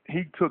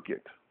he took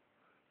it.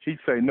 He'd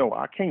say, no,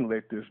 I can't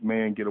let this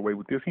man get away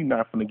with this. He's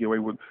not going to get away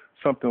with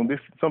something.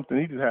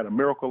 He just had a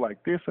miracle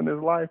like this in his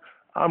life.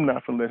 I'm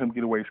not going to let him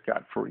get away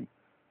scot-free.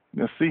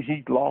 Now, see,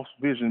 he lost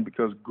vision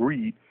because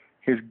greed.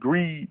 His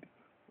greed,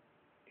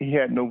 he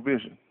had no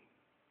vision.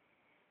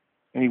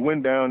 And he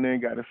went down there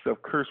and got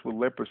himself cursed with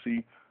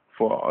leprosy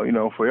for,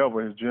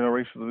 forever. His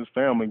generations of his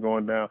family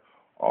going down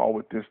all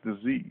with this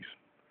disease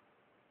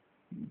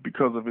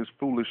because of his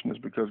foolishness,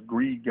 because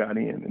greed got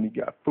in and he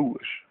got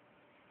foolish.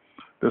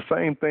 The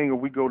same thing if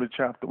we go to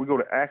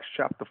Acts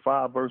chapter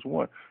 5, verse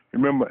 1.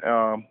 Remember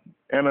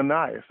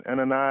Ananias and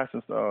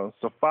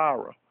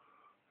Sapphira.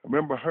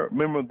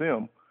 Remember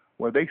them,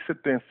 where they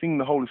sit there and sing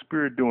the Holy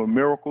Spirit doing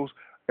miracles,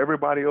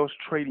 everybody else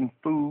trading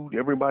food,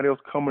 everybody else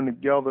coming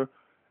together.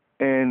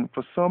 And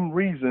for some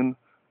reason,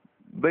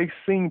 they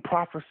seen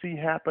prophecy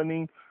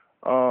happening.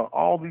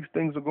 All these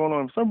things are going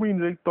on. For some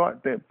reason, they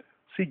thought that,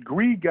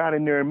 greed got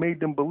in there and made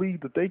them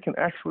believe that they can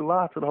actually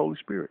lie to the Holy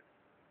Spirit.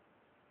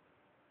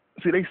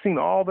 See, they seen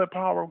all that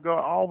power of God,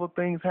 all the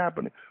things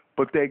happening.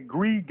 But that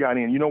greed got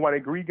in. You know why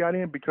that greed got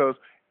in? Because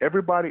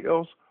everybody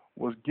else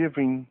was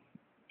giving.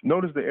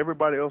 Notice that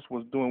everybody else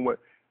was doing what?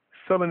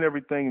 Selling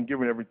everything and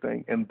giving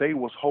everything, and they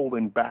was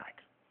holding back.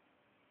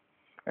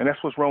 And that's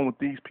what's wrong with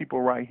these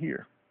people right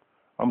here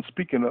I'm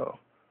speaking of.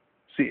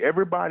 See,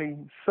 everybody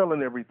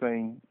selling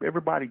everything,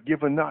 everybody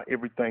giving out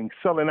everything,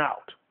 selling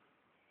out.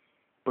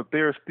 But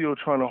they're still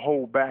trying to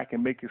hold back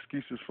and make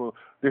excuses for,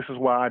 this is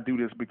why I do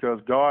this, because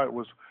God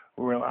was,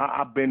 well,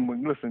 I've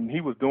been, listen,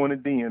 he was doing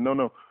it then.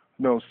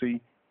 No,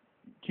 see,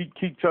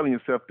 keep telling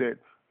yourself that.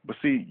 But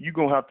see, you're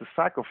going to have to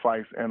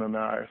sacrifice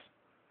Ananias,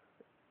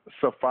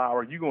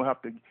 Sapphira. You're going to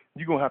have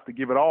to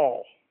give it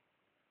all.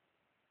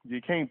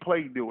 You can't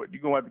do it.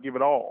 You're going to have to give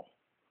it all.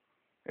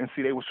 And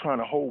see, they was trying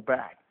to hold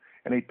back.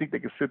 And they think they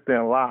can sit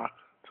there and lie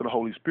to the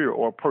Holy Spirit,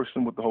 or a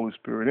person with the Holy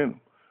Spirit in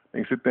them.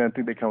 They sit there and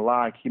think they can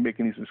lie, keep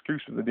making these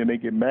excuses, and then they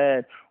get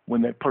mad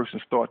when that person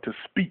start to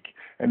speak,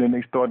 and then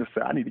they start to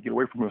say, I need to get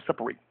away from him,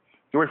 separate.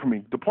 Get away from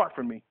me, depart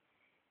from me,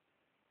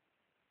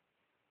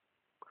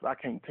 because I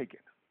can't take it.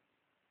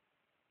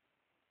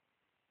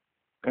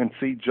 And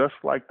see, just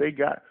like they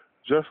got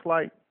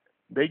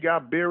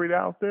buried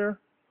out there,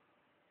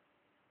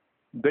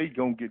 they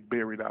gonna get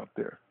buried out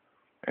there,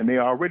 and they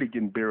already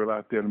getting buried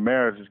out there. The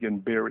marriage is getting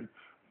buried.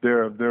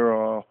 Their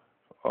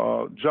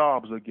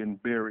jobs are getting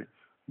buried.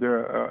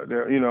 Their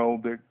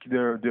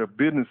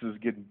businesses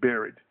getting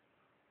buried.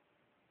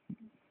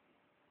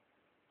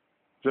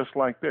 Just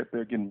like that,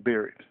 they're getting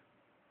buried.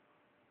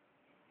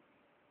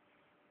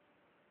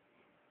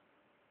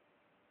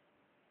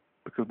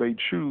 because they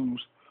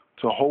choose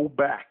to hold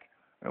back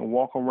and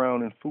walk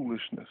around in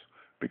foolishness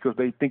because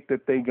they think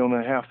that they're going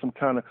to have some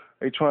kind of,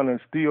 they trying to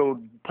still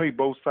play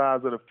both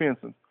sides of the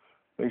fences.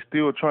 They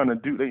still trying to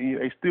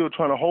they still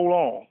trying to hold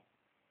on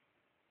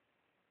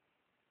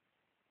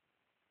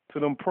to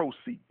them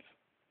proceeds.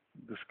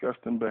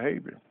 Disgusting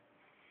behavior.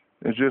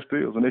 It just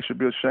is, and they should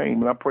be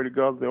ashamed. And I pray to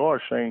God that they are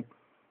ashamed.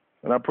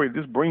 And I pray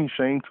this brings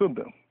shame to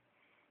them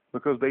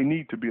because they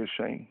need to be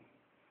ashamed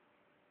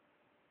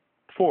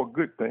for a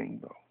good thing,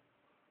 though.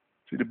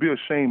 See, to be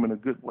ashamed in a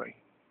good way,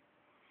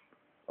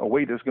 a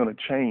way that's going to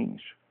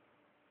change,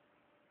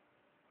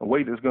 a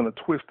way that's going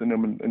to twist in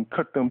them and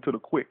cut them to the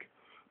quick,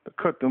 to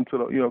cut them to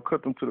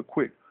the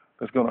quick.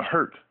 That's going to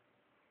hurt.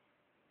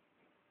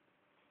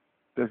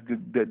 That's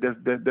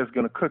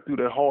going to cut through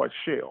that hard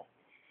shell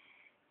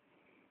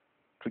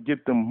to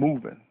get them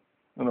moving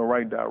in the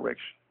right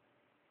direction.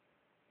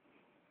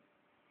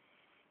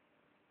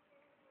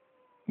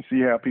 You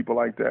see how people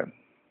like that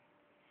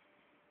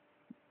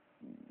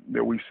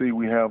we see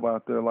we have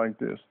out there like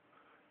this,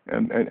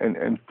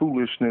 and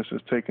foolishness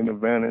is taking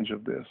advantage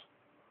of this.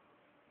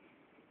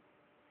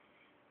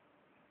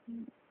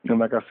 And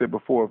like I said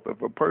before,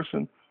 if a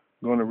person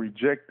going to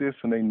reject this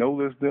and they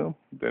know this them,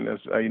 then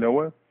that's, you know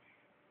what?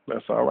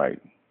 That's all right.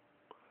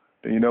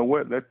 And you know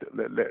what? Let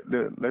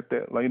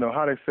that, you know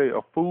how they say,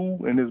 a fool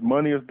and his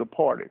money is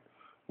departed.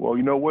 Well,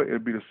 you know what? It'll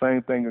be the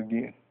same thing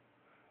again.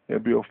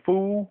 It'll be a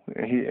fool,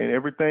 and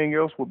everything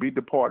else will be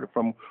departed.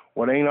 From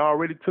what ain't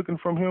already taken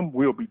from him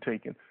will be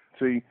taken.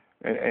 See,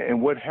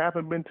 and what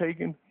haven't been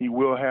taken, he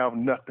will have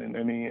nothing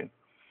in the end.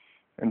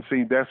 And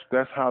see,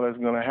 that's how that's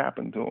going to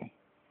happen to him,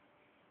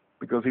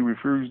 because he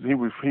refused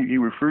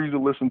to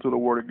listen to the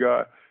word of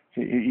God.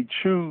 He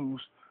choose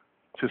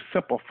to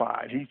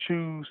simplify it. He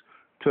choose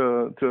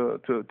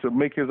to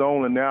make his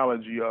own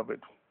analogy of it,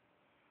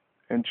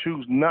 and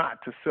choose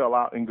not to sell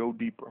out and go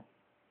deeper.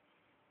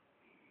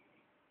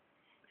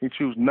 He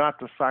choose not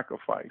to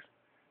sacrifice.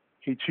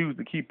 He choose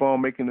to keep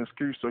on making an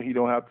excuse so he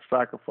don't have to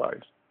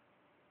sacrifice.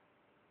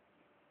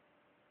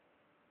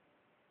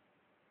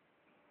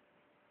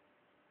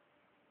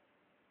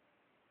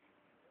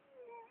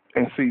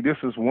 And see, this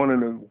is one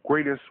of the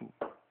greatest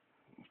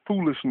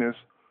foolishness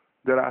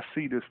that I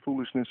see. This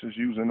foolishness is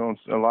using on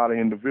a lot of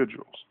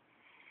individuals.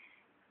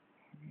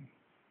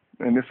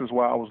 And this is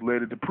why I was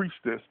led to preach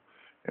this.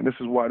 And this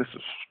is why this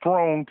is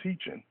strong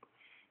teaching.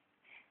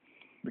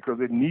 Because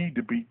this need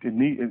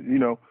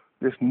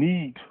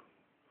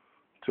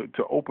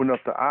to open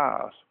up the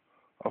eyes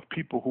of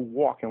people who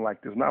walking like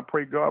this. And I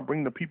pray God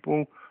bring the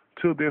people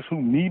to this who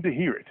need to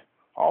hear it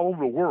all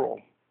over the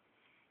world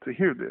to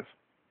hear this.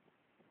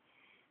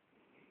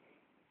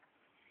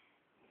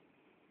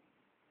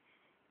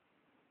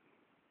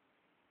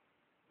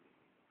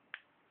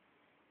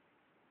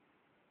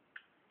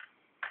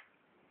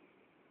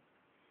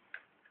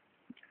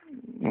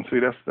 And see,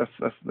 that's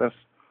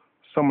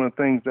some of the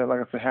things that, like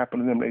I said, happen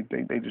to them.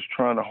 They just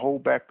trying to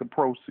hold back the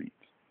proceeds,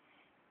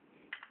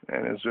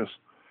 and it's just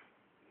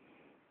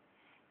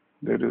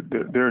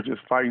they're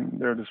just fighting.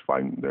 They're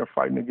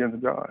fighting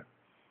against God,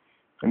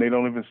 and they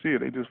don't even see it.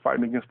 They're just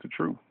fighting against the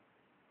truth,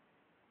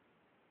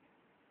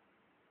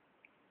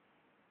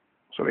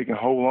 so they can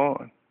hold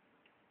on.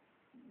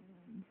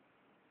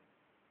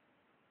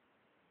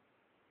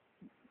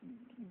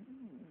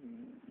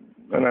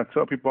 And I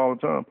tell people all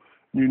the time,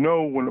 you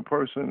know, when a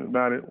person is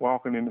not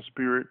walking in the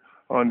Spirit,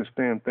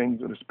 understand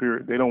things of the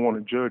Spirit, they don't want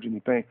to judge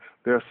anything.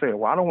 They'll say,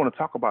 well, I don't want to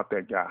talk about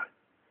that guy.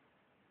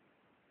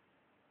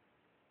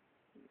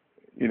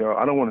 You know,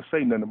 I don't want to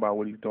say nothing about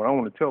what he's doing. I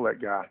don't want to tell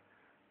that guy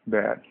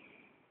that.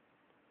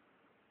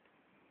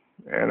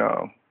 And,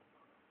 of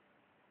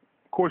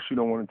course, you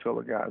don't want to tell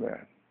a guy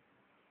that.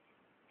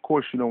 Of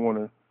course, you don't want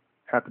to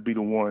have to be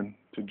the one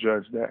to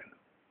judge that.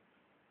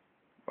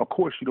 Of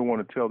course, you don't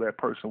want to tell that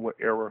person what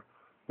error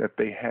that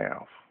they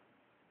have.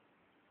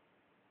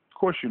 Of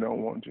course, you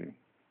don't want to. Of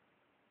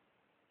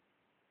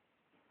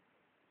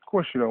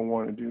course, you don't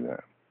want to do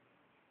that,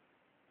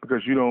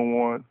 because you don't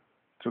want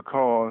to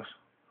cause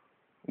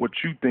what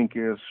you think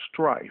is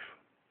strife.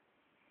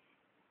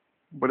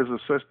 But there's a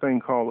such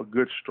thing called a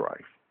good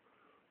strife,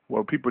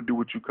 where people do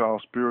what you call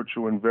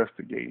spiritual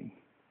investigating.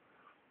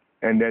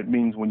 And that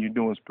means when you're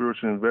doing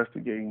spiritual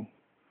investigating,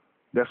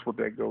 that's what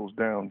that goes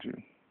down to.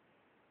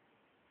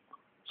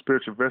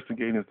 Spiritual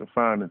investigating is to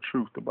find the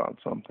truth about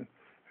something.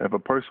 And if a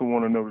person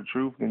want to know the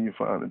truth, then you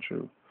find the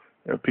truth.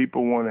 If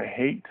people want to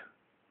hate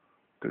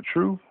the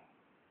truth,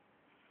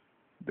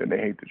 then they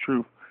hate the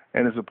truth.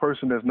 And it's a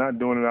person that's not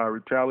doing it out of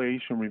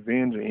retaliation,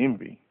 revenge, or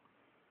envy.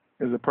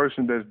 It's a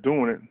person that's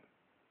doing it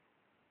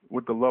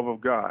with the love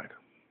of God,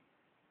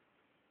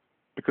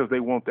 because they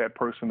want that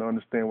person to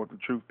understand what the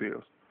truth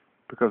is,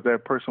 because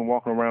that person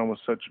walking around with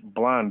such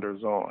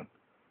blinders on.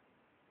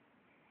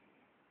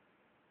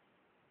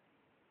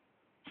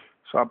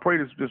 So I pray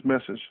this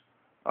message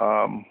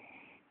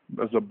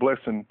as a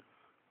blessing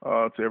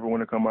to everyone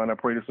that come out. I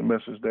pray this is a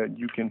message that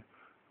you can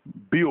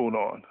build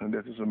on, and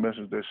that this is a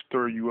message that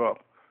stir you up.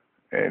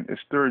 And it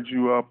stirs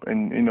you up.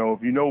 And, you know,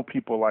 if you know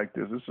people like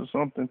this is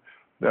something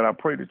that I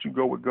pray that you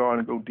go with God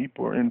and go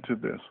deeper into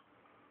this,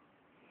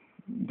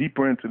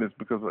 because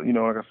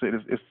like I said,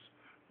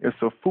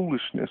 it's a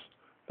foolishness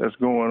that's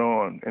going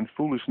on, and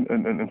foolishness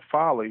and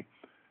folly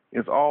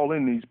is all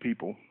in these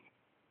people,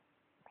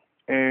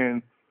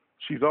 and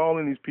she's all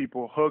in these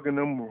people, hugging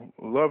them,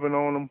 loving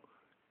on them,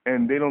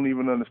 and they don't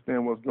even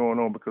understand what's going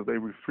on because they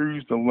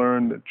refuse to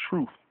learn the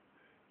truth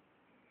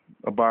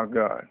about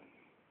God.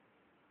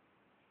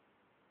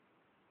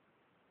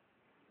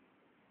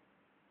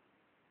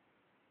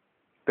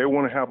 They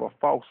want to have a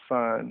false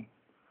sign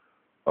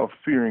of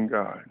fearing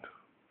God.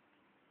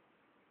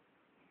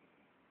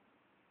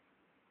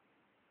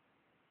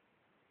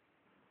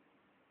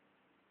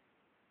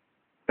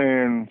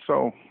 And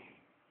so,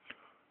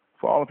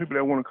 for all the people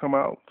that want to come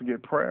out to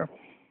get prayer,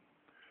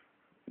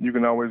 you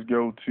can always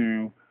go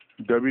to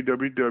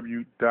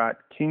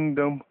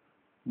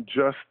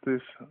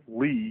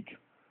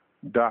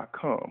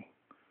www.kingdomjusticeleague.com.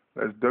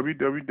 That's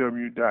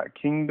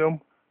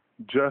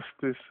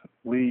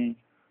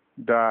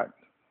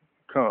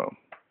www.kingdomjusticeleague.com.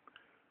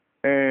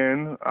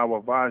 And I will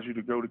advise you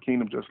to go to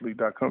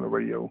kingdomjusticeleague.com, the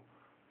radio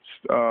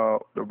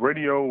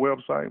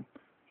website,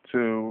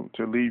 to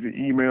leave your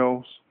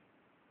emails.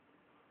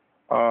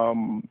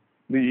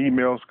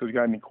 Because you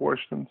got any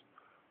questions.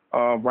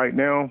 Right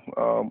now,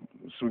 so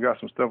we got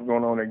some stuff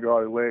going on at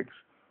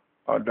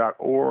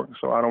godlylegs.org.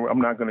 So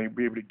I'm not going to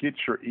be able to get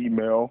your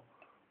email.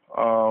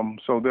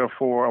 So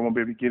therefore, I won't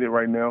be able to get it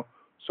right now.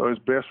 So it's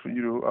best for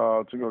you to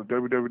go to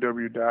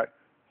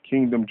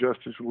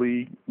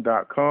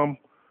www.kingdomjusticeleague.com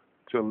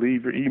to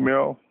leave your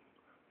email.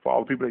 For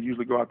all the people that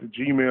usually go out to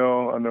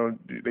Gmail, I know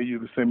they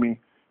usually send me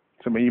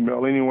to my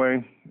email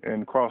anyway,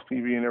 and Cross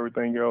TV and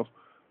everything else.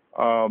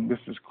 This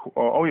is for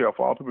all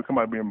the people come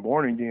out being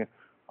born again,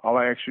 all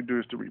I ask you to do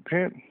is to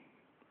repent.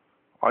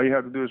 All you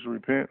have to do is to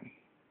repent,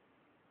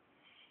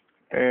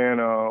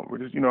 and all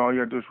you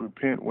have to do is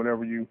repent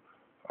whenever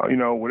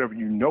whatever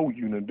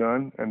you've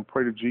done, and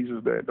pray to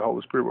Jesus that the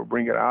Holy Spirit will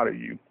bring it out of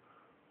you.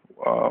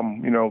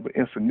 The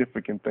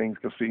insignificant things,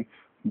 because see,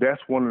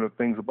 that's one of the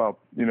things about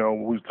what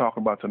we was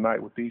talking about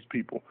tonight with these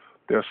people.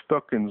 They're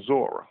stuck in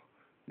Zorah.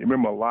 You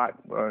remember Lot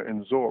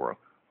in Zorah?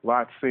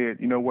 Lot said,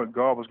 you know what,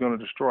 God was going to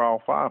destroy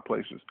all 5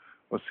 places.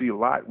 But see,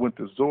 Lot went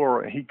to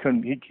Zorah, and he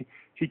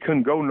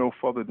couldn't go no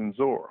further than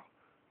Zorah.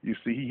 You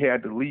see, he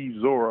had to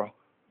leave Zorah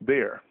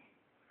there.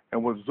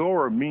 And what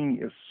Zorah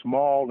means is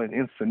small and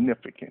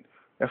insignificant.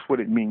 That's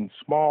what it means,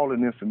 small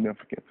and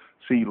insignificant.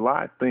 See,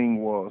 Lot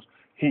thing was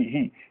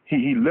he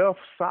left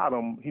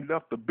Sodom, he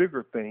left the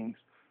bigger things,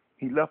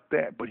 he left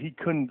that, but he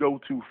couldn't go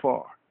too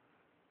far.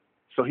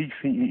 So he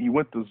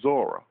went to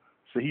Zorah.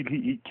 So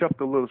he kept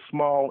the little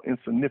small,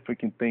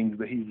 insignificant things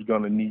that he was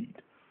going to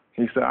need.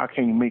 He said, I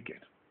can't make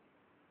it.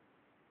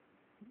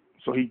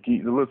 So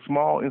the little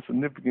small,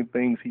 insignificant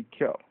things he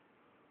kept.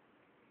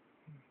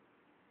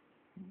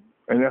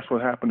 And that's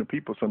what happened to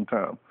people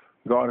sometimes.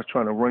 God is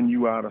trying to run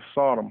you out of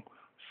Sodom.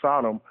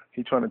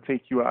 He's trying to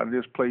take you out of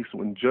this place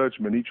in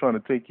judgment. He's trying to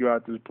take you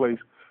out of this place,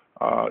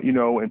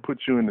 and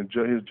put you in his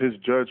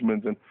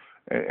judgments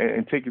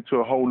and take it to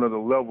a whole nother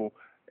level.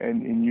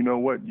 And you know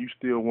what? You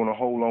still want to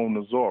hold on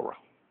to Zorah.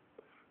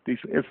 These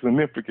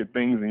insignificant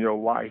things in your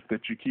life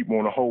that you keep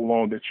wanting to hold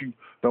on, that you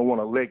don't want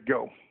to let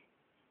go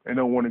and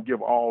don't want to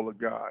give all to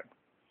God.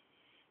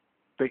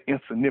 The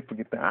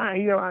insignificant thing.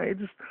 I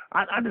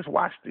just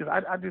watch this.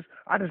 I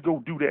just go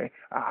do that.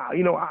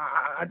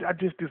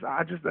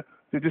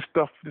 This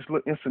stuff, this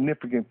little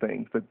insignificant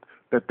things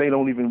that they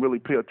don't even really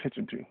pay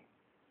attention to.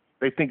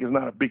 They think it's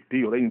not a big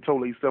deal. They didn't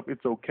told themselves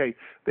it's okay.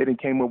 They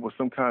didn't came up with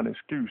some kind of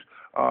excuse.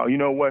 You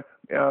know what?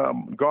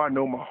 God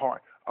know my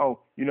heart. Oh,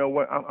 you know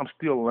what? I'm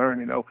still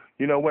learning. Oh,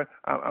 you know what?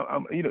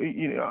 I'm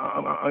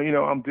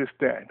this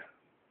that.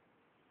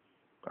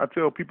 I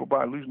tell people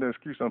by losing their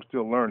excuse, I'm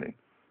still learning.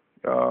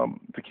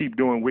 To keep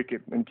doing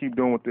wicked and keep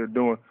doing what they're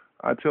doing.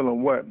 I tell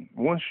them what?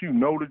 Once you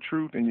know the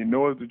truth and you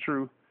know it's the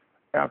truth,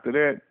 after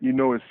that you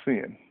know it's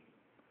sin.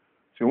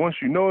 So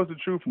once you know it's the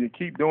truth and you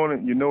keep doing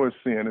it, you know it's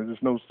sin. There's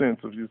just no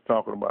sense of just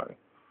talking about it.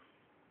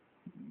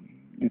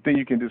 You think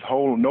you can just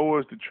know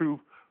it's the truth,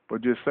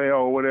 but just say,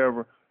 oh,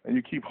 whatever, and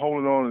you keep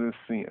holding on to this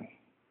sin.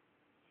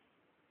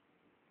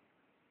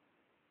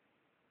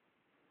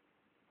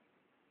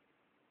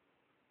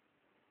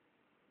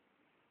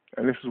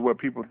 And this is what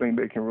people think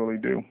they can really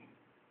do.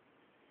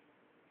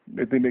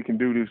 They think they can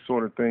do these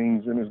sort of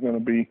things, and it's going to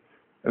be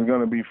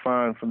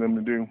fine for them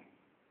to do.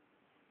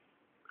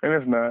 And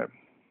it's not.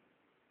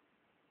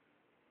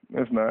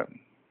 It's not.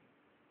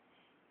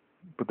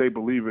 But they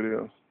believe it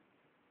is,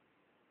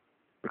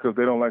 because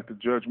they don't like the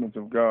judgments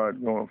of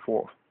God going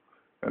forth.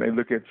 And they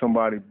look at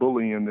somebody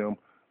bullying them.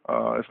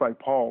 It's like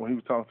Paul, when he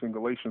was talking in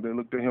Galatians, they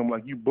looked at him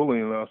like, you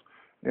bullying us.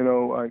 And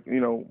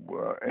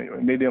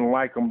they didn't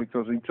like him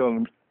because he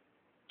telling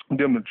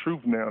them the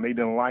truth now, and they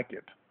didn't like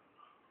it.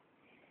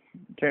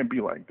 It can't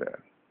be like that.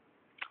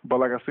 But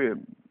like I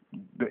said,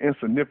 the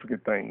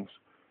insignificant things,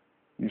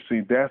 you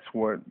see, that's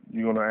what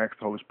you're going to ask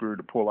the Holy Spirit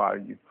to pull out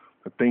of you,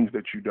 the things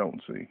that you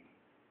don't see.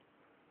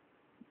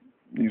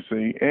 You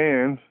see,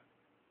 and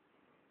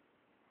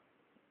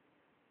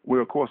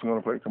we're, of course, going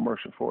to play a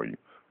commercial for you.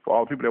 For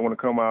all the people that want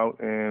to come out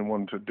and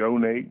want to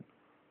donate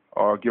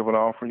or give an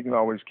offering, you can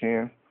always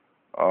can.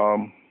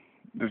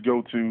 Just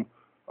go to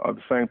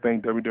the same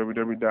thing,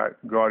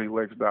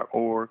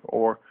 www.godelects.org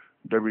or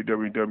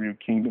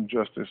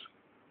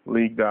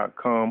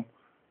www.kingdomjusticeleague.com.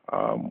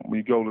 When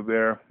you go to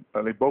there,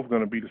 they're both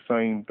going to be the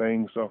same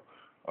thing. So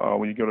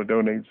when you go to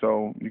donate,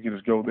 so you can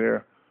just go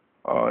there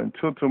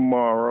until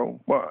tomorrow.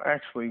 Well,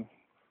 actually,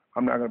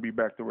 I'm not going to be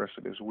back the rest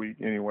of this week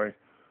anyway.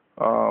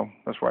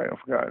 That's right, I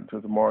forgot.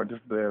 Until tomorrow,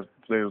 today is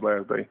the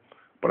last day.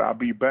 But I'll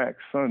be back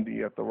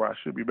Sunday I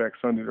should be back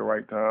Sunday at the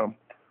right time.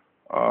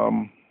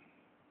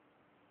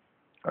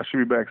 I should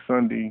be back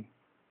Sunday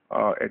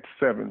at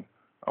 7.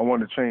 I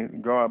wanted to change.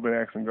 I've been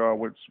asking God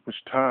which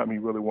time He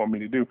really want me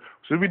to do.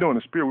 So if we're doing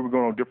the Spirit, we've been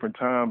going on different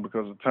times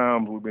because the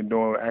times we've been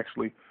doing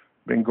actually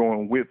been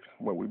going with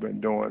what we've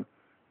been doing.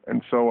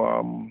 And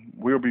so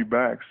we'll be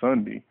back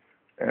Sunday.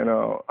 And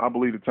I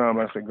believe the time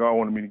I said God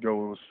wanted me to go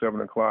was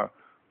 7 o'clock.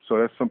 So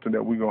that's something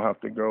that we're going to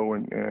have to go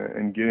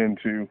and get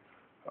into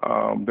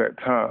that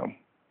time.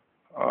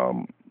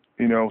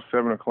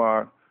 7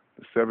 o'clock,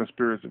 the 7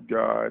 spirits of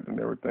God and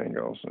everything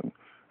else. And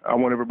I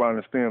want everybody to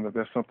understand that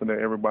that's something that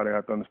everybody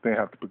has to understand,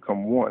 have to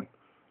become one.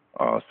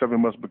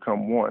 7 must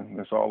become one.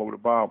 It's all over the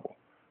Bible.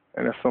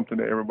 And that's something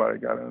that everybody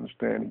got to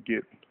understand and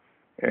get.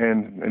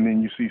 And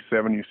then you see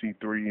 7, you see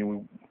 3,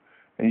 and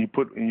you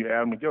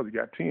add them together. You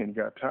got 10. You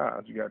got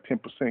tithes. You got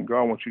 10%.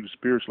 God wants you to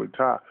spiritually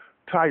tie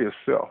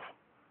yourself.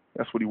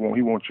 That's what He wants.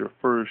 He wants your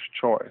first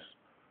choice.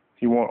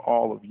 He wants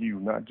all of you,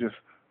 not just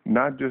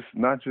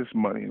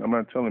money. And I'm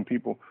not telling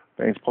people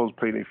they ain't supposed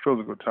to pay their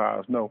physical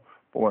tithes. No,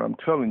 but what I'm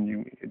telling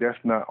you, that's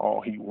not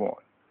all He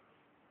wants.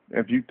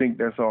 If you think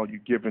that's all you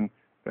giving,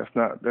 that's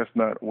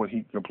not what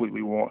He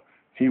completely wants.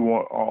 He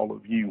wants all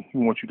of you. He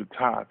wants you to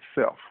tithe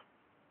self.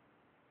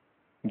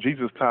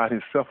 Jesus tied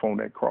Himself on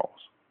that cross.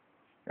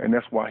 And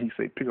that's why He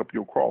said, pick up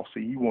your cross.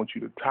 See, He wants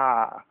you to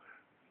tie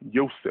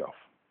yourself.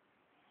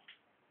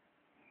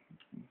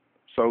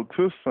 So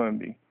till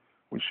Sunday,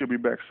 we should be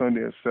back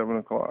Sunday at 7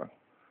 o'clock.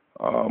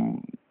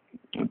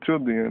 Until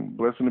then,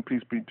 blessing and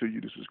peace be to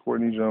you. This is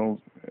Courtney Jones,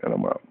 and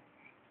I'm out.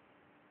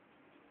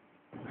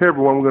 Hey,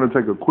 everyone, we're going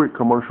to take a quick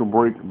commercial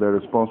break that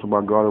is sponsored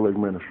by God Elect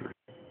Ministry.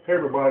 Hey,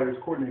 everybody, it's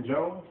Courtney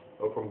Jones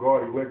from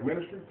God Elect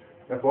Ministry.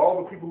 And for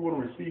all the people who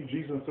want to receive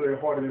Jesus into their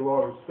heart and their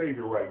Lord and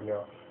Savior right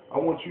now, I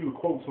want you to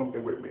quote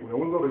something with me. Now,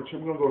 we're going to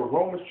go to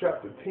Romans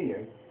chapter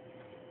 10,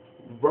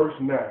 verse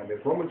 9.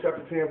 It's Romans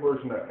chapter 10,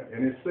 verse 9.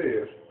 And it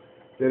says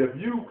that if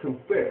you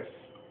confess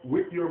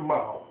with your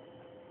mouth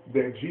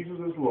that Jesus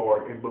is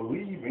Lord and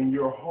believe in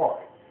your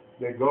heart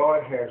that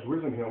God has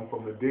risen Him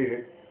from the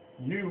dead,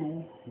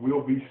 you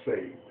will be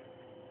saved.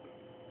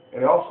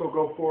 And also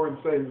go forward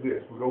and say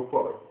this. We go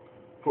further.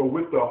 For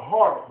with the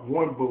heart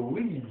one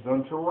believes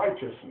unto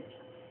righteousness,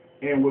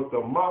 and with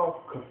the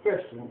mouth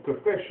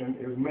confession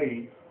is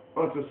made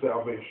unto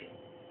salvation.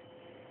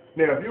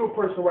 Now, if you're a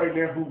person right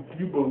now who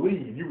you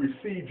believe, you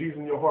receive Jesus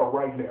in your heart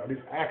right now,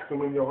 just ask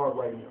Him in your heart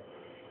right now.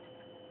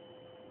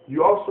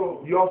 You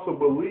also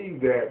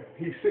believe that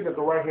He's sitting at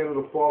the right hand of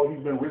the Father,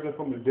 He's been risen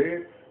from the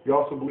dead. You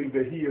also believe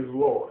that He is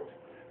Lord.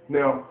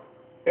 Now,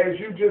 as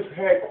you just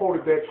had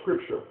quoted that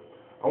scripture,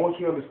 I want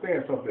you to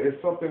understand something. It's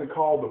something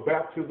called the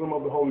baptism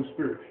of the Holy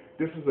Spirit.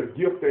 This is a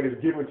gift that is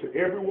given to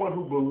everyone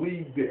who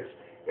believes this.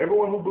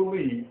 Everyone who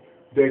believes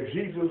that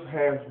Jesus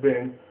has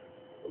been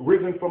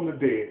risen from the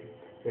dead,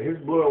 that His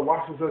blood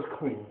washes us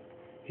clean.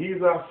 He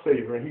is our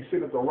Savior, and He's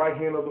sitting at the right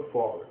hand of the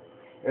Father.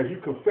 As you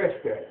confess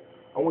that,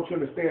 I want you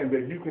to understand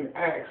that you can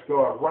ask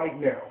God right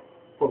now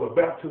for the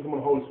baptism of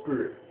the Holy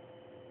Spirit.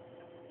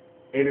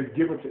 And it's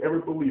given to every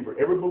believer.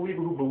 Every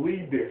believer who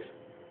believes this,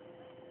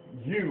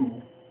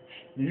 you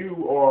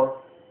are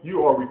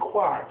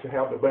required to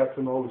have the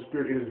baptism of the Holy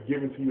Spirit. It is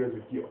given to you as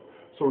a gift.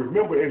 So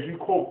remember, as you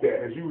quote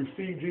that, as you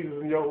receive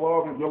Jesus in your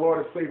Lord and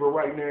Savior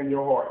right now in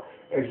your heart,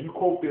 as you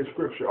quote this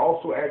scripture,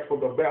 also ask for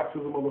the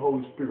baptism of the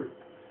Holy Spirit.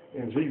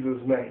 In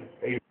Jesus' name,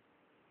 amen.